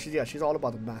math. Oh, she's all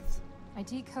about the math. I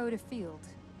decode a field.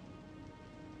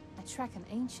 I track an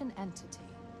ancient entity.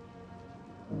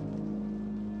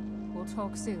 We'll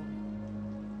talk soon.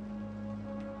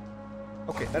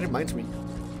 Okay, that reminds me.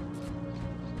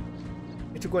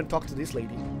 Need to go and talk to this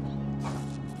lady.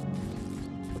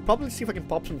 I'll probably see if I can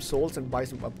pop some souls and buy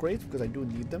some upgrades because I do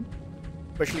need them,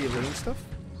 especially range stuff.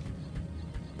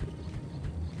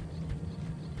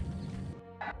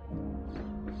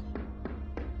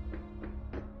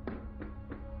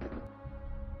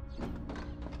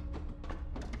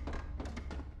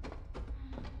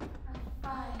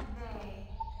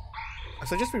 I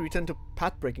suggest we return to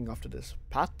path breaking after this.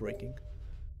 Path breaking?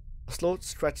 A slow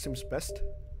stretch seems best.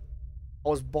 I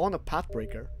was born a path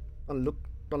breaker. Don't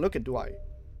look it, do I?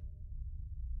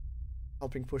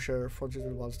 Helping pusher, frontiers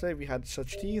with one day. We had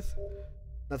such teeth.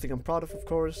 Nothing I'm proud of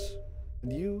course.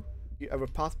 And you? You ever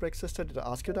path break, sister? Did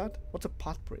I ask you that? What's a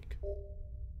path break?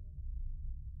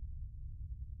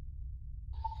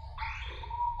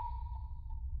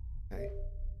 Okay.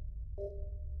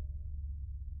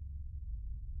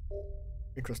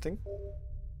 Interesting.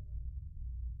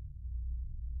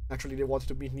 Naturally, they wanted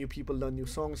to meet new people, learn new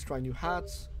songs, try new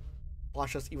hats.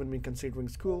 Pasha's even been considering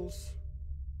schools.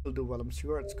 He'll do well, I'm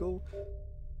sure, at school.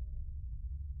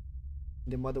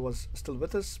 Their mother was still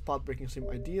with us. Path breaking seemed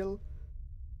ideal.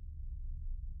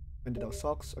 Mended our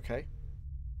socks. Okay.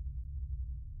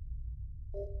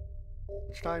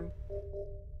 Which time?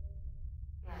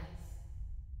 Yes.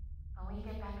 When we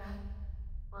get back up,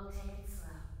 we'll take it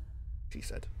slow. She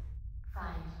said.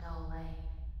 Find Dole Lane.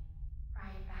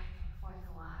 Ride back and forth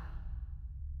a while.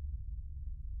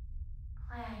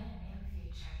 Plan a new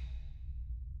future.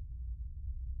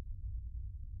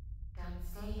 Don't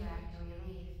stay here after we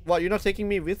leave. What, you're not taking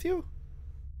me with you?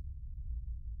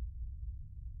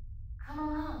 Come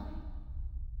along,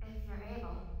 if you're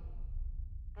able.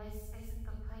 This isn't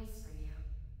the place for you.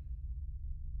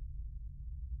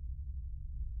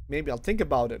 Maybe I'll think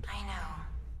about it. I know.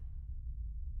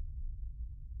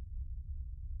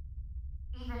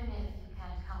 Even if you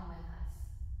can't come with us,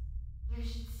 you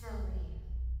should still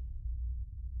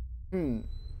leave.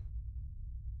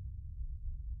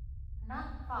 Not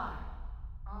far,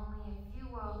 only a few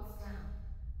worlds down,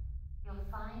 you'll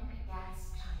find a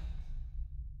gas giant.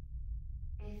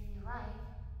 If you like,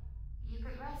 you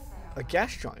could rest there A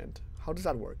gas giant? How does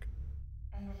that work?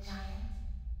 And the giant,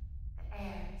 the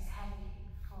air is heavy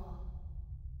and full.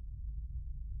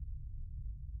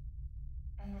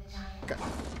 And the giant, Okay.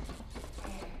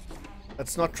 air is heavy.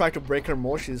 Let's not try to break her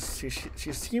more. She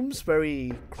seems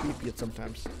very creepy at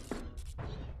sometimes.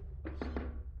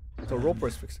 So Roper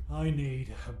is fixing. I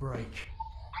need a break.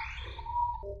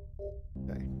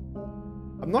 Okay.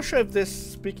 I'm not sure if this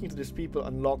speaking to these people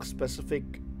unlocks specific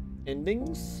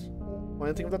endings or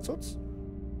anything of that sort.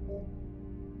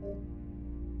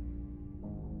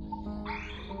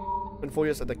 Spent 4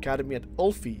 years at the academy at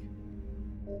Ulfi.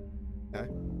 Okay.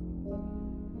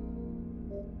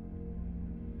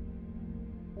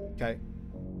 Okay.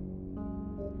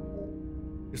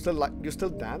 You still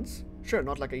dance? Sure,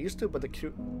 not like I used to, but the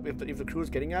crew, if the crew is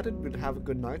getting at it, we'll have a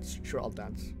good night. Sure, I'll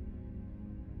dance.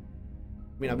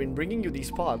 I mean, I've been bringing you these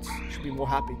parts. You should be more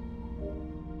happy.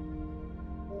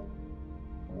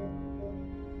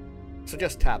 So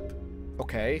just tap.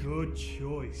 Okay. Good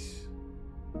choice.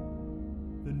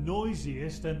 The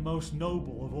noisiest and most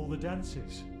noble of all the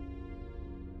dances.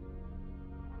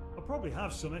 I'll probably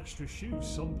have some extra shoes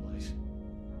someplace.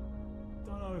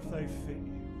 Don't know if they fit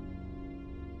you.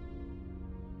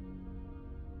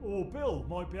 Or Bill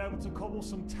might be able to cobble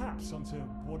some taps onto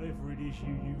whatever it is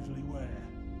you usually wear.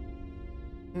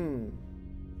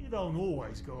 You don't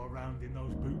always go around in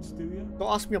those boots, do you?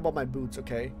 Don't ask me about my boots,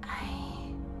 okay?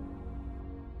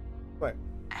 Wait.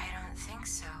 I don't think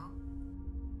so.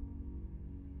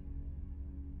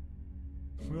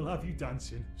 We'll have you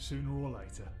dancing sooner or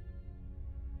later.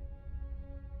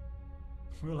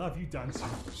 We'll have you dancing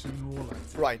sooner or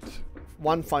later. Right.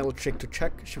 One final trick to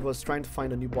check. She was trying to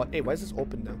find a new bot. Hey, why is this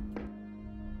open now?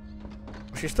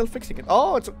 She's still fixing it.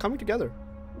 Oh, it's coming together.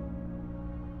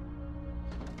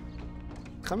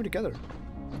 Coming together.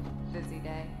 Busy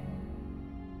day.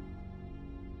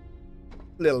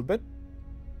 Little bit.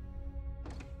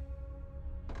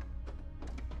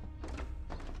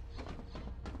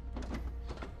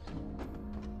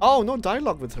 Oh, no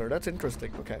dialogue with her. That's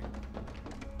interesting. Okay.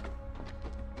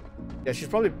 Yeah, she's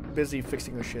probably busy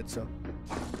fixing her shit, so.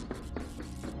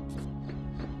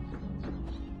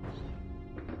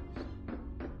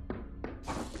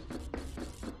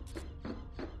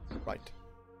 Right.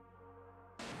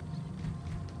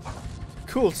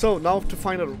 Cool, so now to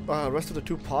find the rest of the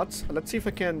two pots. Let's see if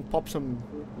I can pop some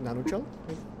nanogel.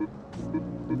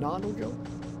 Nanogel?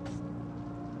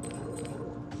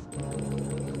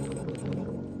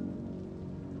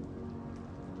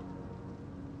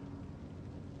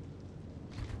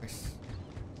 Nice.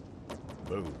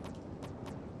 Boom.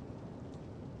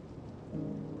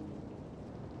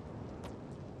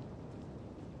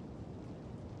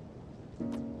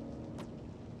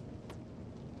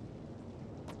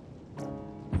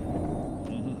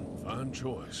 Fine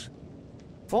choice.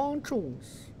 Fine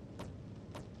choice.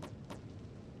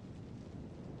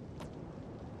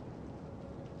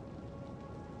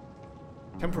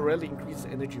 Temporarily increase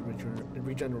energy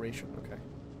regeneration. Okay.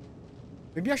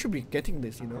 Maybe I should be getting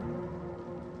this, you know.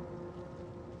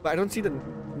 But I don't see the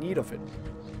need of it.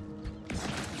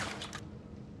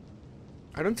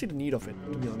 I don't see the need of it,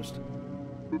 to be honest.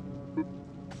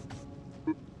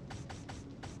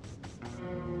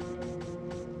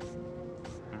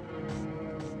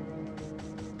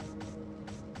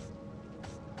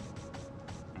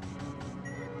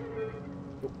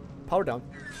 Oh, power down.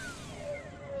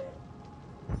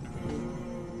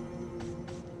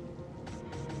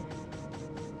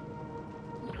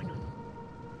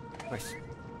 Nice.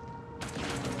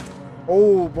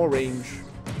 Oh, more range.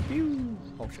 Pew.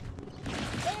 Oh shit.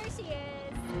 There she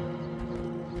is.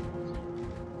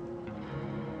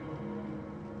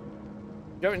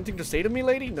 You have anything to say to me,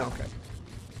 lady? No, okay.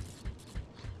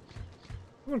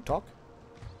 You wanna talk?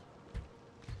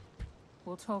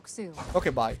 We'll talk soon. Okay,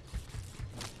 bye.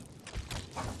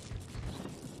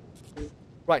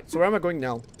 Right, so where am I going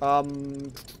now? I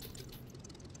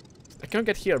can't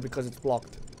get here because it's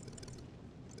blocked.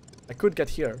 I could get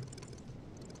here.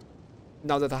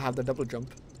 Now that I have the double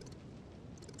jump.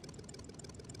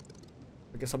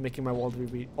 I guess I'm making my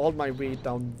all my way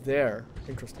down there.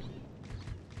 Interesting.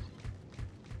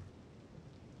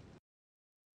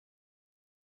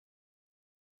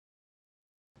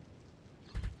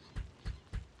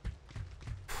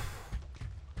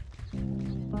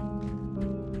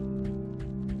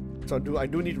 So I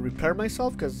do need to repair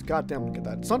myself? Because goddamn, look at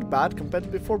that. It's not bad compared to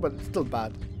before, but it's still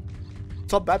bad.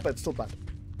 It's not bad, but it's still bad.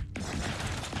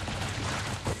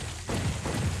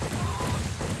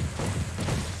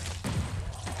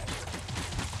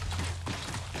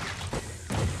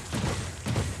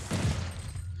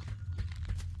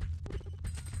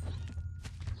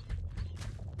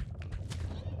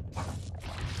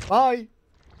 Bye!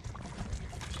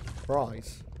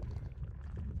 Prize.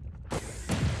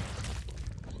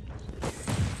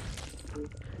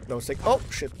 No sick. Oh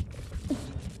shit.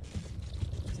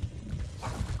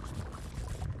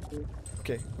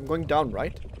 Okay, I'm going down,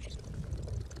 right?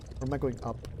 Or am I going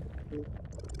up?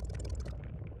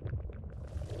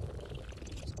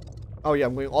 Oh yeah,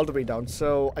 I'm going all the way down.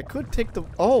 So I could take the.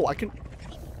 Oh, I can.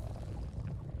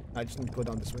 I just need to go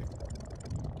down this way.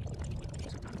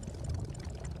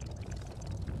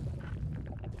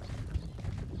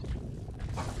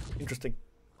 Interesting.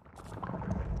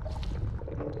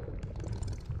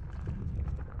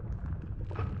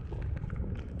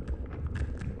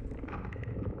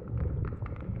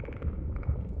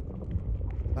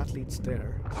 That leads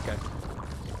there. Okay.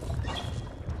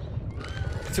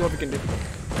 Let's see what we can do.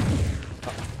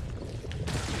 Oh.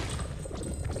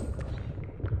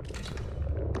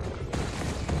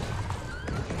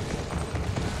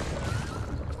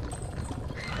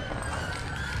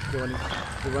 We're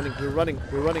running. We're running.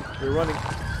 We're running. We're running. We're running.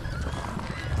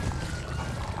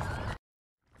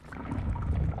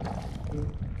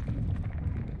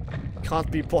 Can't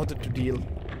be bothered to deal.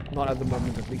 Not at the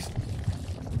moment, at least.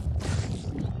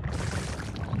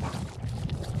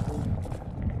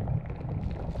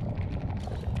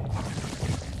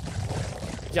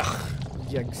 Yeah.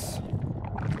 Yikes.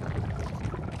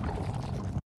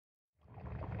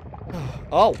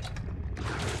 Oh.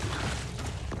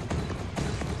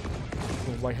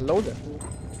 Oh, why hello there.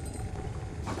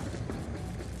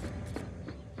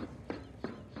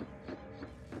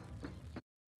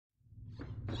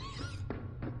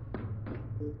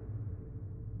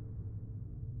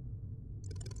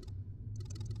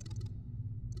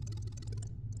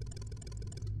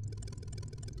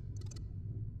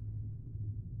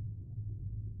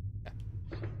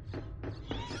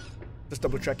 Just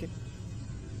double checking.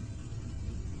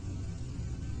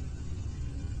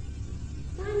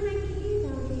 Find my cave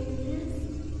out there, yes.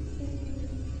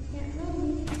 Help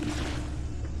me.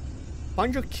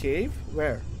 Find your cave?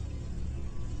 Where?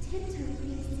 Tiptoe,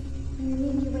 please.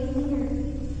 Underneath your way here.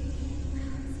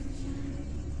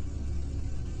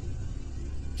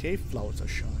 Cave flowers are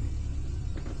shy.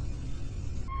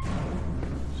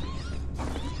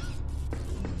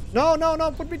 No, no,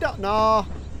 no, put me down. No.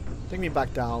 Take me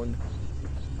back down.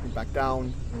 Take me back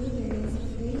down.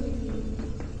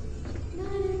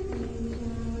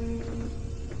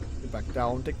 Take me back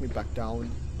down. Take me back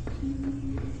down.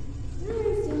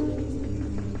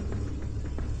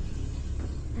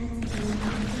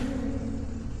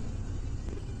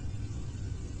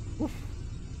 Oof.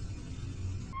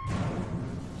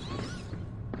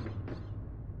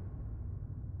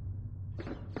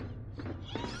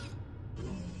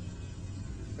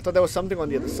 I thought there was something on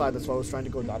the other side, that's why I was trying to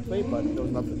go that way, but there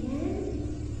was nothing.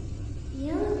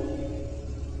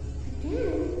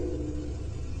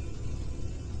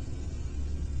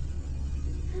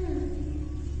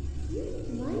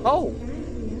 Oh!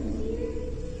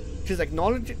 She's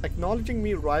acknowledging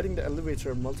me riding the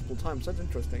elevator multiple times. That's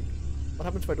interesting. What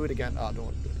happens if I do it again? Ah, I don't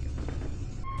want to do it again.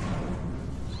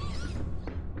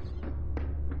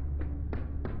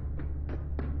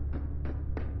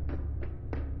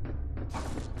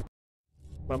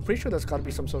 But I'm pretty sure there's gotta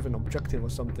be some sort of an objective or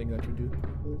something that you do.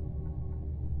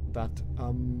 That,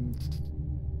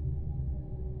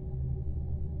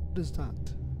 what is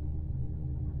that?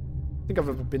 I think I've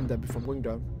ever been there before. I'm going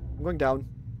down. I'm going down.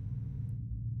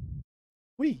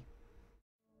 Whee!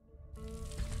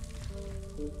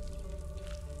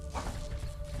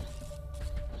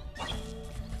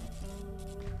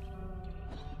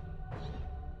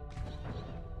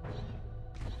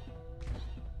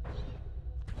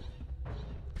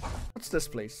 What's this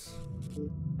place?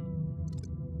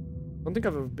 Don't think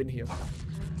I've ever been here.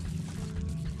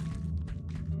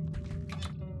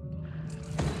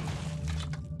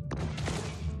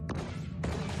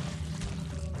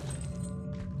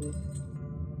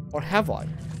 Or have I?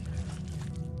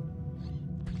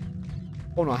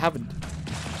 Oh no, I haven't.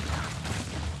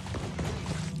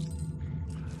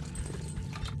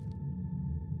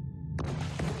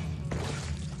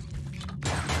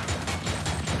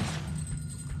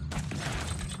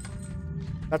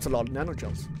 That's a lot of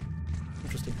nanogels.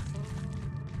 Interesting.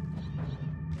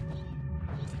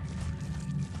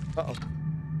 Uh-oh.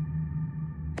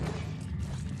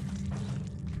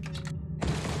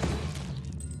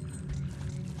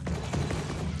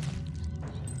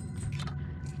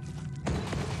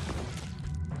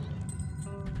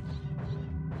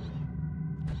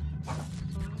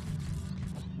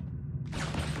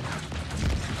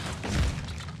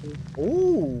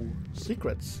 Oh,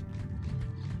 secrets.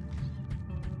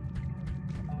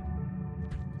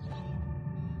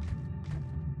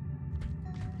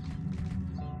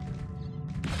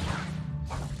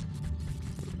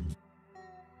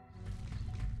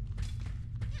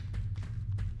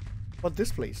 What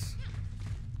this place?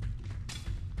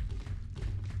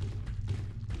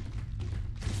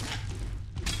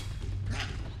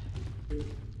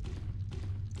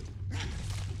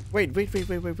 Wait,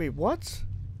 what?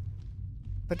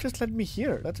 That just led me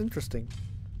here. That's interesting.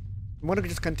 I'm gonna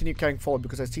just continue carrying forward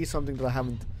because I see something that I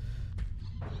haven't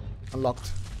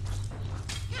unlocked.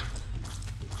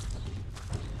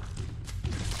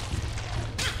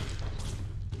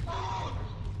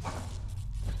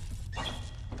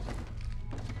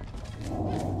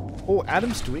 Oh,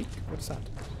 Adam's tweak? What's that?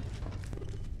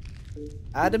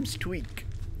 Adam's tweak.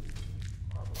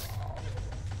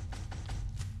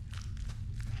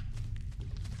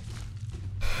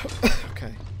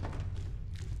 Okay.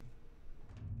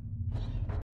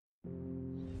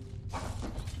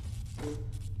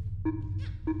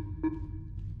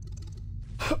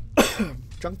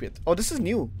 Junk pit. Oh, this is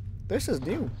new. This is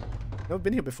new. Never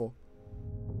been here before.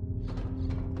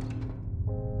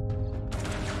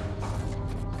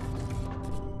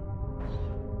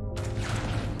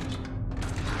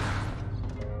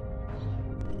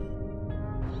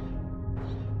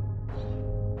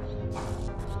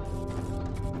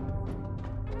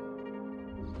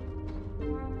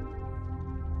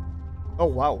 Oh,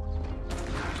 wow.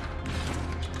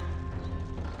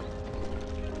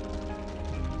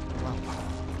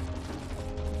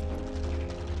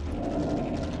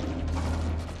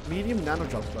 Medium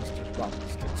nanodrop cluster. Wow,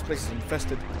 this place is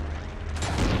infested.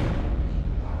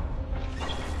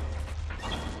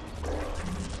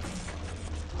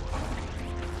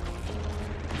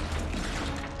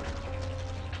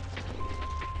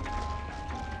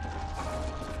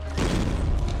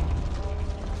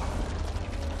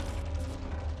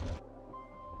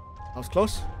 That was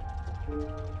close.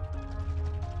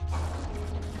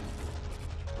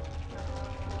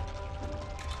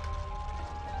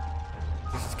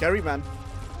 This is scary, man.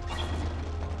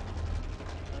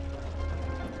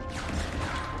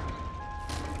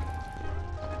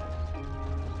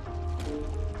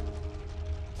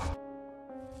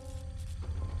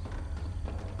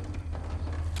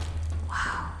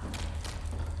 Wow.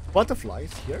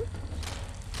 Butterflies here?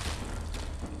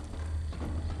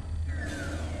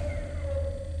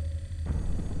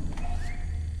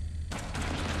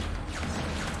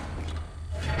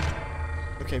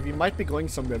 Okay, we might be going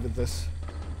somewhere with this.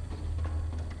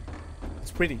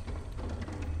 It's pretty.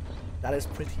 That is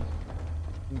pretty.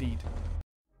 Indeed.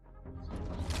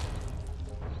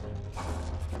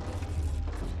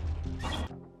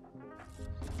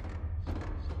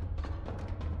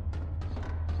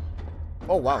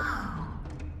 Oh, wow.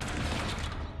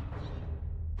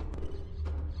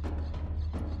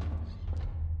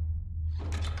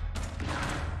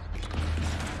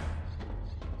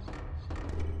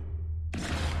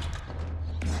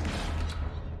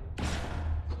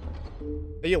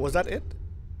 Yeah, was that it?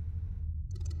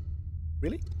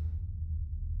 Really?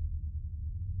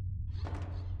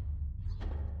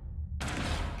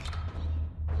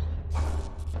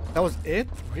 That was it?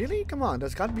 Really? Come on,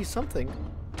 there's gotta be something.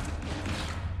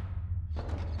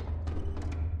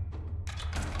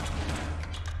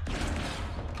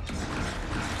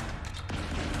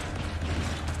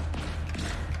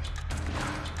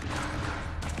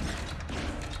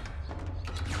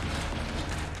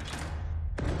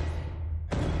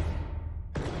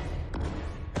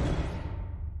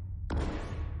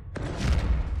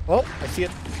 Oh, I see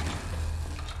it.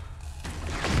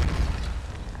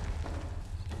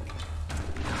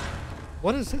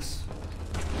 What is this?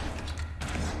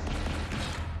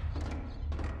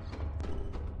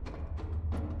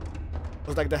 I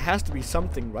was like, there has to be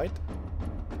something, right?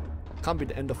 Can't be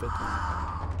the end of it.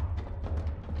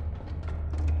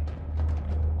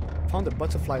 Found a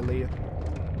butterfly layer.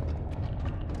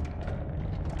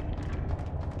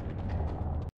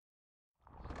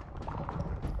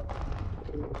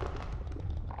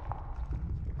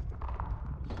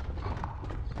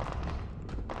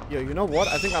 Yeah, you know what?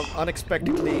 I think I'm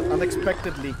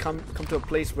unexpectedly come to a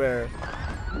place where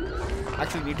I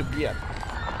actually need to be at.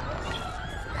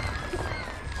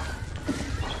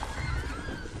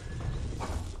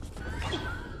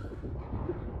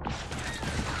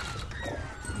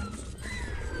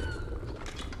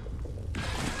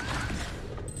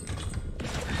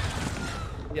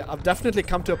 Yeah, I've definitely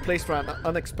come to a place where I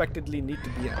unexpectedly need to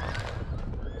be at.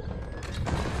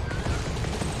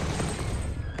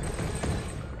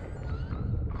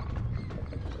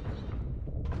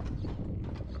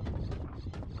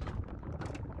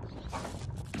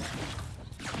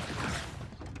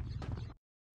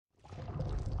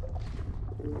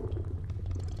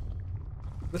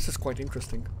 This is quite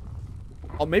interesting.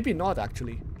 Or maybe not,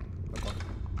 actually. Oh god.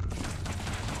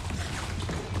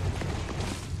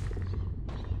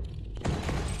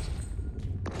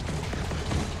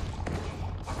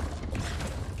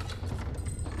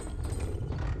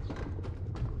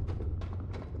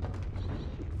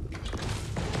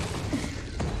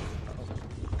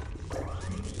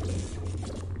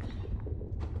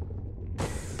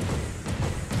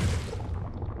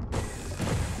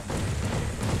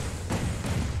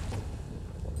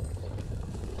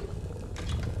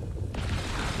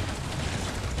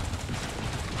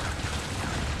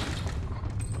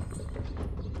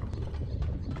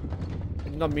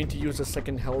 Not mean to use a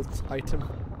second health item.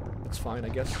 It's fine, I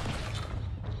guess.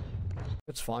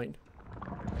 It's fine.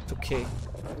 It's okay.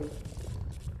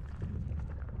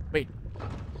 Wait.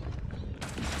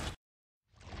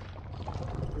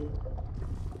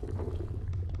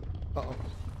 Uh-oh.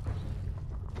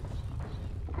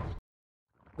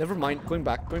 Never mind. Going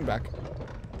back. Going back.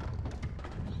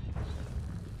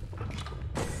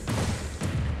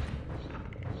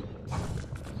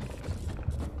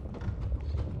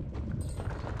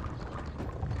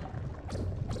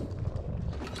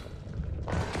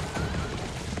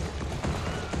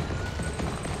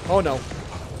 Oh no.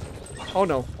 Oh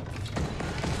no.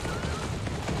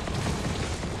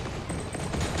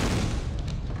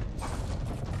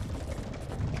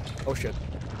 Oh shit.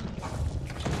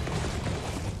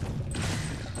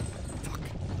 Fuck.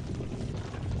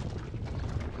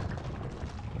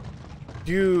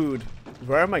 Dude,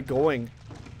 where am I going?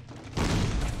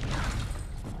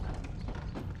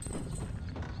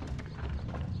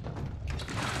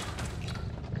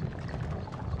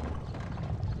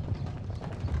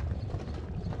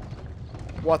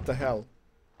 What the hell?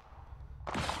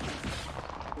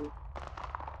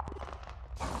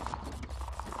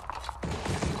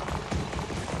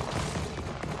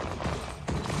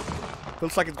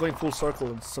 Feels like it's going full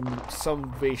circle in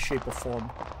some way, shape, or form.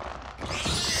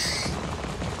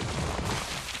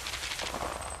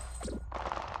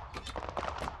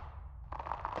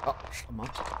 Oh, I'm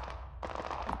out.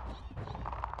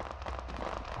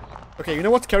 Okay, you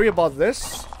know what's scary about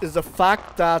this? Is the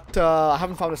fact that I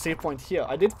haven't found a save point here.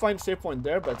 I did find a save point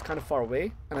there, but it's kind of far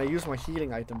away. And I used my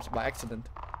healing items by accident.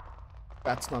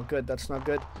 That's not good. That's not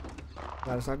good.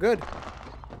 That is not good.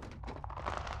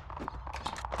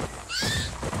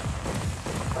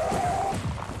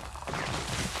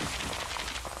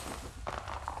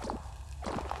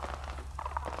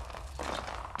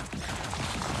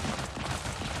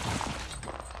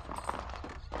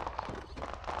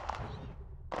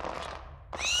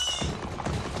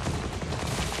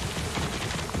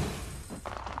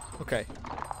 Okay.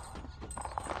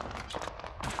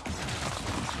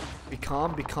 Be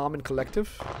calm and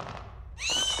collective.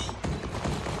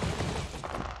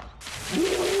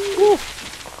 Woo.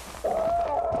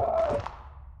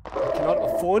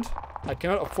 I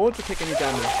cannot afford to take any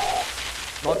damage.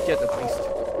 Not yet, at least.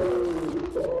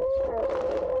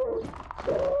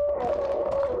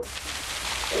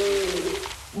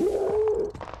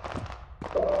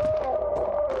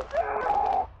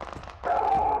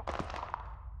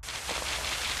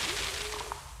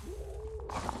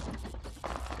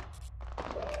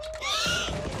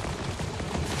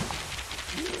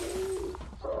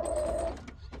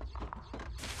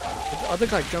 Other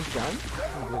guy jumped down?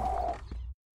 Oh,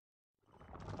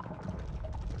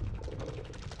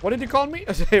 what did you call me?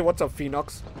 Hey, what's up,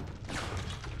 Phoenox?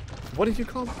 What did you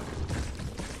come?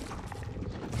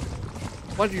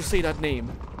 Why did you say that name?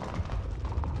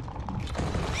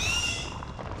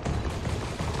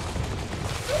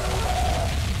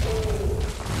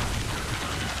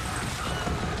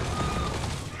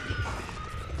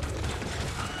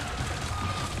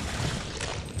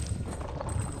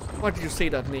 Why did you say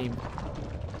that name?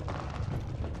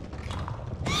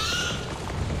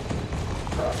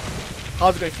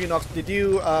 How's it going, Phoenix? Did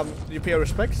you pay your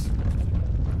respects?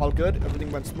 All good?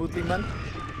 Everything went smoothly, man?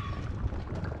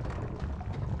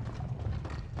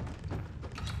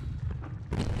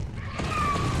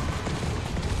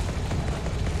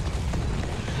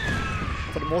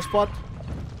 For the most part?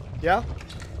 Yeah?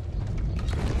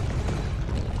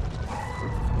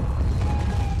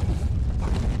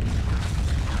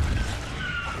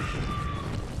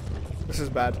 This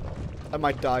is bad. I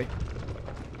might die.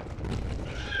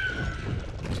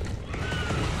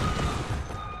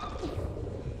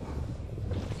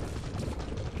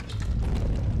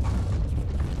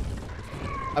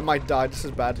 I might die. This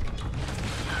is bad.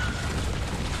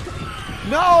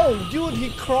 No! Dude,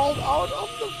 he crawled out of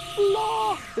the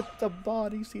floor! Hit the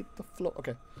bodies, hit the floor.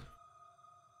 Okay.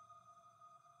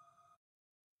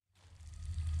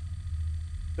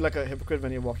 Feel like a hypocrite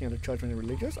when you're walking out of church when you're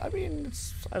religious? I mean,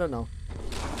 it's... I don't know.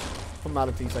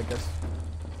 Formalities, I guess.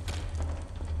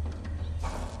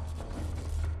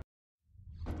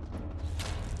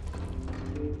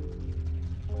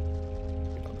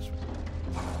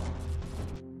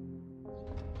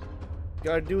 You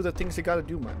gotta do the things you gotta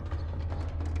do, man.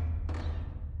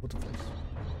 What the place?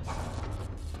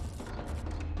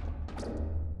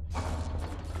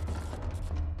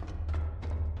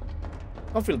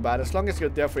 Don't feel bad as long as you're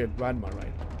there for your grandma,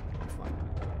 right? Fine.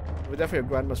 If you're there for your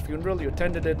grandma's funeral, you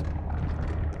attended it,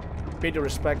 paid your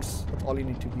respects. That's all you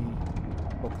need to be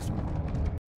focused on.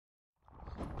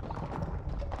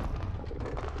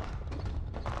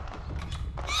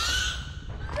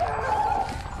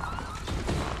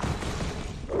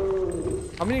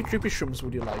 How many creepy shrooms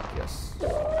would you like? Yes.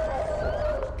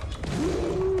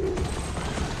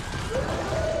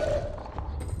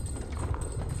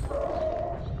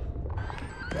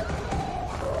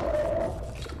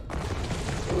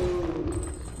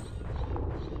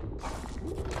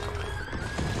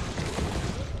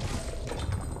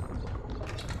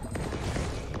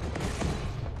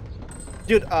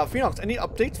 Dude, Phoenix, any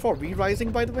updates for Re-Rising,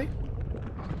 by the way?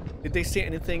 Did they say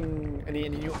anything, any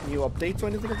new updates or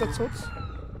anything of that sort?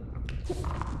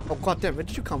 Oh goddamn, where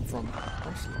did you come from?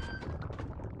 Honestly.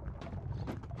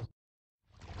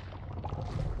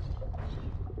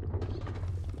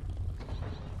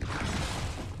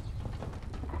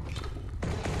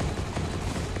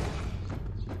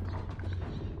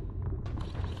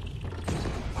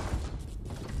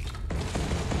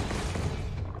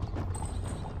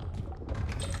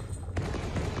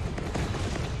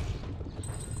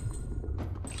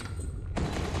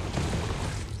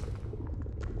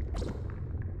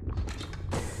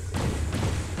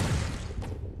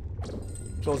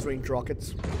 Close range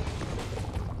rockets.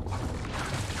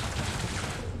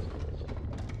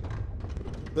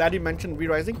 Glad you mentioned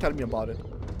Re-Rising. Tell me about it.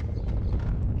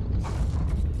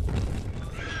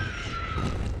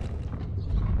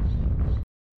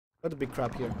 Got a big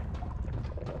crap here.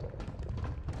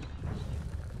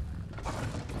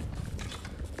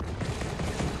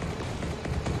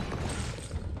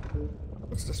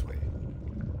 What's this way?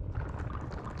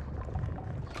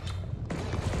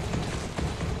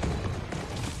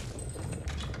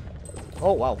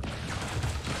 Oh, wow.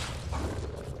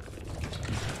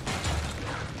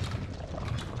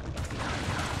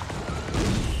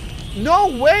 No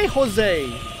way,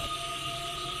 Jose!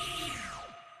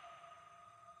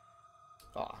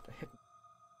 Ah, oh, they hit me.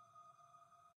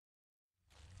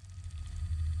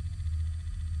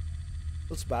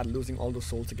 Feels bad losing all those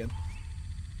souls again.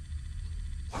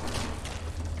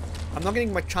 I'm not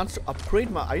getting my chance to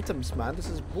upgrade my items, man. This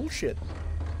is bullshit.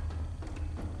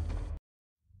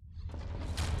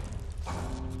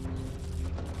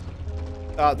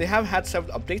 They have had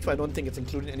several updates, but I don't think it's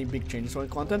included any big changes on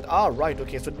content. Ah, right,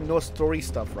 okay, so no story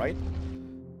stuff, right?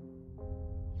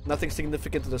 Nothing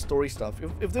significant to the story stuff.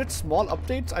 If there's small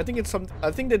updates, I think it's some.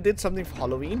 I think they did something for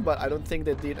Halloween, but I don't think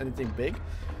they did anything big.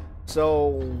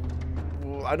 So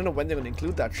I don't know when they're gonna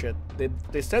include that shit.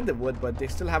 They said they would, but they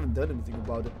still haven't done anything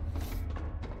about it.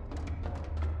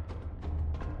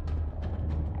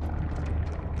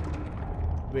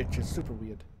 Which is super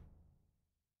weird.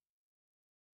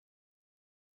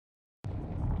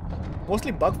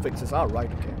 Mostly bug fixes. Ah,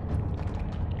 right, okay.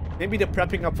 Maybe they're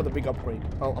prepping up for the big upgrade.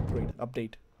 Oh,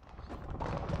 update.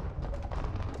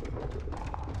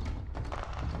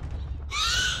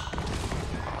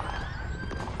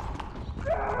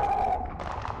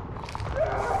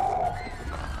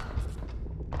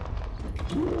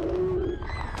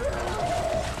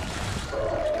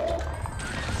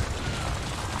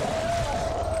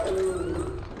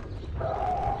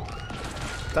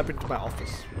 step into my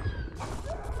office.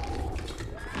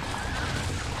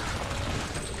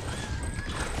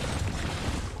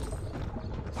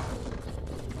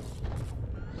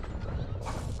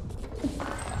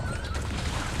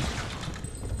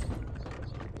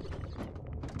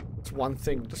 It's one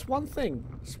thing, just one thing,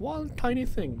 just one tiny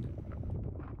thing.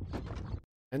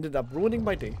 Ended up ruining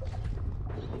my day.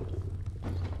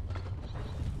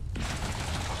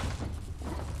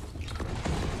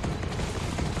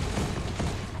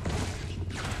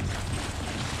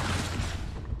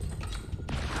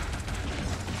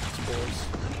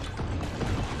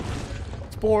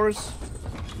 Spores.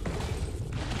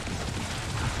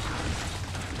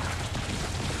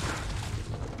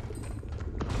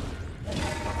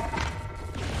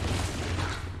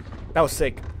 That was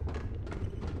sick.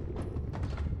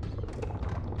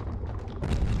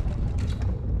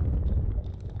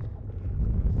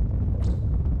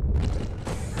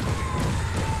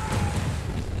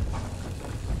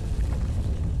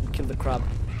 Kill the crab.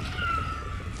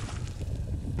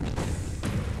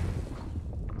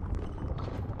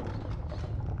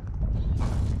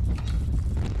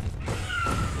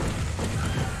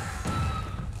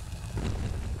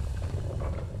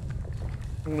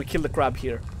 I'm gonna kill the crab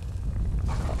here.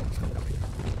 Oh, it's coming up here.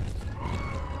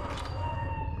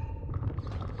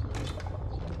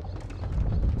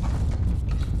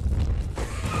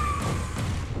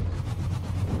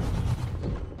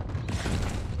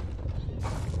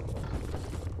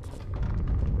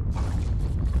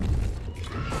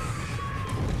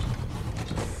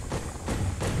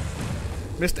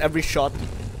 Missed every shot.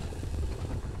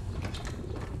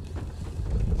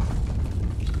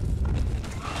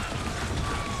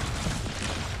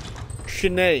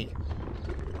 Shanae.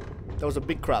 That was a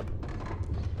big crab.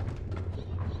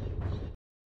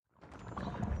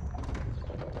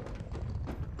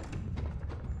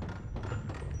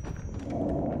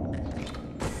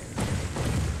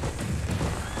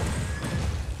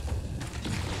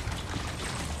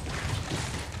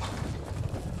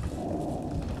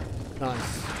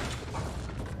 Nice.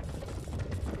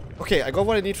 Okay, I got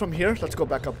what I need from here. Let's go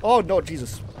back up. Oh no,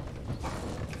 Jesus.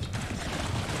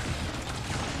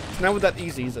 It's never that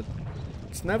easy, is it?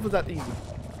 It's never that easy.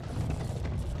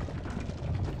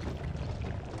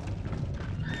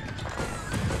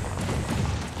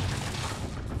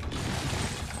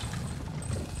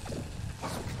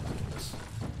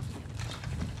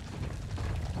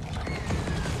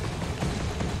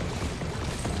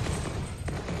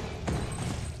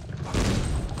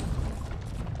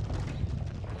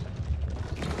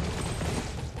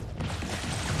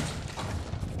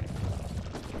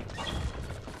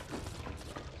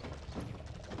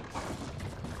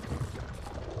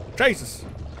 Jesus.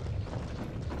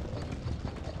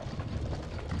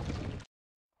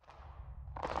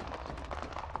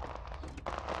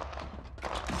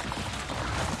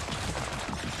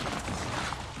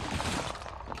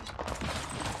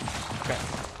 Okay.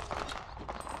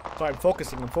 So I'm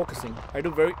focusing. I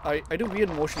do weird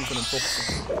motions when I'm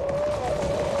focusing.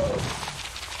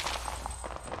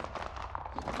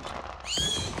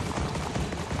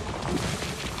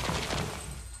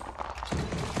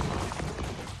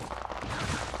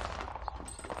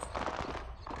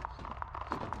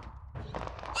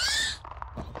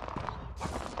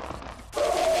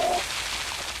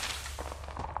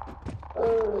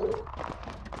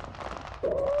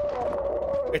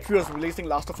 HBO is releasing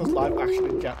Last of Us live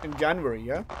action in January,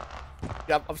 yeah?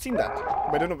 Yeah, I've seen that,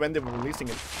 but I don't know when they were releasing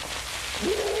it.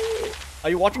 Are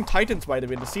you watching Titans, by the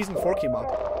way? The season 4 came out.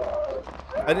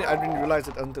 I didn't realize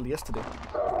it until yesterday.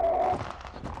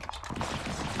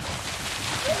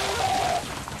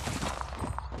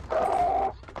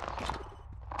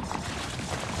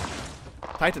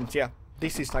 Titans, yeah.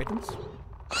 DC's Titans.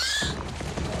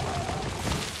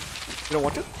 You don't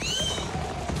watch it?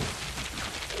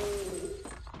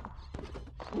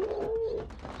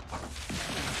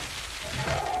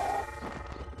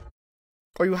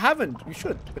 Oh, you haven't? You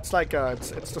should. It's like, it's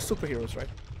the superheroes, right?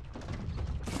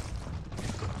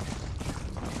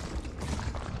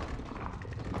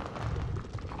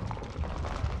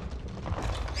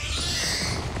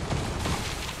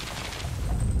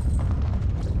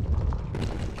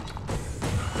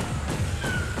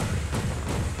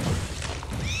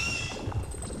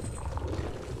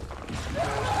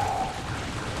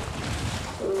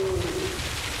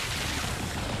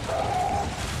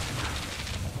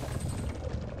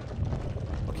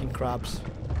 Crabs.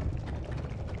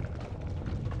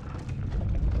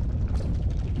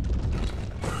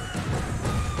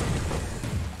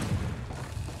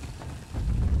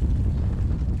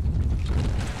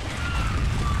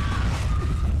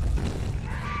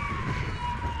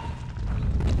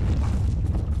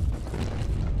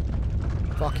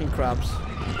 Fucking crabs.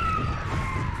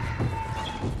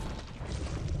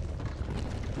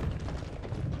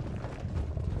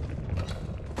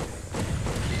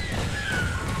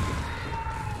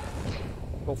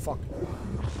 Oh fuck.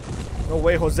 No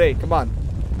way, Jose. Come on.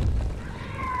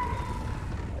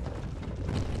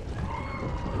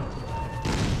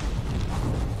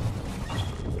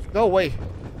 No way.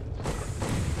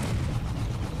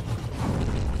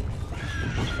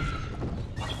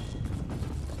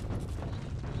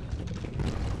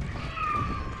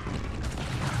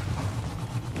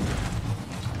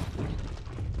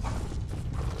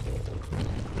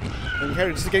 Getting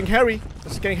hairy. This is getting hairy.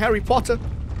 This is getting Harry Potter.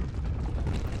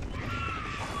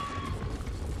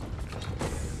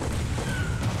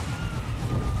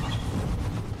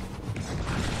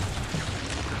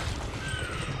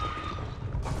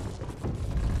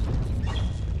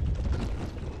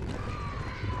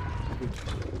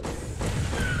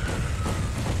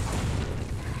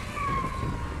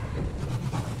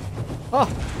 Oh.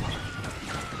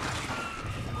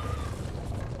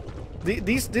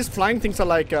 These flying things are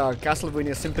like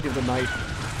Castlevania Symphony of the Night.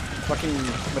 Fucking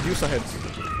Medusa heads.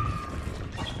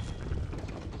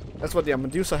 That's what they are,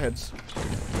 Medusa heads.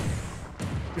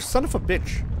 You son of a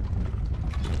bitch.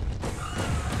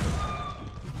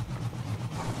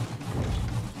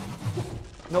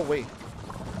 No way.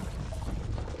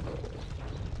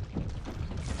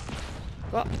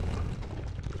 Ah.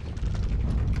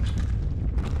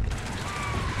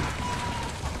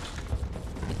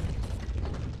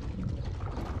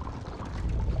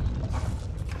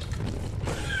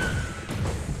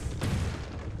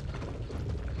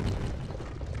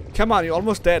 Come on, you're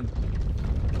almost dead.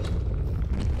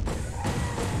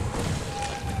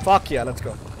 Fuck yeah, let's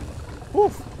go.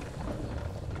 Woof.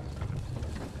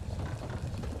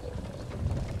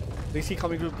 DC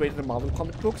comic book greater than Marvel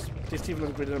comic books. DC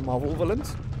villains greater than Marvel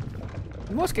villains.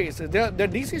 In most cases, their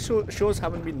DC shows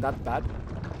haven't been that bad.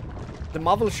 The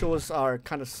Marvel shows are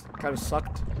kind of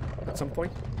sucked at some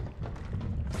point.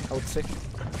 I would say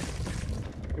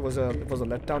it was a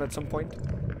letdown at some point.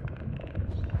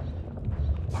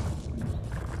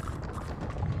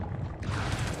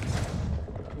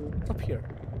 What's up here?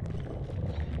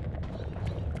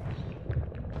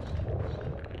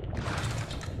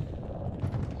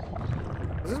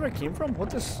 Is this where I came from? What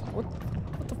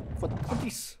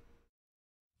these?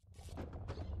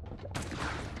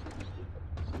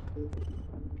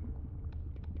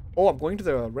 Oh, I'm going to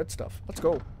the red stuff. Let's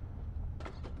go.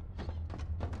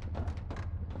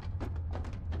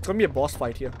 It's gonna be a boss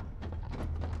fight here.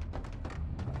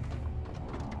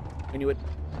 I knew it.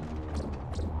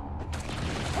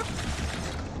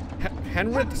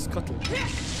 Henry the Scuttle. He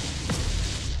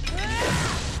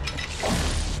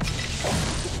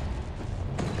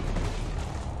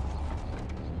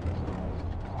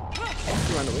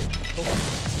ran away. Oh.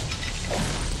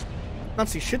 Can't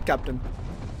see shit, Captain.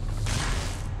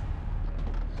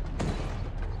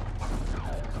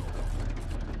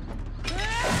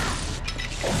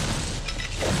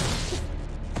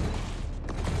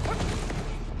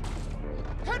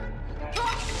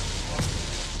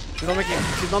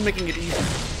 She's not making it easy.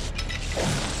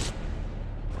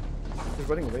 She's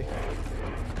running away.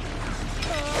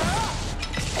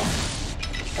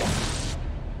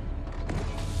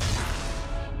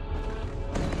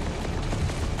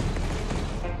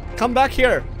 Come back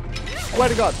here! Swear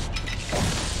to God.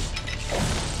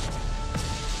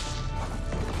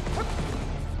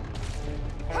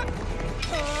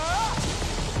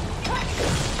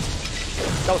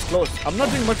 That was close. I'm not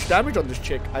doing much damage on this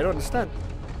chick. I don't understand.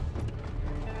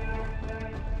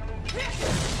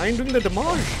 I ain't doing the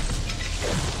damage.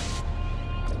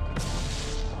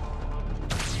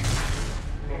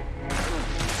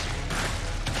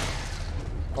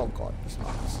 Oh God, this is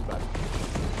bad.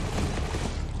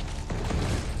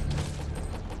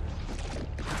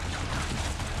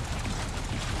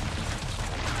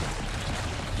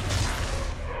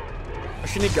 A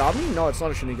Shinigami? No, it's not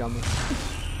a Shinigami.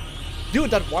 Dude,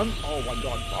 that one. Oh my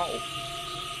God! Wow.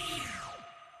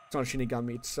 It's not a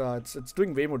Shinigami. It's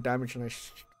doing way more damage than I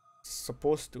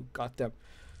supposed to. Goddamn.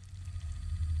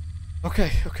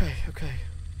 Okay.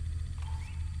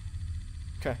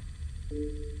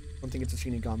 Don't think it's a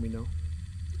Shinigami now.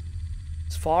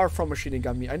 It's far from a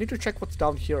Shinigami. I need to check what's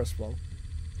down here as well.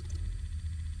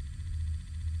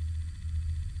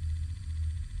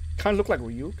 Kind of look like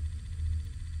Ryuk.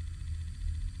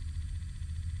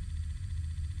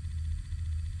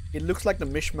 It looks like the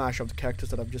mishmash of the characters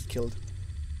that I've just killed.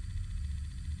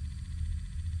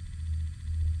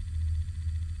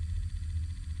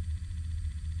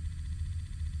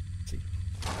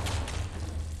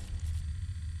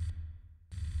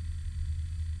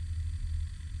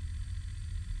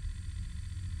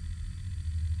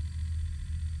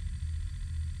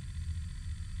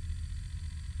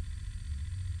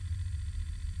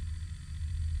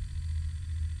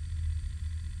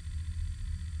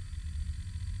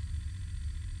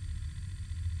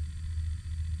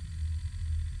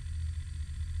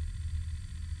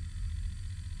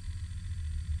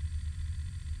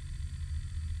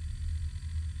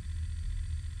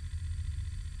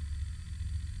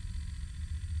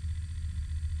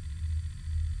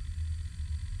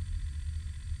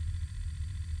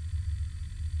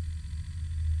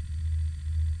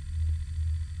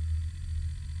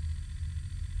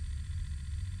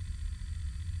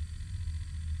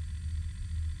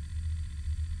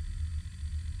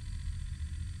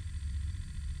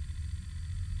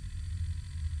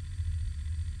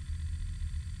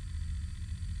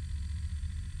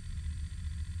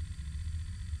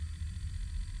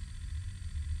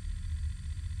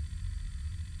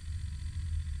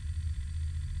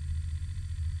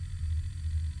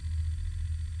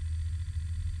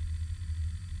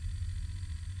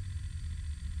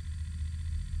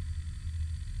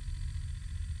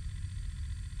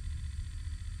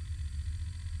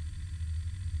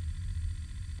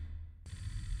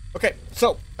 Okay,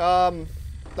 so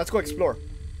let's go explore.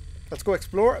 Let's go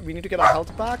explore. We need to get our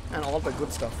health back and all the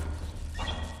good stuff.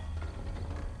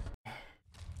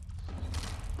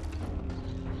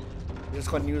 We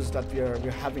just got news that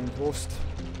we're having roast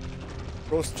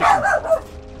chicken.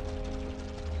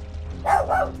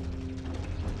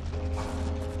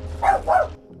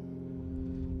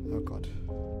 Oh god.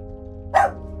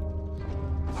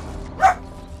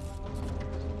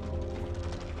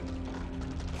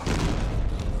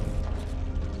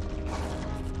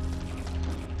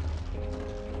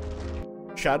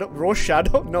 Shadow? Roast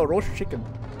shadow? No, roast chicken.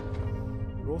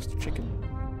 Roast chicken.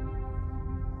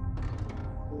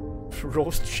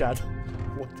 Roast shadow.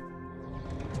 What?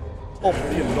 Oh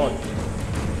dear lord.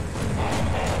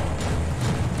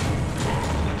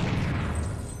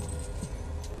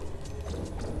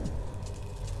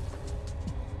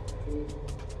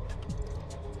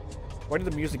 Why did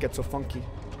the music get so funky?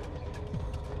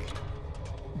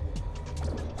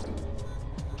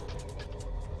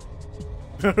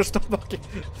 Stop talking.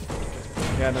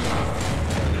 Yeah, no.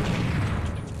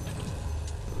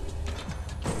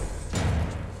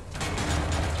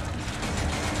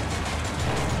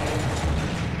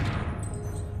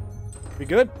 We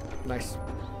good? Nice.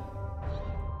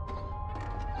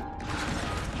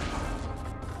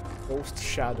 Roast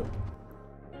Shadow.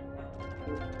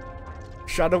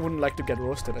 Shadow wouldn't like to get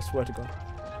roasted, I swear to God.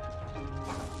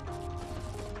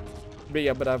 But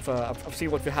yeah, but I've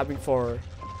seen what we're having for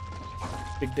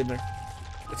big dinner.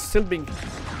 It's still being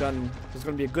done. It's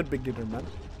gonna be a good big dinner, man.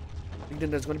 Big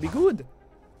dinner is gonna be good.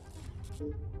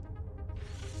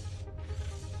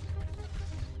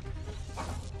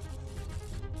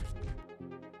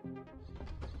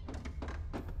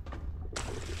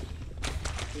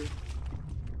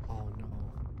 Oh no.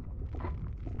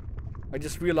 I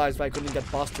just realized I couldn't get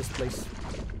past this place.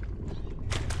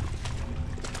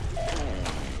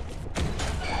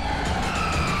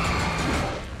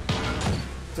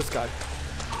 This guy.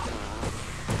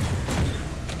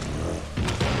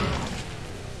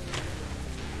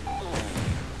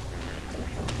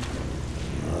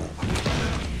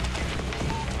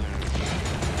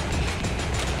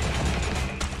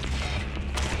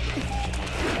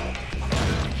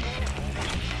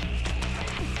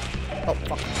 Oh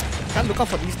fuck. Can't look out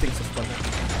for these things as well.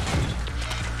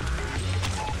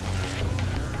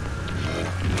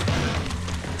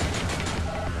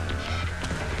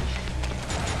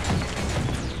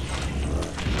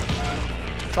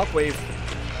 Shockwave.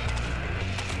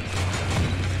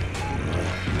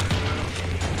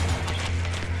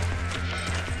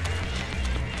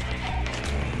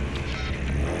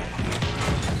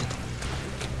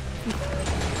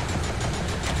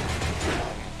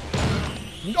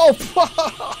 No!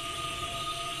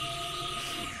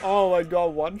 Oh my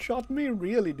god, one shot me?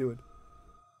 Really, dude?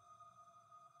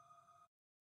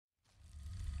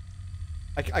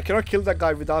 I cannot kill that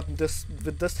guy without with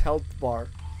this health bar.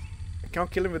 I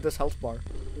cannot kill him with this health bar.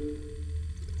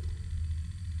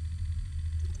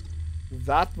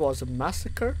 That was a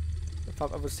massacre, if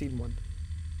I've ever seen one.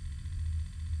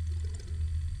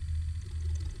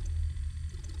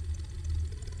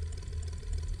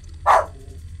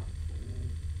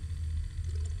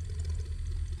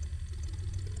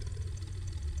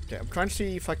 Okay, I'm trying to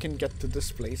see if I can get to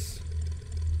this place.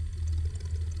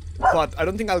 But I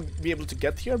don't think I'll be able to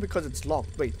get here because it's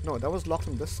locked. Wait, no, that was locked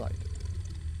on this side.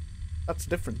 That's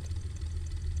different.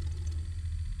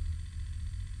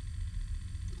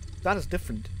 That is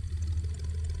different.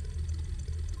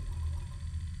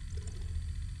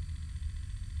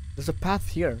 There's a path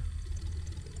here.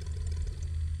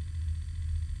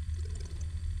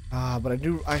 But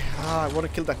I want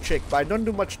to kill that chick, but I don't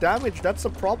do much damage. That's the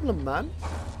problem, man.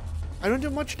 I don't do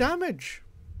much damage.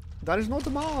 That is no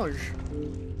damage.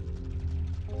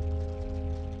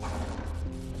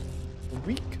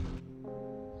 Weak.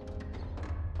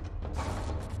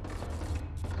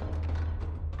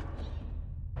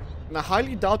 And I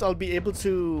highly doubt I'll be able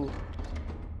to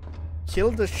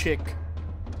kill this chick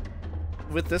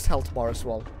with this health bar as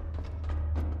well.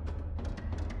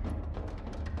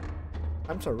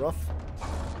 I'm so rough.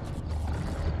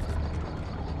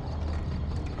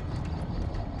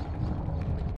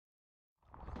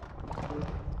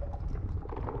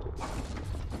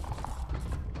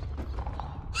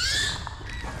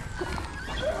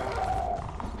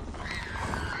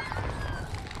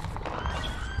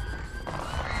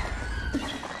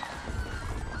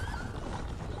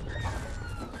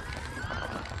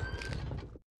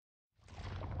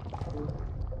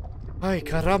 Ay,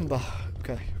 caramba.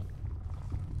 Okay.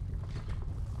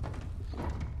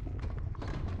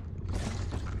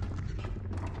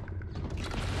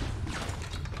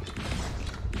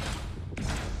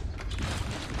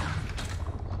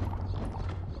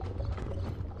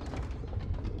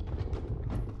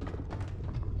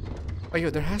 Oh, yeah,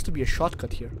 there has to be a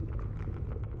shortcut here.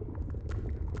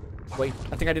 Wait,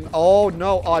 I think I didn't. Oh,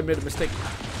 no. Oh, I made a mistake.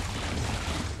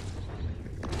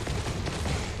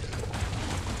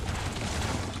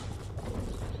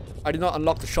 I did not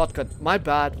unlock the shortcut. My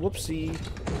bad. Whoopsie.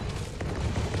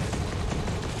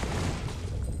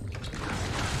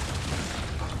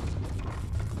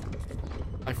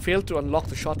 I failed to unlock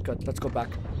the shortcut. Let's go back.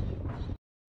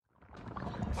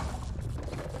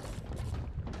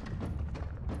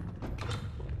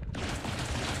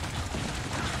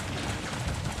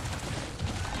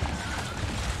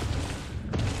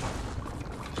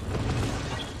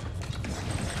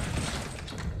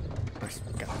 Nice.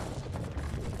 Okay.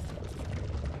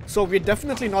 So we're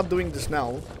definitely not doing this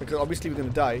now, because obviously we're gonna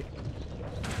die.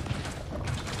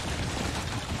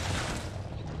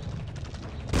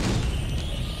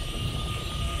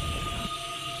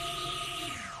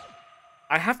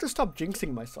 I have to stop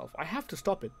jinxing myself. I have to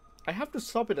stop it. I have to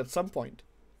stop it at some point.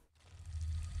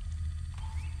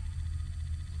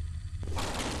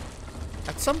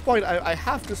 At some point, I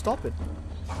have to stop it.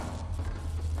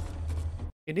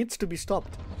 It needs to be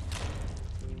stopped.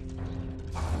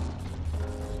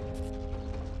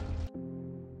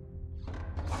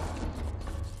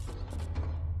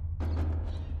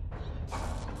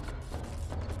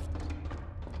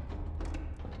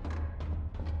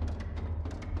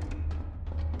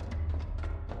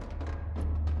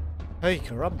 Hey,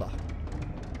 caramba.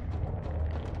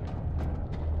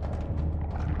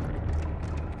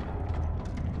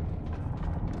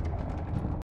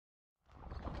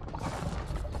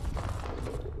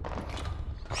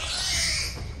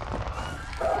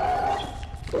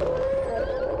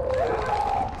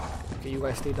 Okay, you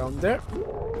guys stay down there.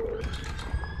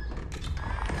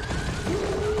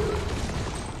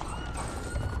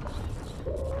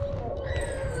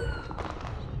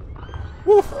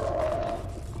 Woo!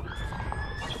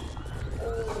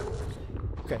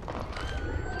 Okay.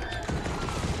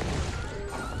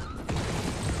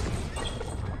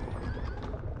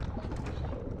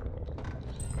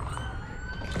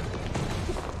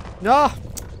 No!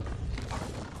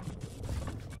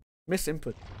 Miss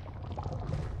input.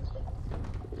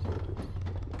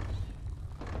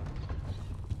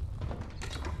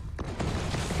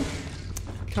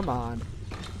 Come on.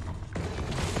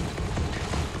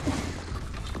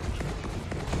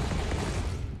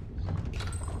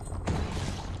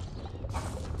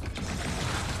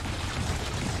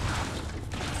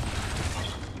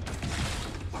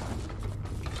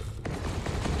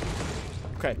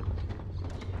 Okay.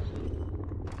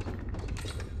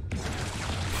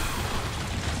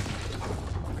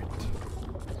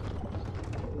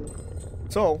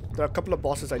 So, there are a couple of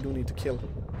bosses I do need to kill.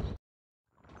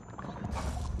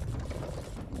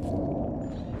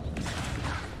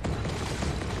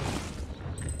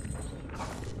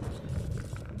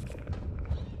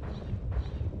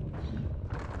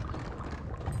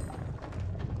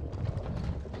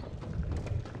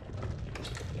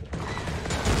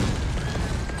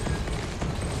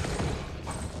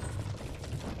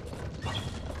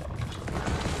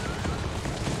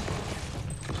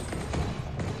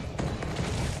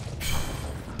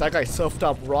 That guy surfed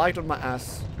up right on my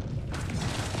ass.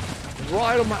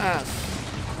 Right on my ass.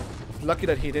 Lucky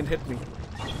that he didn't hit me.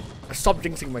 I stopped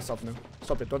jinxing myself now.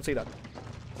 Stop it, don't say that.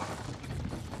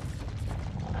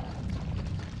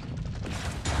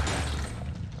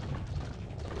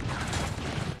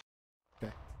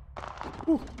 Okay.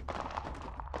 Whew.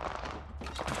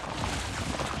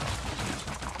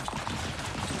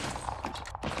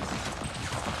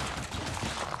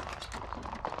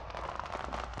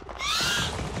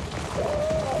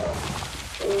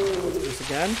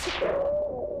 Again.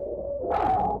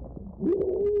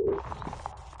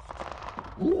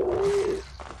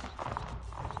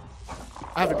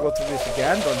 I have to go through this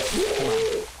again, don't you?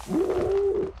 Come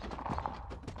on.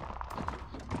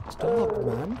 Stop,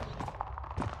 man.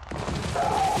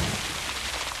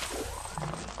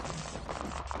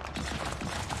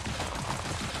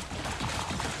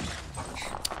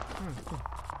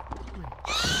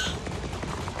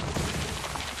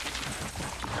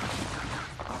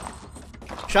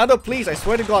 Shadow, please, I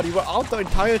swear to God, you were out the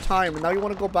entire time and now you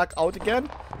want to go back out again?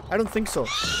 I don't think so.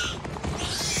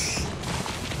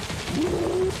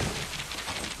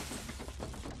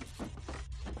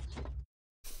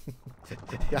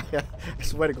 yeah, I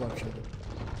swear to God, Shadow.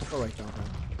 Alright now, man.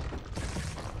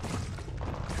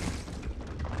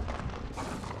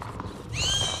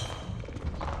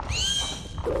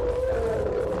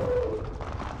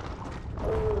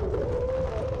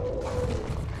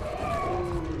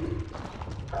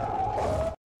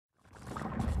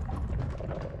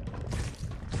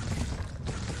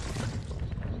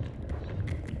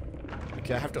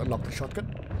 Okay, I have to unlock the shortcut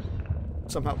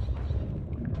somehow.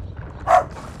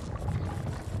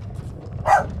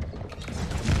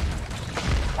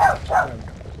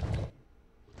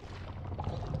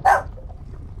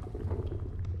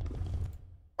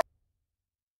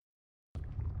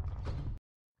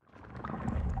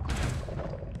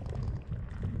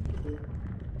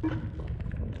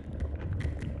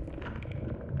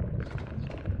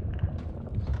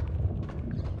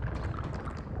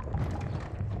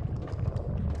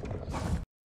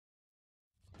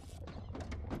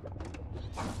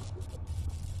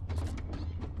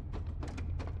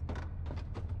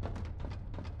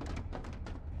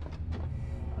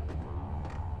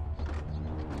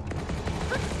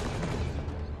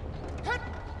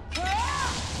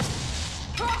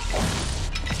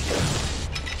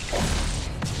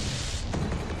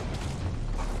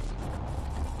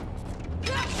 There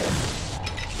we go.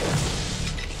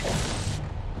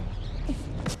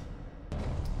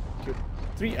 Cute.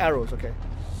 3 arrows, okay.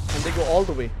 And they go all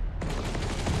the way.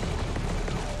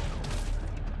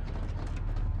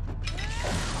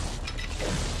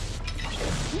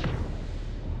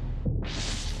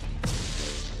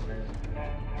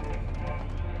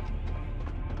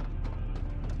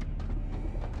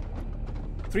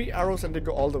 Three arrows and they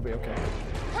go all the way, okay.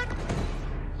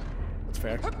 That's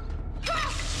fair.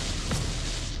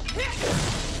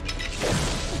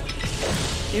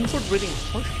 Input reading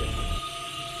horseshit.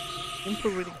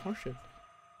 Input reading horseshit.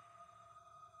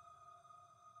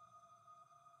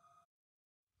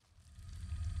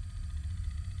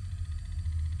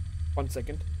 One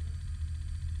second.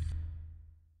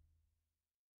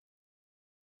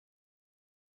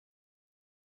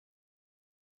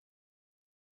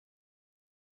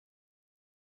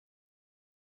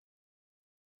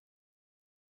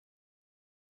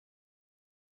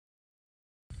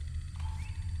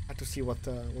 Had to see what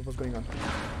was going on.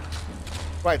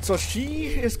 Right, so she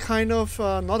is kind of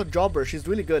not a jobber. She's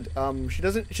really good.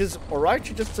 She's alright.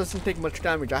 She just doesn't take much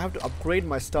damage. I have to upgrade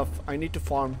my stuff. I need to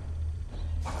farm.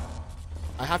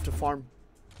 I have to farm.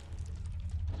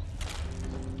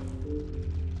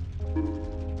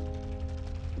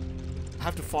 I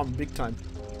have to farm big time.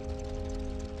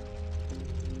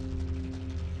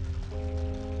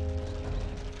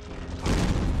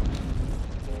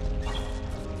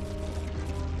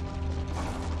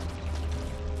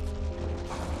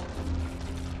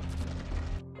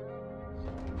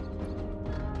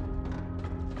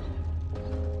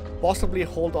 Possibly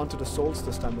hold on to the souls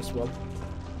this time as well.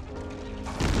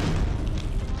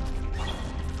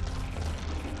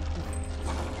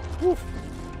 Woo.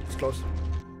 It's close.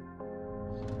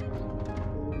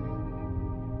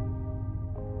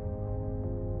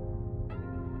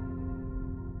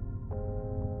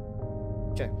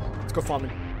 Okay, let's go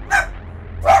farming.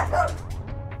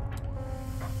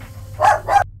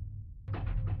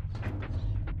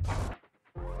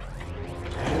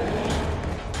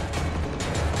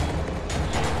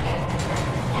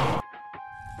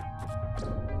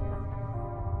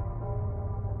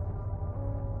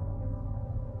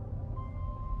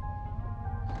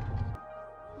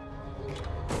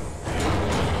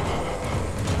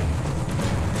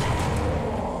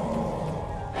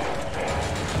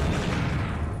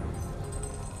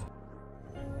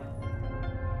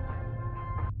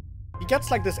 Gets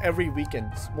like this every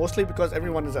weekend, mostly because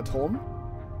everyone is at home,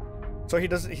 so he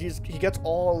gets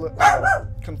all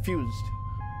confused.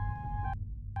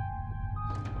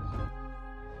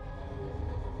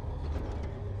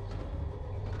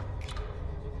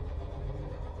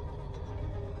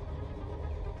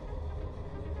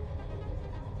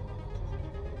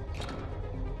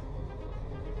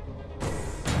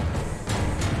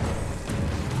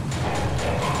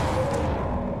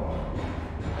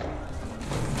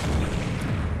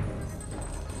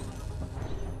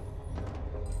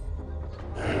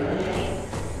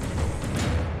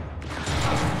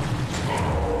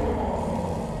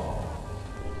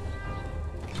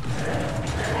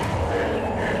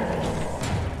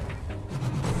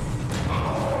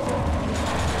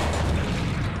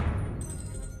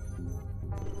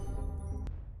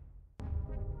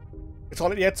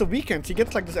 Yeah, it's a weekend. He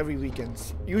gets like this every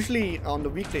weekend. Usually on the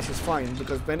weekdays he's fine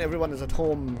because when everyone is at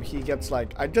home, he gets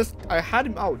like I had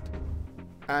him out,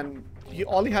 and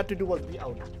all he had to do was be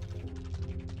out.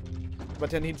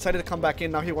 But then he decided to come back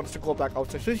in. Now he wants to go back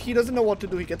outside. So he doesn't know what to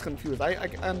do. He gets confused. I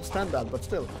understand that, but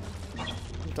still,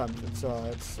 sometimes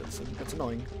it's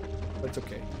annoying. But it's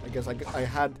okay. I guess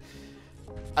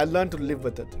I learned to live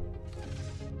with it.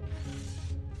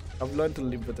 I've learned to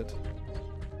live with it.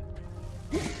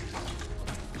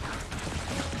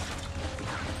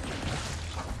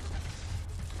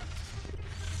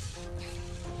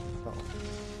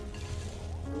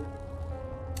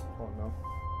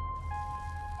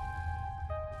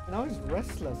 now he's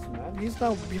restless, man. He's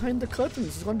now behind the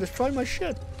curtains. He's gonna destroy my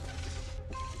shit.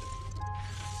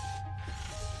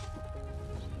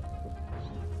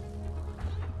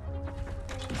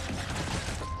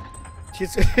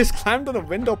 He's climbed on a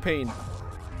window pane.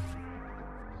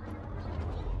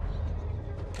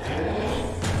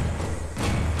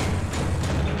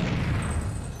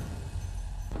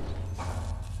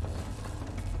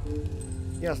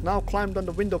 He has now climbed on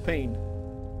the window pane.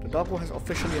 The doggo has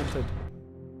officially entered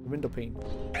the window pane.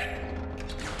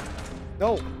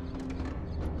 No!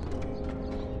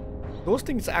 Those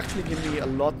things actually give me a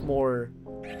lot more...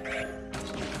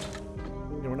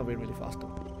 They run away really fast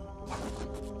though.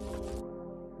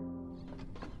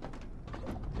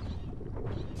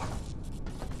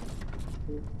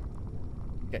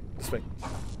 Okay, this way.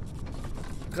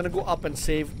 I'm gonna go up and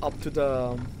save up to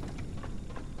the...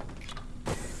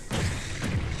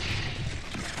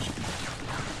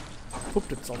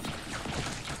 pooped itself.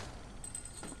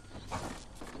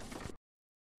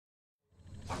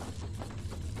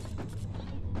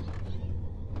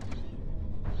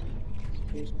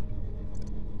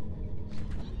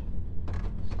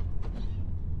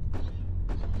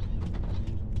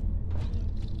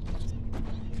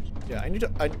 Yeah,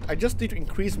 I just need to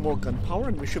increase more gunpowder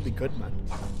and we should be good, man.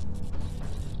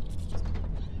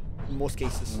 In most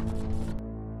cases.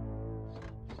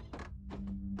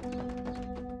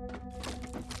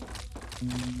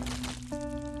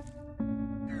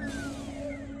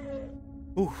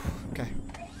 Ooh, okay.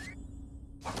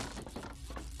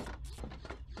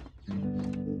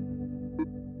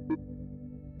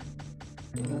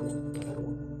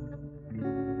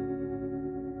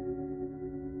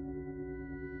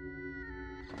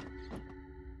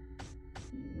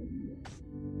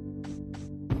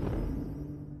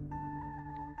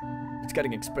 It's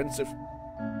getting expensive.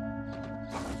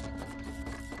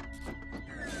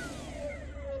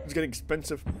 It's getting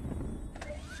expensive.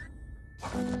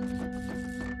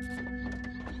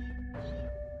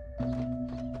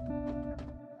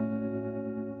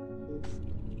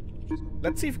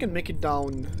 Let's see if we can make it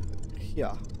down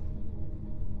here.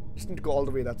 Just need to go all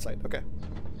the way that side. Okay.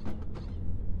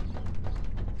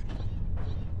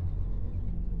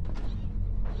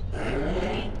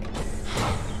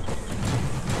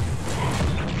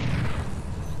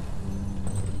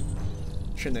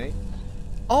 Shanae.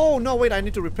 Oh no, wait, I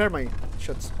need to repair my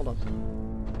shits. Hold on.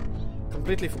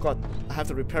 Completely forgot. I have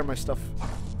to repair my stuff.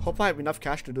 Hope I have enough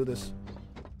cash to do this.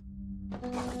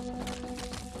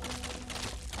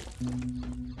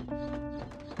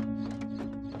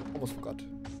 Almost forgot.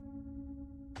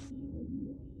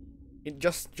 It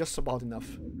just about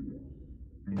enough.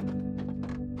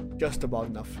 Just about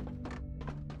enough.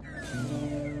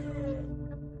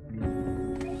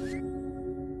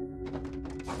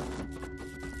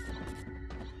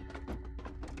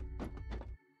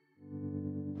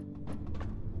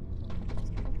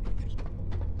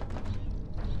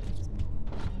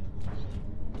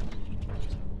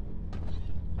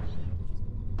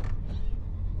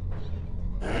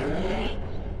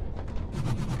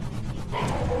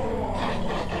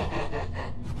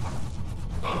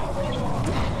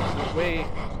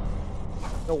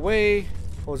 No way,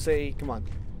 Jose, come on.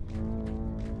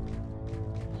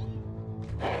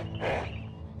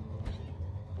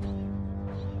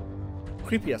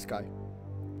 Creepy ass guy.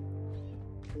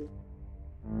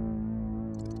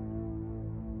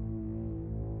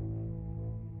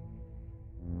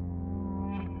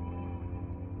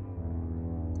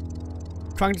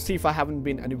 Trying to see if I haven't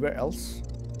been anywhere else.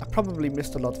 I probably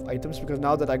missed a lot of items because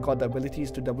now that I got the abilities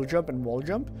to double jump and wall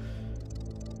jump.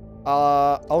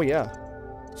 Oh yeah.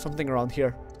 Something around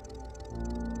here.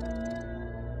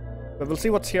 But we'll see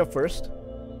what's here first.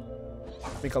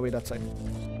 Make our way that side.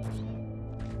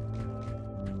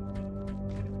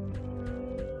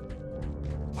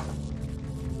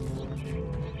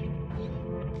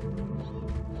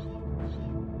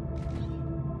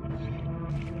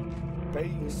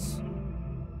 Base.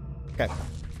 Okay.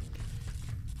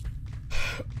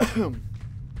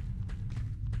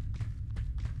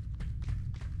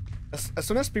 As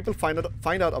soon as people find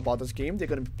out about this game, they're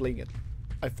gonna be playing it.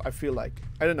 I feel like.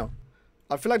 I don't know.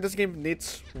 I feel like this game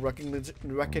needs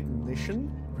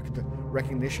recognition.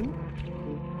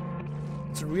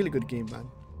 It's a really good game, man.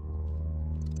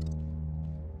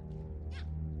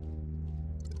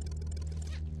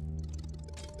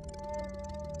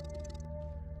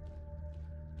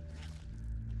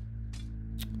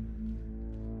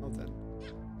 Oh then.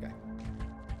 Okay.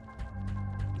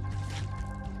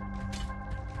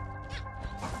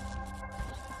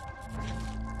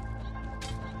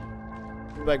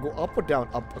 Do I go up or down?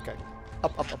 Up, okay.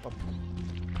 Up, up, up, up.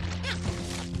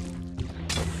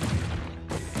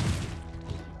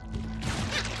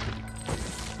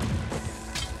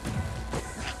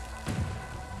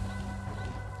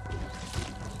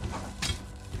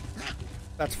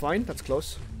 That's fine. That's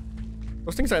close.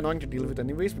 Those things are annoying to deal with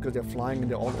anyways because they're flying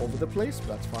and they're all over the place,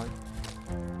 but that's fine.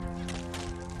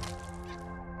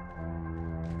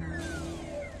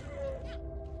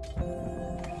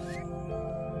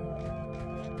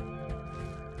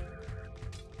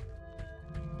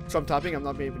 So I'm tapping, I'm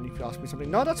not maybe if you ask me something.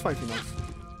 No, that's fine, Phoenix.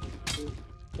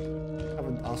 I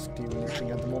haven't asked you anything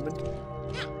at the moment.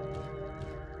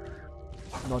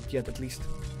 Not yet, at least.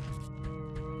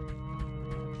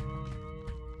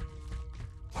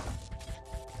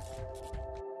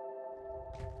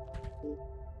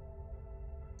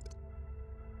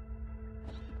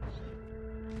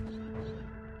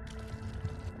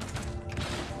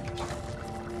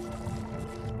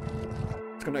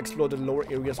 It's gonna explore the lower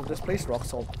areas of this place. Rock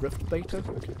salt rift beta.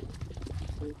 Okay.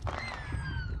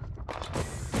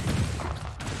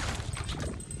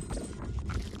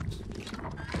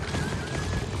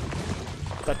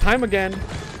 That time again.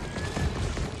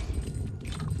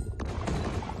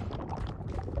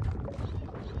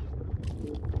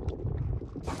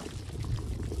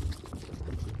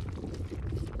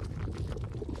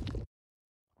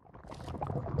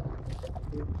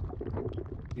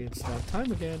 It's that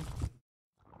time again.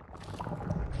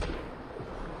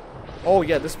 Oh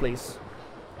yeah, this place.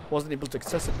 Wasn't able to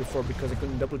access it before because I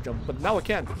couldn't double jump, but now I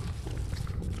can.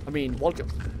 I mean, wall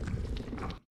jump.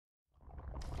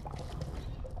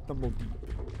 Double deep.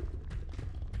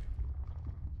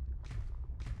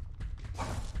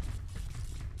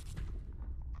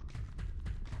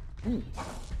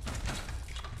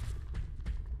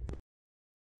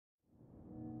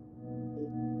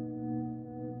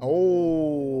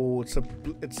 Oh, it's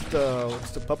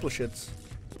the publishers.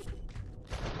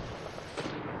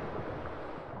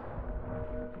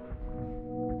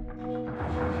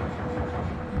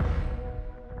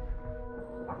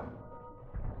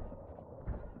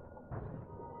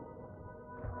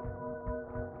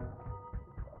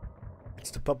 It's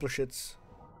the publishers.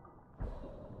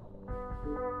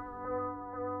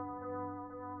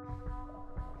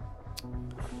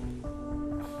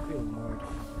 Feel annoyed.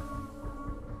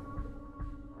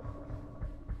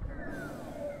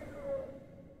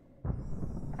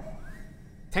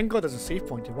 Thank God there's a save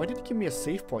point here. Why did he give me a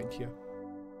save point here?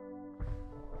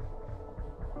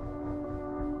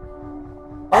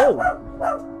 Oh!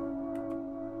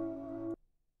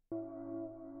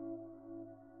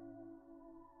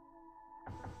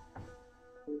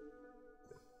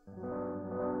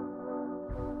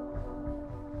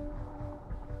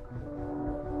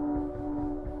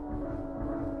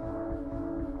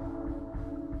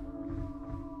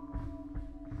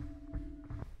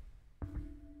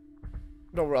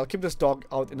 Don't worry, I'll keep this dog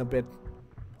out in a bit.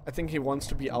 I think he wants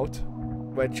to be out.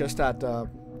 But just that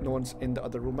no one's in the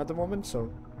other room at the moment, so...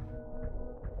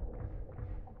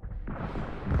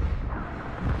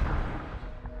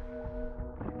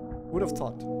 Who would have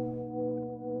thought?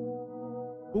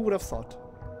 Who would have thought?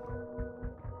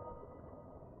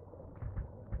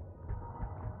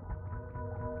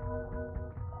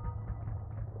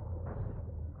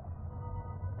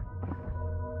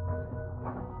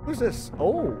 Who's this?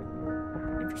 Oh!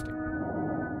 Interesting.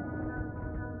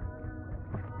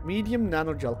 Medium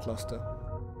nanogel cluster.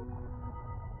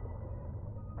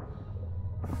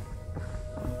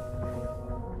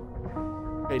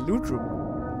 A loot room.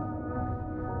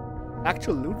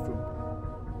 Actual loot room.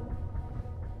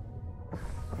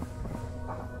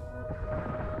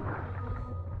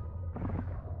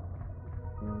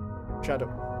 Shadow.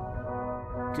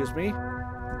 Excuse me.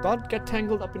 Don't get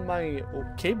tangled up in my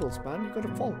cables, man. You're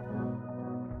gonna fall.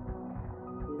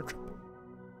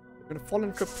 You're gonna fall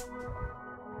and trip.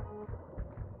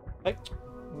 Hey.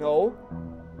 No.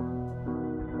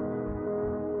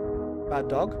 Bad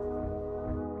dog.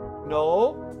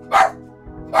 No.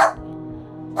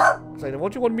 Sorry,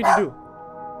 what do you want me to do?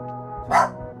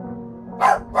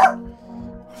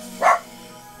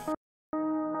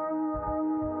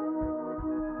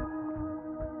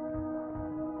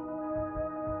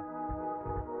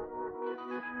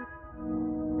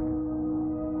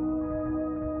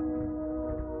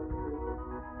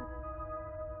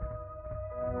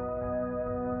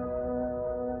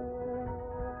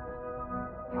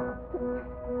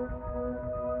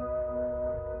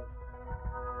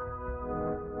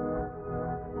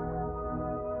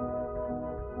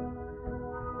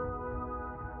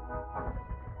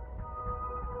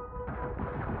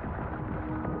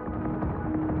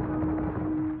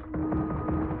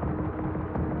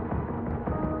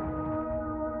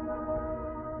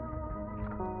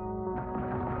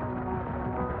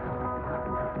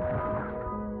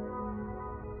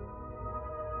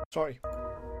 Sorry.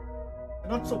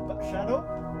 They're not so bad. Shadow?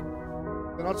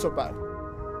 They're not so bad.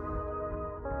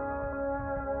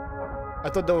 I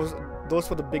thought those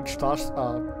were the big stars,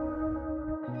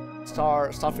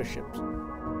 starfish ships.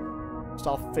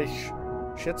 Starfish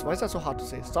shits. Why is that so hard to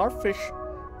say? Starfish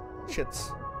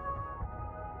shits.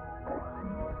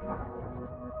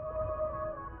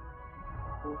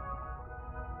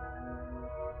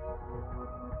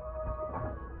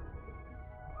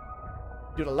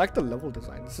 Dude, I like the level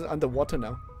design. This is underwater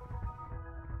now.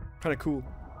 Kind of cool.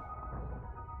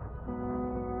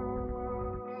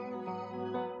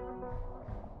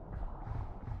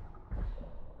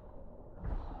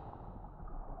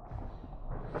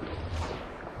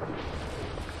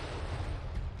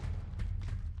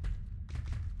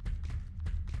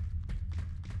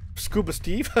 Scuba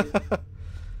Steve?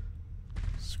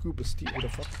 Scuba Steve, what the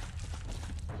fuck?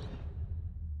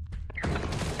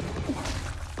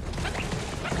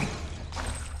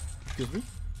 Excuse me?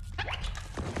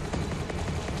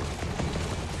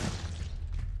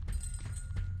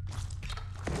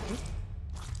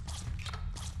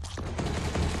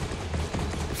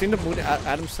 You've seen the movie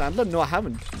Adam Sandler? No, I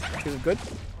haven't. Is it good?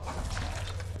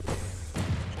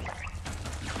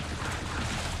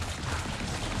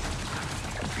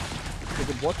 A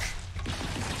good watch.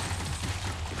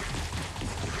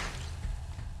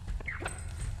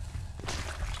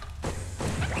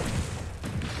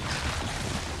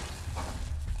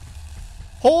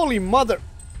 Holy mother!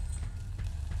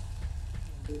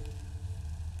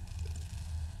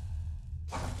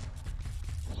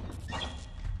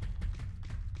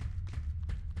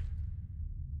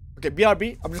 Okay,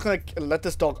 BRB, I'm just gonna let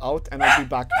this dog out and I'll be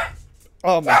back.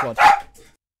 Oh my god.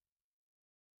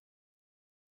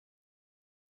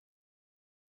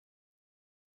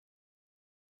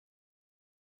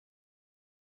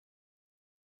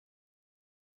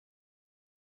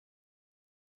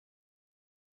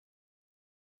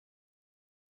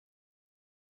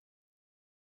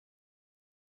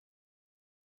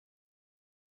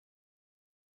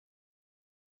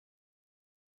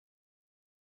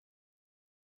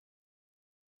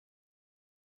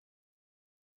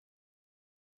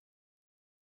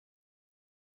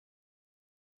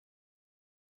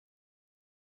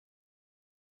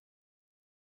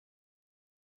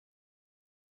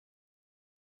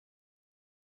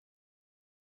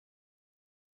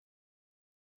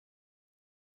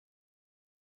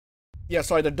 Yeah,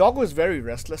 sorry, the dog was very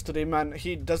restless today, man.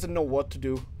 He doesn't know what to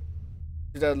do.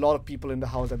 There are a lot of people in the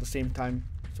house at the same time,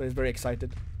 so he's very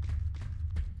excited.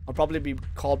 I'll probably be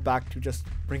called back to just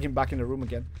bring him back in the room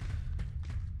again.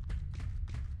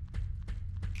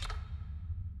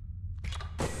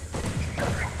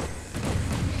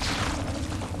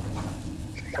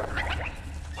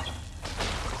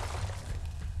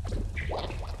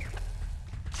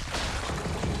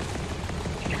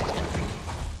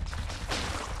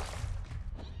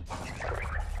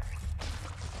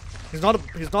 He's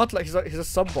a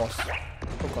sub boss.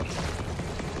 Oh god.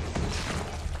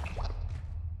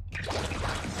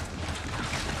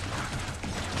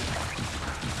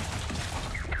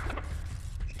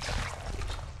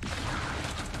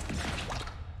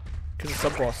 He's a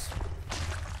sub boss.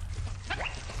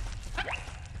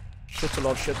 Shit's a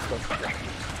lot of shit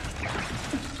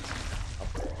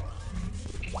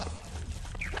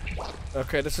though.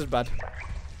 Okay, this is bad.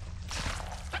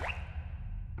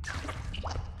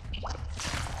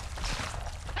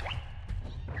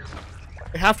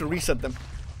 I have to reset them.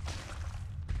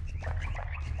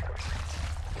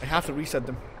 I have to reset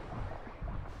them.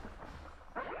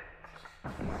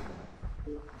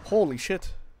 Holy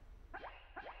shit.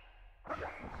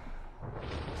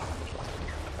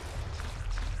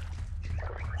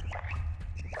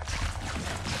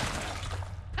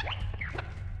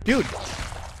 Dude!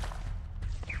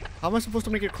 How am I supposed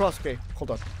to make it cross? Okay,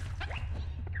 hold on.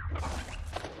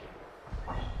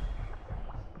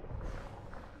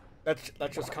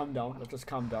 Let's just calm down. Let's just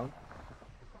calm down.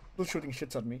 Still shooting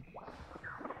shits at me.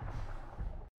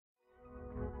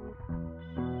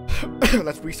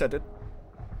 Let's reset it.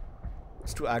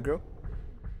 It's too aggro.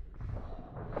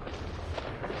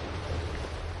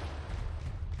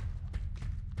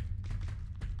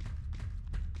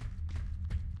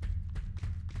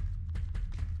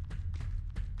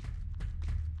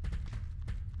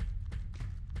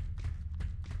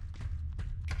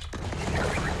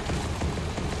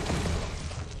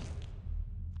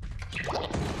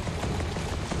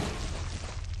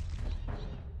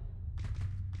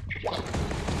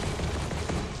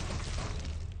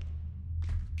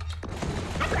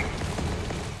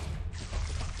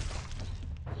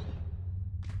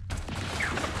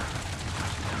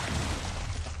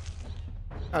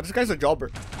 Ah, this guy's a jobber.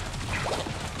 This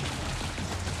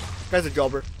guy's a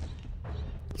jobber.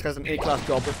 This guy's an A-class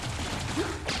jobber.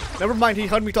 Never mind, he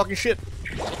heard me talking shit.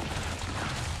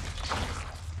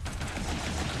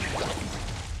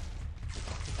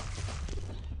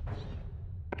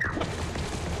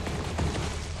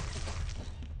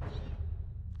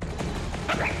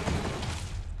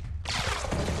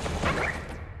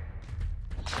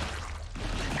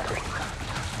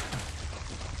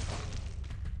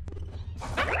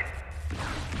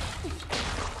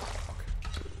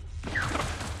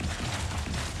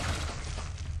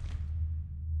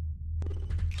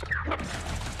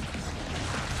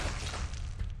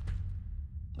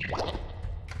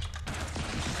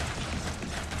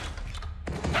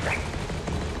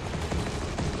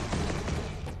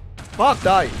 Fuck,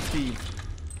 die, Steve.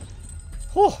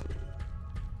 Whew.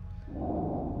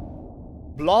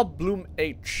 Blob Bloom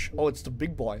H. Oh, it's the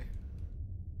big boy.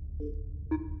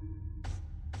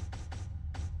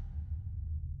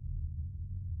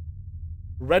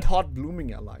 Red hot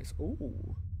blooming allies.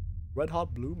 Ooh. Red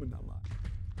hot blooming ally.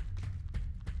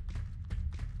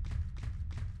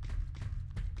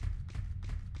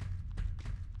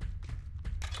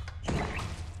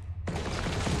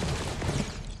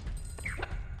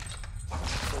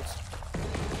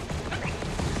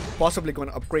 Possibly going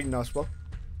to upgrade now as well.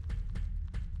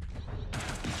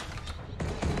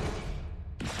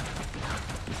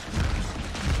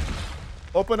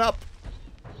 Open up.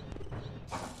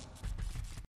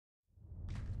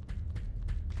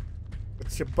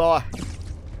 It's your boy.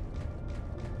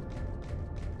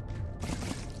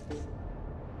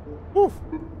 Woo.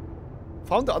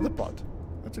 Found the other part.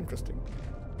 That's interesting.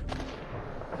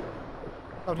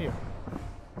 Down here.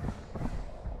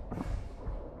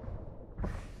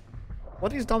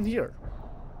 What is down here?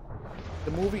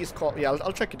 The movie is called... Yeah,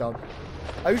 I'll check it out.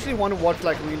 I usually want to watch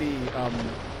like really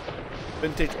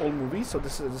vintage old movies, so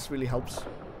this really helps.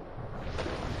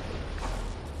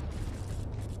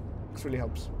 This really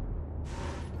helps.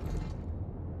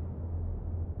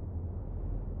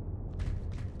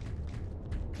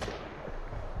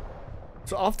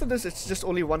 So after this, it's just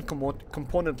only one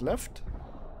component left.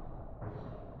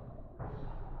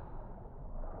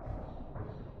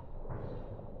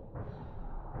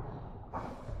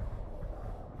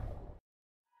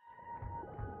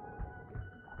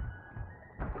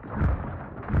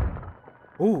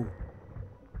 Ooh.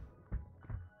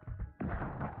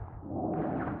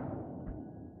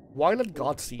 Violet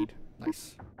Godseed.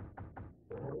 Nice.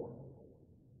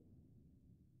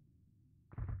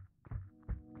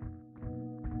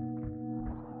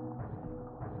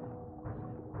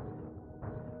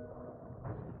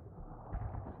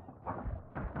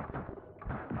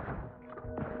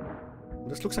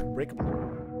 This looks like breakable.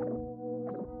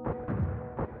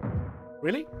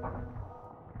 Really?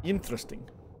 Interesting.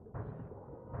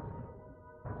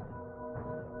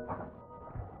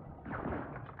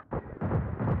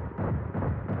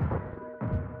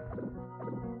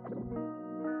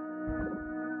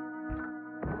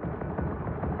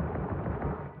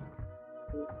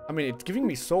 I mean, it's giving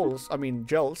me souls, I mean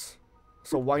gels,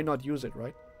 so why not use it,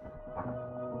 right?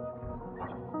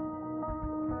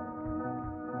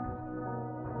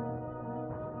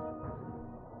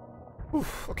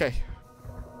 Oof, okay.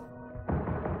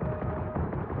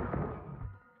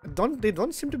 They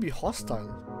don't seem to be hostile.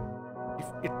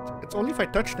 It's only if I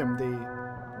touch them they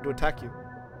do attack you.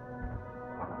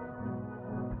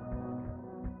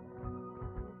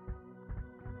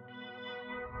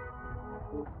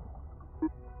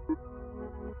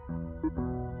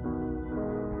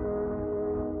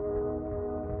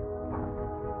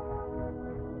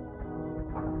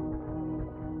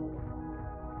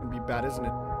 It'd be bad, isn't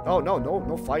it? Oh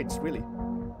no fights, really.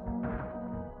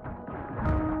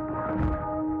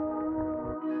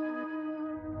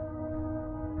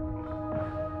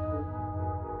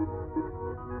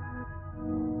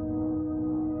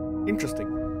 Interesting.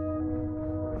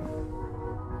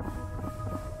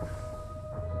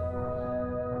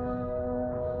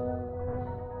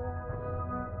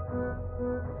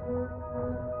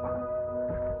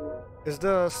 Is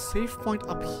the save point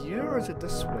up here or is it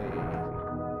this way?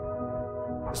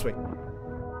 This way.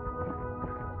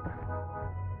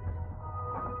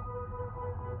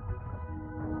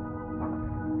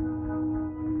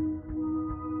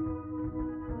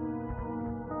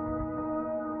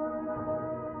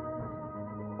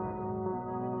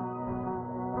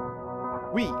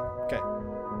 Okay.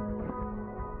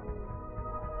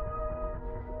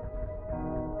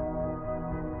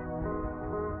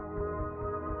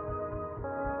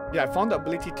 Yeah, I found the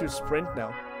ability to sprint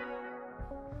now.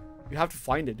 You have to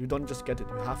find it. You don't just get it.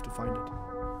 You have to find it.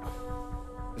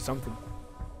 There's something.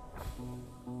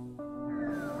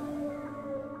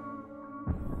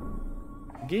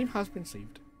 The game has been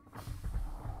saved.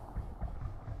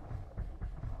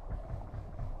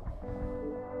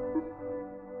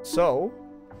 So,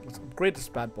 let's upgrade this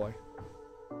bad boy.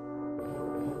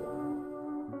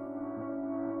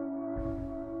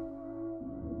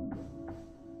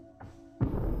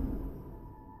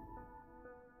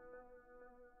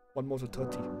 One more to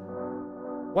 30.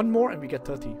 One more and we get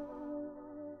 30.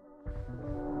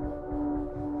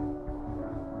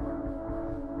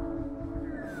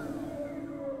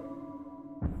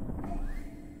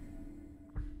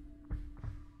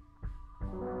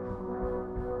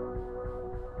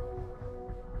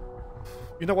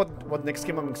 You know what next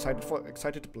game I'm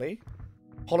excited to play?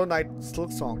 Hollow Knight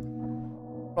Silk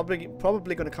Song.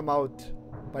 Probably gonna come out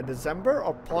by December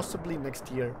or possibly next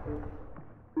year.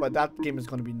 But that game is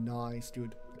gonna be nice,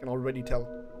 dude. I can already tell.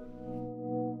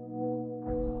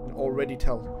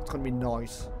 It's gonna be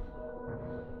nice.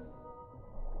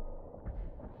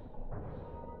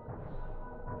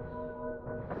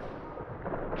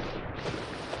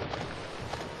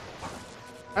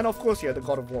 And of course, yeah, the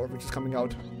God of War, which is coming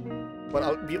out. But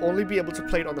I'll only be able to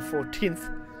play it on the 14th.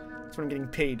 That's when I'm getting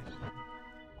paid.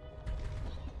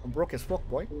 I'm broke as fuck,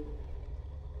 boy.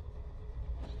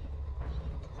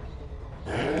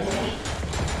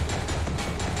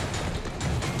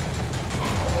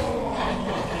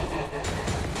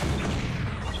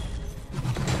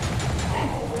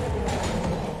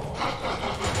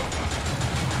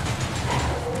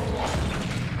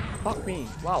 Fuck me,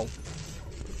 wow.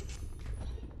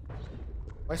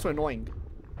 Why so annoying?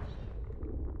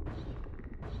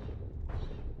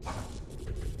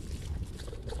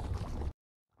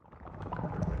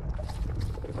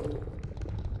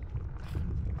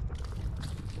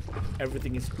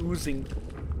 Everything is oozing.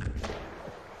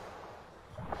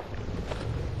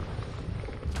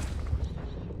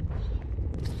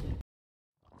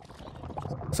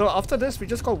 So after this, we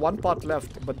just got one part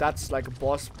left, but that's like a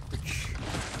boss which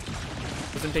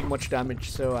doesn't take much damage,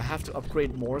 so I have to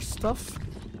upgrade more stuff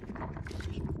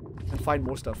and find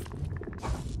more stuff.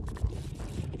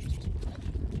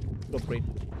 Upgrade.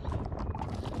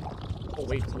 Oh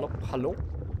wait, hello? Hello?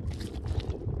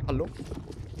 Hello?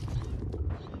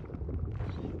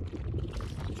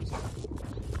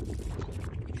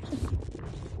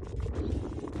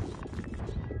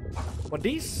 What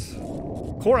these?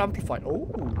 Core amplified. Oh.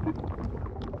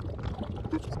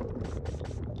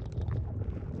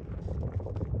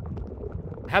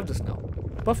 I have this now.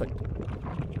 Perfect.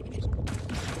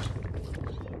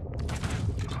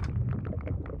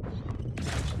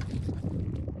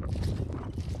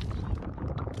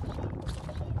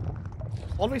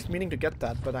 Always meaning to get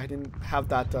that, but I didn't have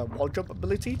that wall jump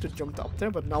ability to jump up there,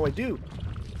 but now I do.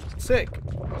 Sick.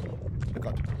 Oh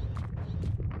god.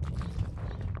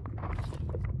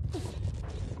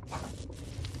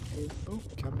 Oh,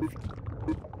 camera.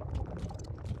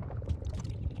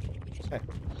 Hey.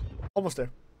 Almost there.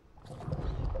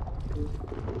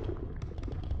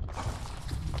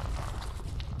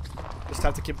 Just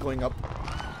have to keep going up.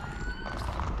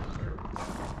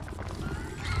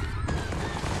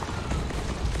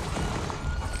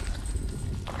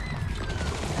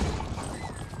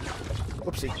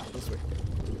 Whoopsie, this way.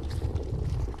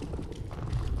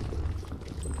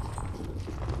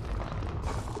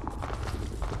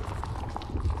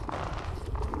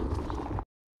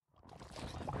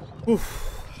 Oof.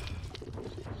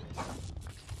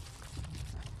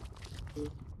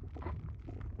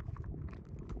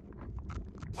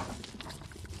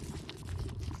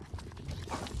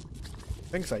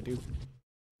 Thanks, I do.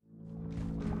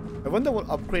 I wonder what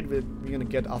upgrade we're gonna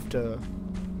get after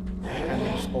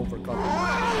it's over. God.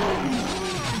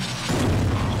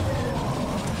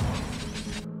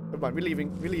 Come on, we're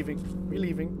leaving.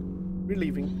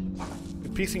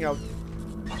 We're piecing out.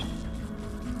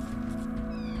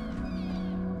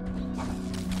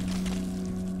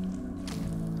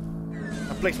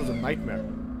 That place was a nightmare.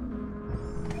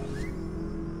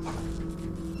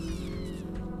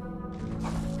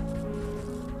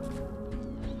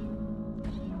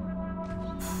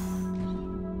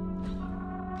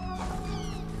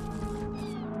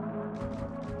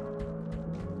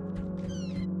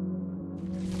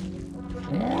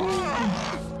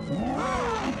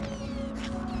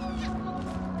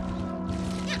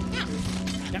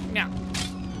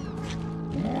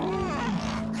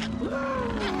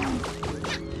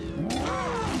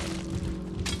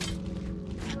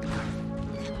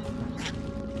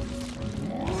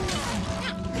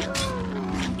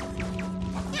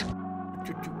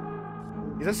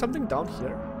 Is there something down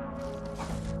here?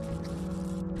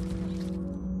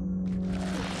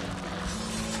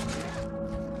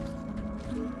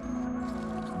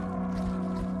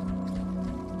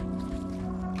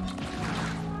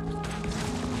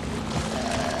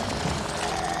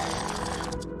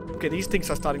 Okay, these things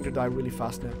are starting to die really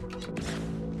fast now.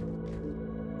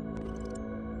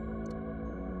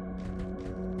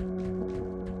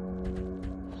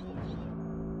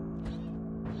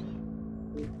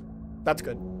 That's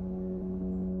good.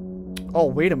 Oh,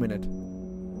 wait a minute.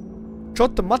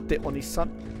 Chotto matte, Oni-san.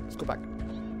 Let's go back.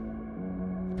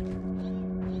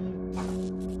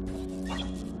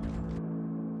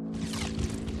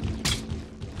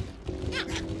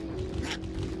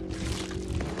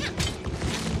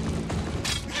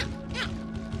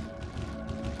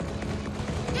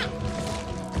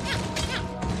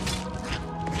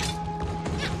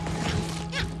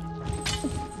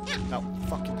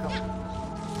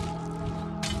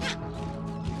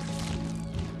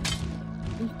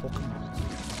 Pokemon.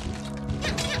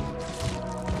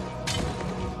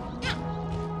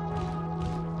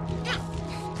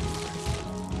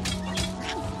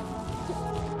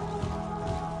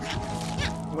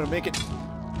 I'm gonna make it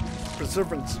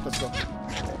perseverance. Let's go.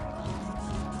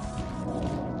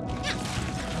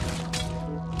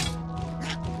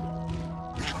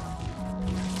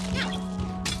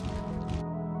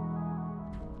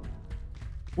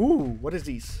 Ooh, what is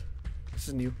these? This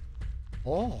is new.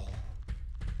 Oh.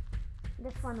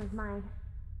 This one was mine.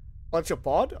 What's your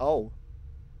pod? Oh.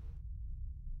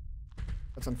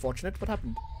 That's unfortunate. What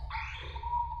happened?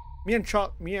 Me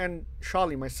and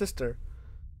Charlie, my sister,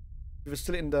 we were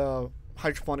still in the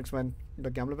hydroponics man, the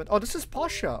gambler event. Oh, this is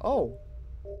Pasha. Oh.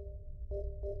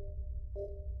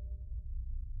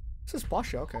 This is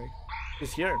Pasha, okay.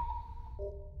 He's here.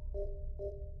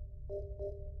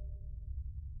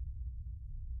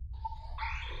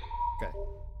 Okay.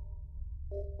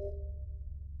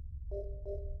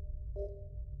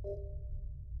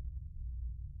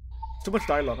 Too much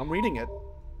dialogue. I'm reading it.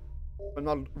 I'm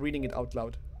not reading it out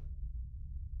loud.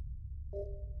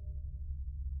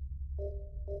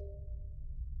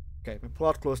 Okay, my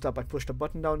pod closed up. I pushed the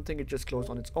button down thing. It just closed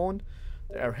on its own.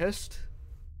 The air hissed.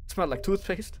 It smelled like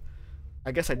toothpaste.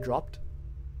 I guess I dropped.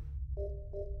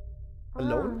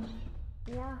 Alone?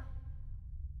 Yeah.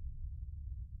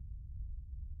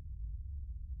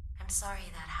 I'm sorry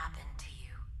that happened to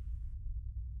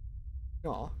you.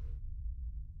 Aw.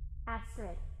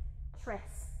 Astrid,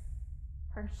 Triss,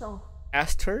 Herschel,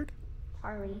 Asterd?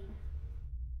 Charlie.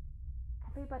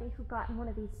 Everybody who got in one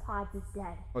of these pods is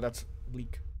dead. Oh, that's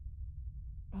bleak.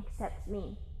 Except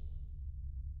me.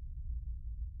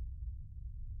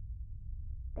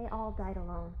 They all died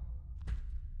alone.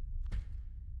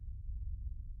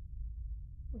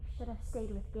 We should have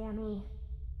stayed with Gammy.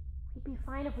 We'd be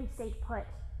fine if we stayed put.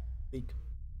 Bleak.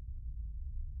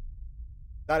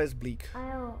 That is bleak.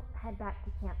 I'll head back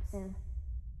to camp soon.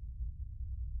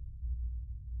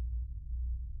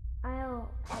 I'll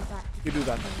head back to You do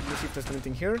that. camp soon. Let me see if there's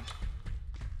anything here.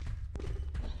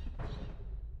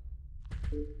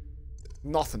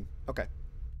 Nothing. Okay.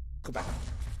 Go back.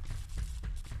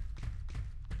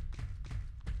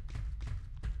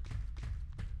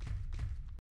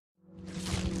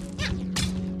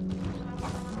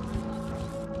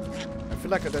 I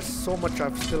feel like there's so much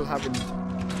I still haven't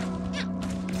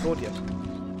explored yet.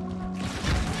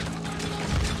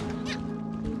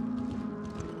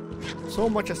 So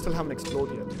much I still haven't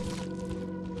explored yet.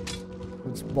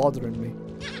 It's bothering me.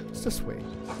 It's this way.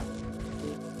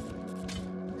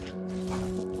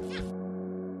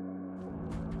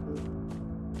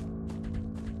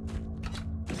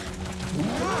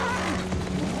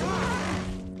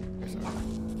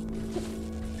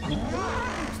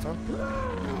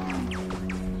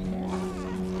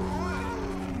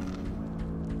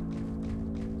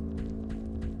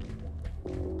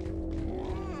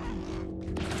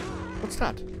 What's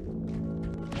that?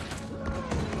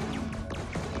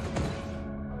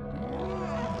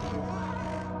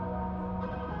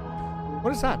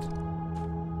 What is that?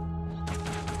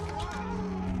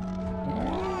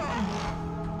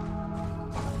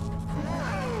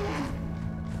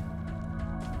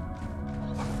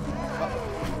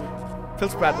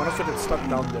 Feels bad. One of it is stuck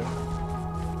down there.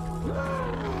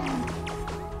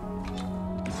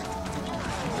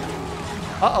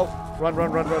 Uh-oh. Run,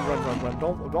 run, run, run, run, run, run.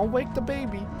 Don't wake the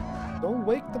baby. Don't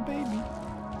wake the baby.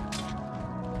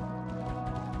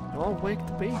 Don't wake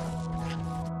the baby.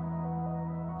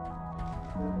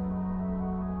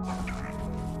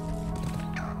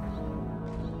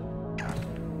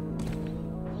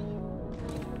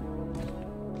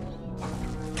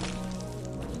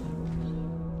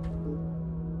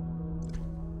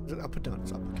 Is it up or down?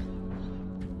 It's up.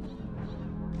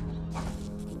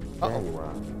 Okay. There you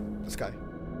are. This guy.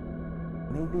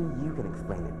 Maybe you can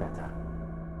explain it better.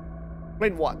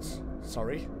 Explain what?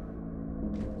 Sorry.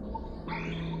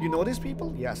 You know these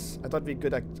people? Yes. I thought we'd be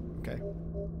good at... Okay.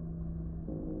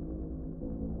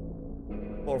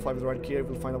 4 or 5 is right here.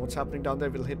 We'll find out what's happening down there.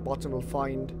 We'll hit bottom. We'll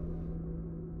find...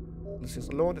 This is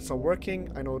alone. It's not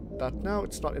working. I know that now.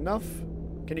 It's not enough.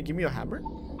 Can you give me a hammer?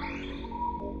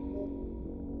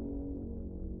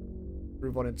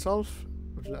 Ribbon itself.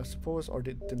 I suppose. Or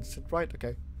didn't sit right.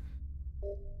 Okay.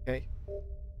 Okay.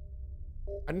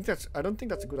 I don't think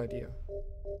that's a good idea.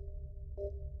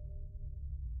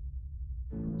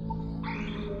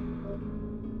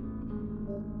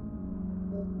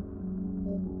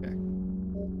 Okay.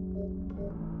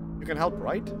 You can help,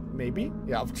 right? Maybe?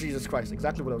 Yeah, of Jesus Christ.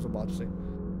 Exactly what I was about to say.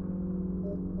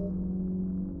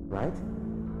 Right?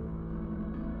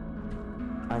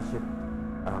 I should,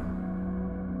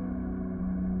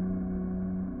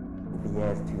 The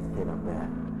air's too thin up there.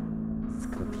 It's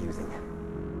confusing.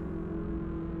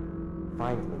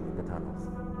 Find me in the tunnels.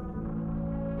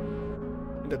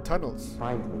 In the tunnels.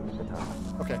 Find me in the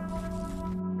tunnels. Okay.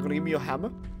 You're gonna give me your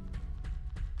hammer?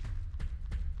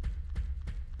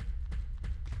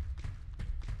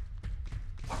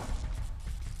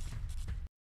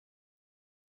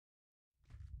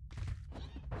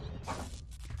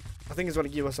 I think he's gonna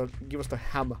give us the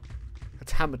hammer.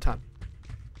 It's hammer time.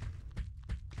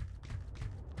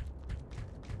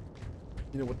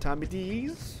 You know what time it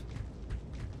is?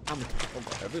 Hammer time. Oh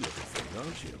god. Heavy little thing,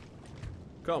 aren't you?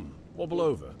 Come, wobble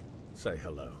over. Say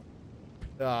hello.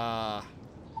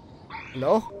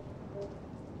 Hello?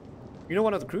 You know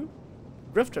one of the crew?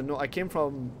 Drifter? No, I came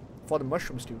for the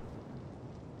mushroom stew.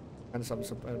 And some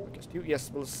stew.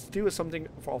 Yes, well, stew is something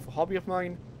of a hobby of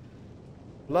mine.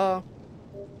 Blah.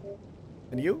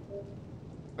 And you?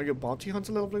 Are you a bounty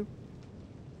hunter, little blue?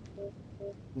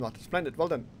 Not. Splendid. Well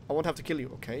done. I won't have to kill you.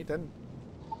 Okay, then.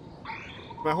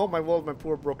 My home, my world, my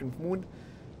poor broken moon.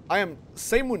 I am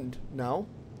Saymund now.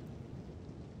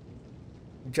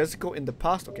 Jessica in the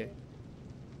past. Okay.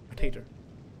 Potato.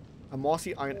 A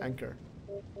mossy iron anchor.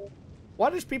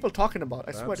 What is people talking about?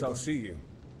 I swear Perhaps to I'll God. see you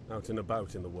out and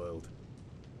about in the world.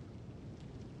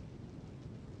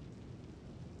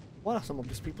 What are some of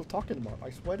these people talking about? I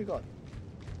swear to God.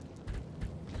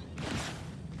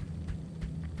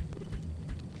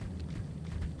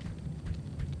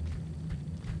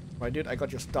 Right, dude, I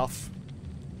got your stuff.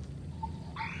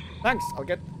 Thanks. I'll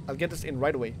get this in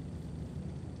right away.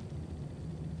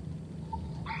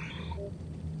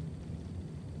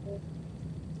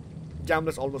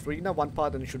 Jamlet's almost ready now. One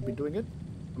part and you should be doing it.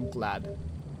 I'm glad.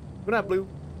 Good night, Blue.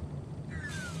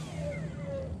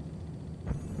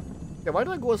 Yeah, why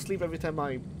do I go to sleep every time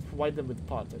I provide them with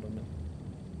parts? I don't know.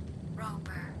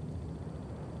 Roper.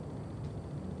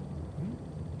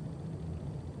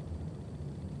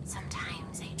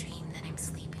 Sometimes I dream that I'm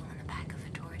sleeping on the back of a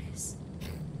tortoise.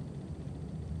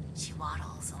 She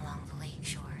waddles along the lake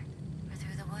shore or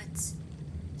through the woods,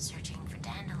 searching for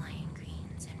dandelion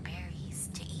greens and berries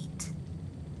to eat.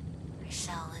 Her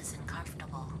shell isn't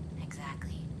comfortable,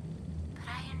 exactly, but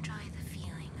I enjoy the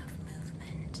feeling of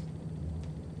movement.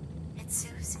 It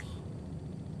soothes me.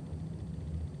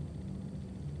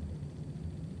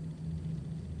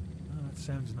 Oh, that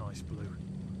sounds nice, Blue.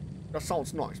 That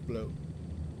sounds nice, Blue.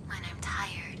 When I'm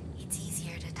tired, it's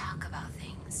easier to talk about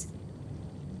things.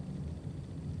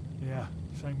 Yeah,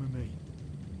 same with me.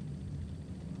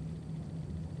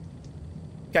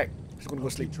 Okay, she's gonna go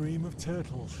Hope you sleep. dream of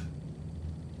turtles.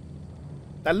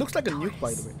 That looks like a nuke,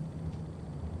 by the way.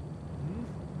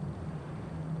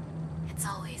 It's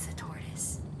always a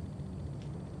tortoise.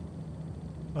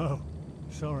 Oh,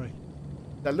 sorry.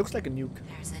 That looks like a nuke.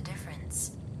 There's a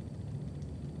difference.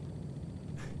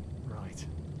 Right.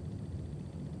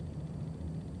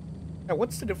 Yeah,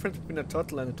 what's the difference between a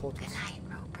turtle and a tortoise? Good night,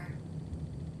 Roper.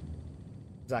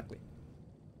 Exactly.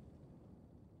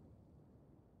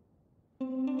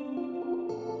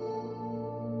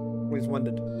 Always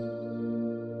wondered.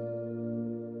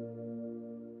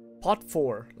 Part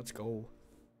 4. Let's go.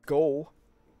 Go.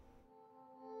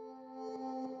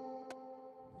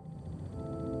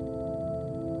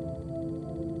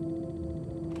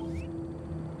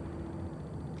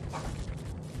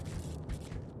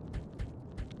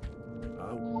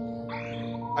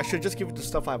 I should just give you the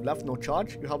stuff I have left, no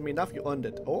charge. You helped me enough, you earned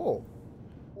it. Oh.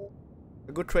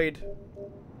 A good trade.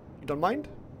 You don't mind?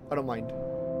 I don't mind.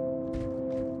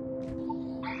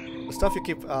 The stuff you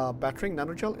keep battering,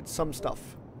 nanogel, it's some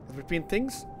stuff. Between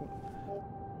things,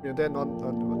 you're there, not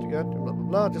what you get, blah, blah,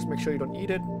 blah. Just make sure you don't eat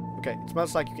it. Okay, it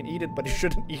smells like you can eat it, but you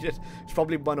shouldn't eat it. It's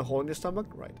probably burn a hole in your stomach.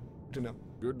 Right. Good to know.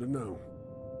 Good to know.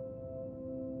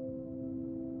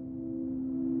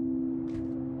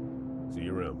 See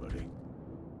you around, buddy.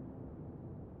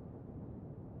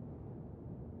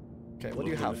 Okay, what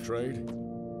do you Looking to have? trade?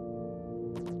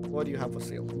 What do you have for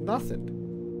sale? Nothing.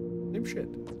 Same shit.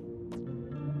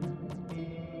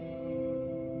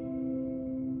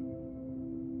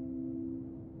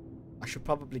 I should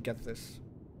probably get this.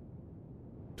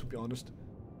 To be honest.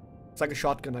 It's like a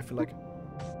shotgun, I feel like.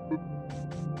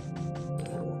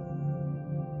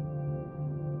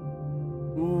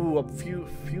 Ooh, a few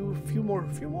more.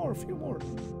 Is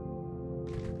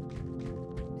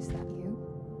that you?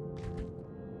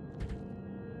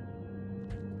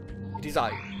 It is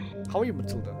I. How are you,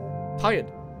 Matilda? Tired.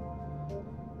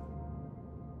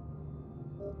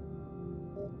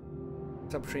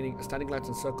 Stop training. Standing lights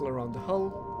and circle around the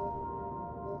hull.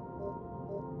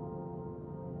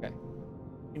 Okay.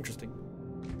 Interesting.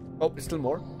 Oh, it's still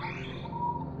more.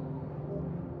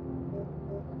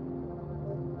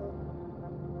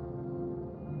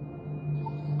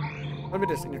 Tell me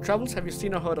this, in your travels, have you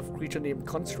seen or heard of a creature named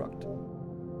Construct?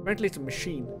 Apparently it's a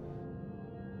machine.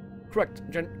 Correct.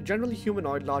 Generally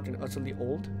humanoid, large and utterly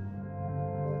old.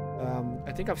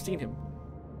 I think I've seen him.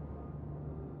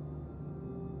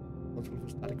 Responsible for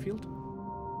static field.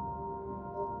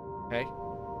 Okay.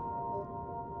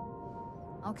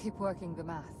 I'll keep working the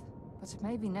math, but it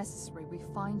may be necessary we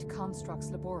find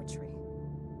Construct's laboratory.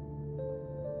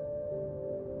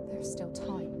 There's still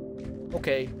time.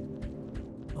 Okay.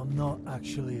 I'm not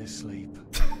actually asleep.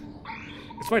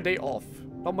 It's my day off.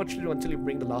 Not much to do until you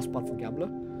bring the last part for Gambler.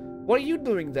 What are you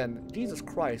doing then? Jesus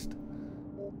Christ.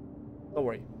 Don't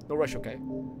worry. No rush, okay?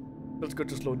 Feels good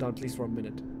to slow down at least for a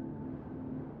minute.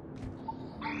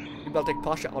 Maybe I'll take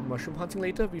Pasha out mushroom hunting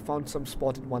later. We found some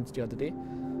spotted ones the other day.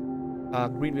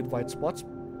 Green with white spots.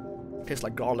 Tastes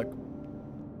like garlic.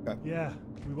 Okay. Yeah,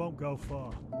 we won't go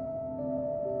far.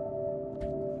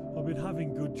 I've been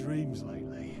having good dreams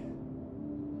lately.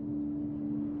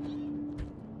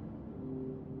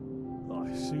 I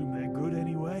assume they're good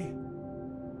anyway.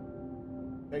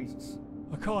 Jesus.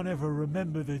 I can't ever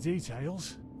remember the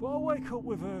details, but I wake up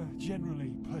with a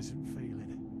generally pleasant feeling.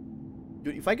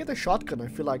 Dude, if I get a shotgun, I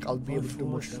feel like I'll be able to do fall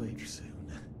much asleep damage. soon.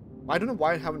 I don't know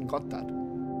why I haven't got that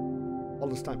all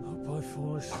this time. Hope I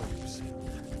fall asleep soon.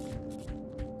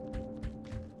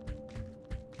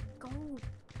 Go.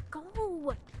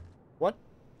 Go. What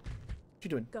you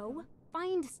doing? Go.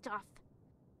 Find stuff.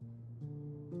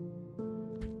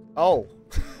 Oh.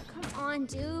 Come on,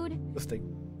 dude. This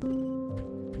thing.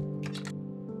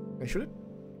 Can I shoot it?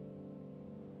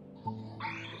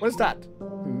 What is that?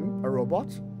 A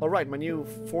robot? Alright, my new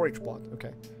 4H bot.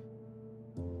 Okay.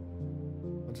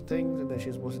 Bunch of things, and then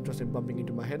she's most interested in bumping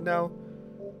into my head now.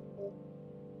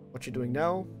 What's she doing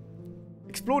now?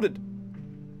 Exploded!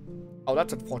 Oh,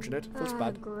 that's unfortunate. Feels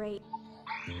bad. Great.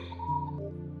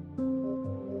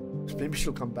 Maybe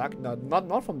she'll come back. No,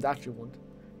 not from that she won't.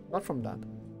 Not from that.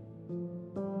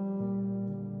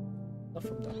 Not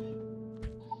from that.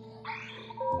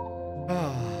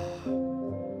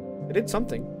 It did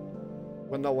something.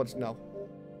 Well, now what's now?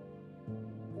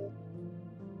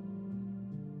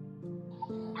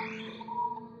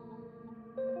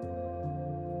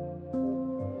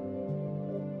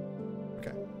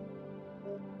 Okay.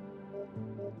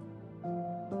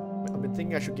 I've been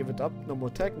thinking I should give it up. No more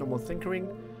tech, no more tinkering.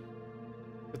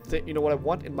 But you know what I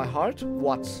want in my heart?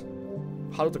 What?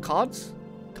 How are the cards?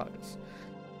 Cards.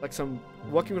 Like some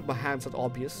working with my hands, that's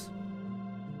obvious.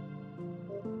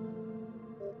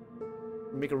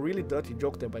 Make a really dirty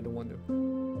joke there, but I don't want to.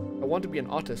 I want to be an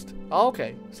artist. Oh,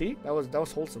 okay. See? That was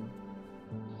wholesome.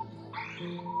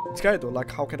 It's scary though,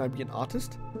 like how can I be an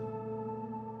artist?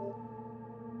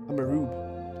 I'm a rube.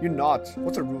 You're not.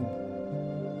 What's a rube?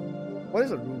 What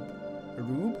is a rube? A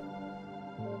rube?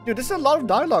 Dude, this is a lot of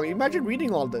dialogue. Imagine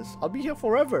reading all this. I'll be here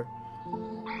forever.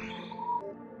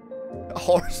 A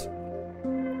horse.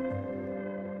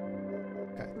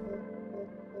 Okay.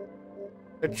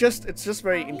 It's just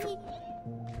very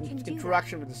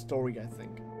interaction with the story, I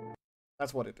think.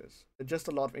 That's what it is. It's just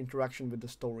a lot of interaction with the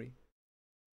story.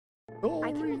 Oh,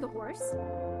 I can make a horse.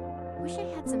 Wish I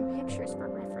had some pictures for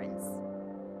reference.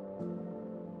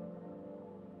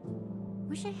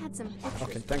 Wish I had some pictures.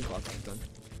 okay, thank God that's done.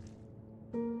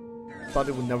 Thought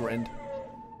it would never end.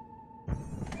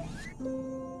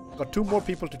 Got 2 more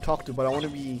people to talk to, but I want to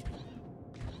be...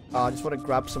 I just want to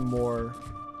grab some more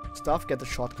stuff, get the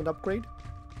shotgun upgrade.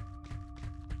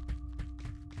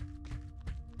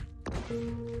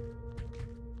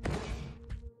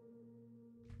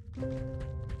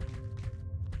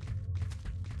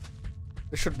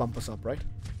 This should bump us up, right?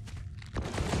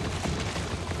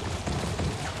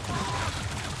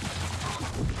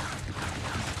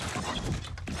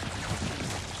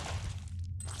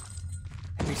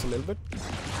 At least a little bit.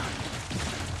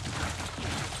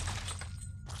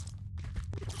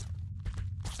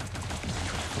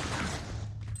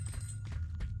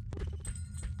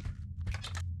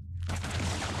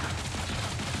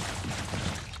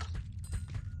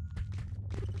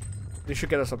 This should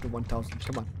get us up to 1,000.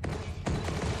 Come on.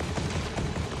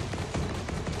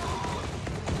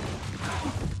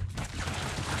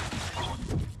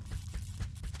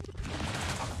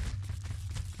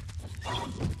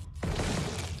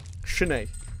 Shanae.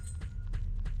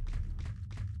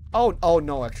 Oh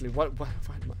no, actually. What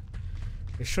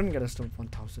it shouldn't get us to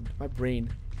 1,000. My brain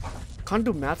can't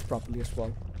do math properly as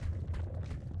well.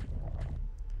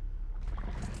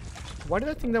 Why did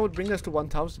I think that would bring us to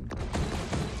 1,000? I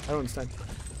don't understand.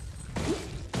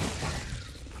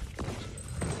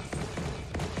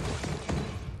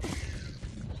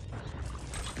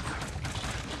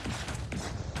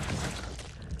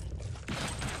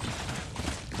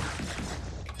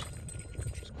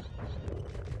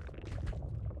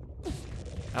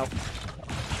 Ow.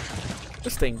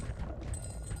 This thing.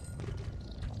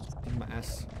 In my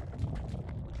ass.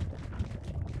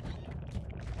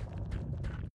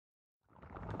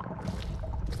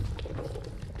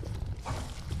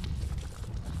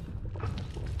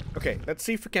 Okay, let's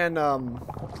see if we can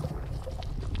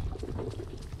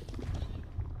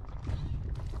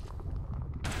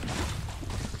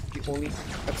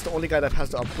that's the only guy that has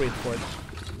the upgrade for it.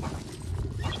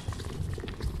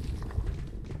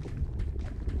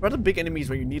 Where are the big enemies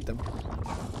when you need them?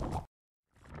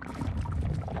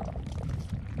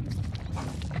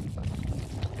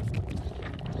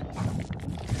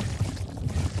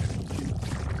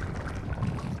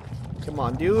 Come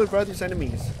on, dude, where are these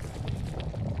enemies?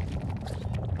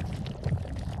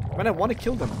 Man, I want to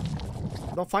kill them.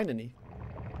 I don't find any.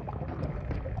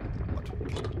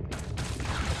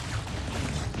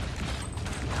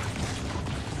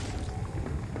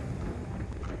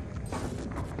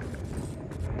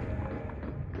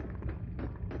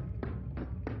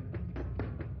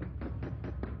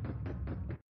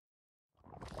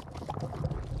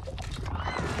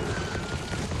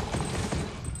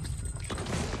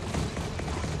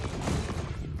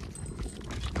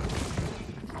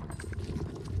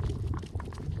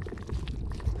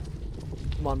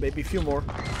 Come on, baby, a few more.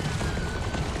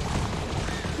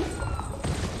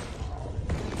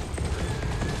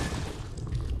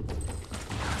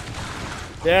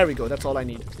 There we go, that's all I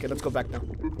need. Okay, let's go back now.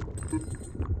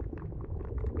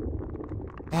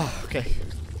 Ah, okay.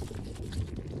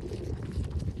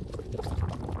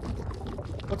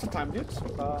 What's the time, dudes?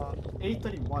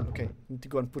 8:31. Okay, need to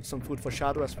go and put some food for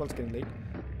Shadow as well, it's getting late.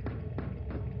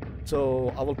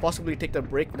 So I will possibly take the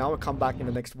break now and come back in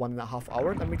the next 1.5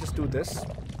 hours. Let me just do this.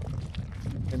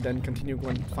 And then continue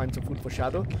going to find some food for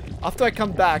Shadow. After I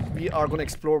come back, we are going to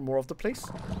explore more of the place.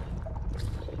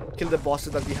 Kill the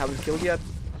bosses that we haven't killed yet.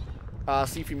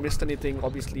 See if we missed anything.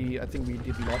 Obviously, I think we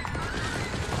did a lot.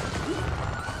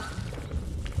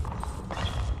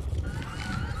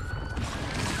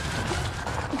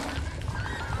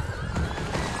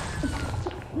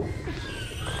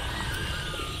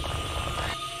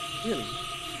 Really?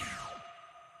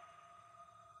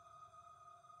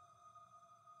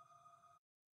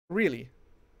 Really?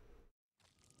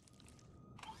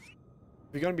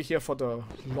 We're gonna be here for the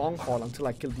long haul until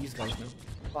I kill these guys now.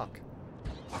 Fuck.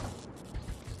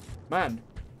 Man,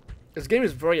 this game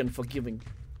is very unforgiving.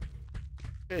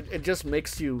 It just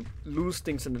makes you lose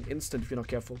things in an instant if you're not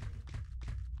careful.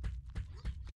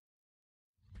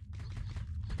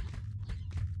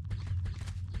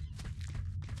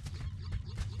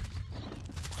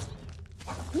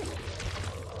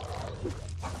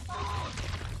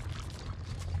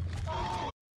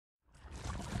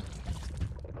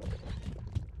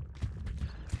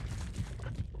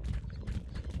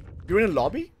 You're in a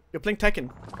lobby? You're playing Tekken.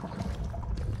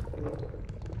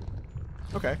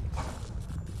 Okay.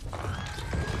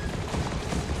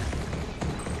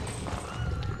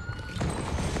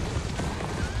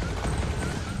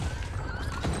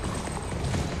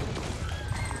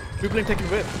 Who are you playing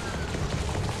Tekken with?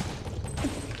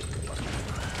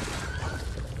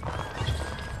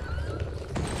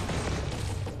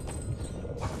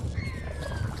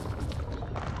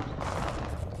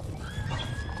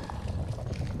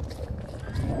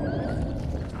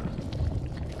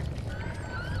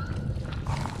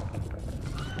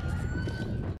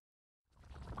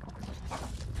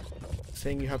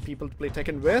 Saying you have people to play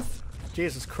Tekken with?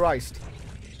 Jesus Christ.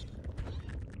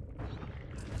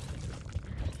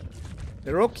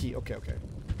 Hiroki, okay.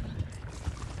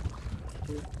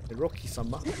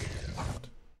 Hiroki-sama.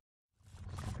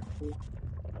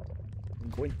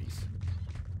 Go in peace.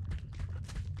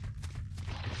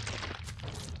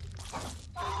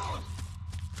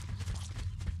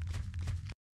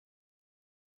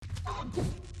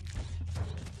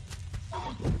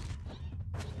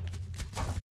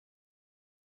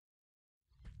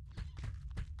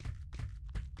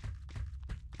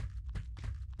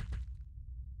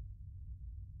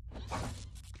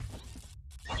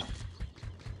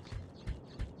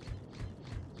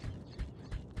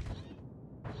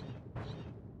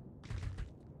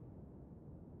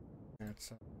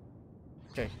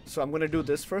 Okay, so I'm gonna do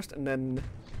this first, and then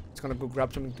it's gonna go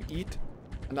grab something to eat,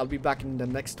 and I'll be back in the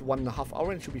next 1.5 hours,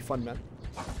 and it should be fun, man.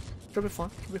 Should be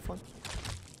fun.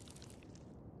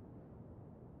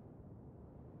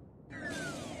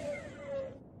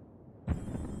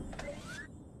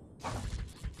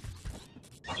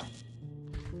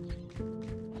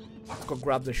 Let's go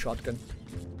grab the shotgun.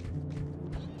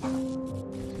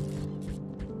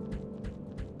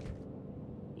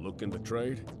 Looking to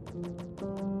trade?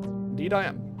 Indeed I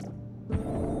am.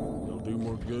 You'll do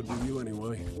more good with you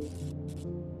anyway.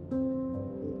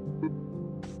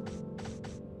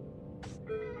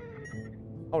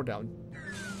 Or down.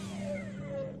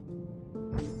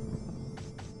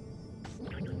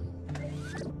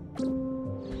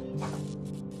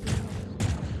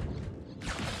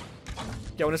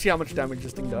 Yeah, I want to see how much damage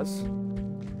this thing does.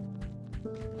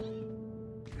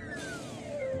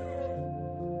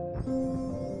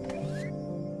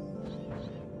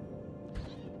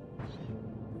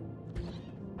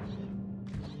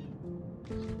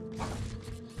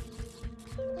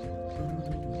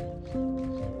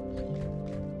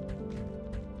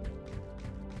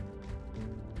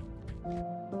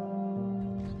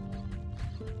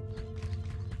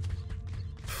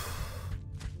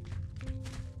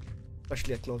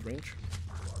 Especially at close range.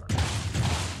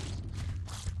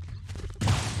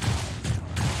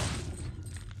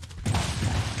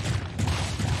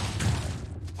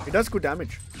 It does good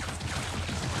damage.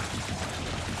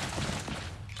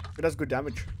 It does good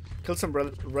damage. Kills them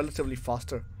relatively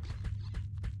faster.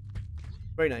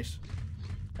 Very nice.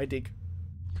 I dig.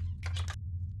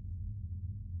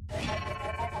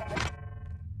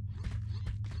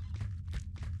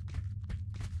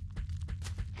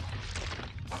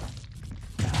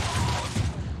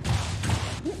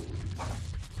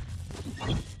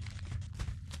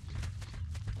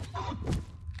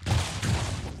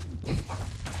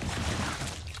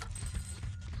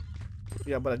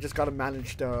 Yeah, but I just gotta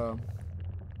manage the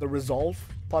resolve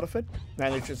part of it.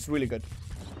 Man, it's really good.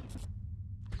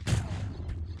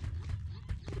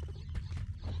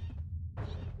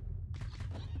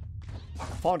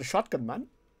 Found a shotgun, man.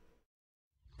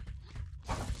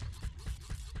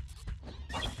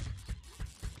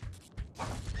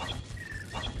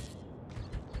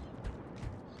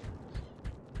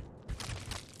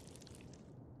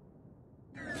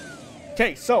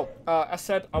 Okay, so as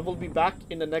said, I will be back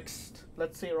in the next,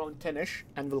 let's say around 10ish,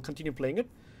 and we'll continue playing it.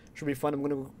 Should be fun. I'm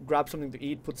gonna grab something to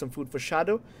eat, put some food for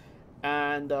Shadow,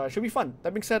 and should be fun.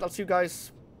 That being said, I'll see you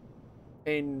guys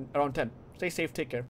in around 10. Stay safe, take care.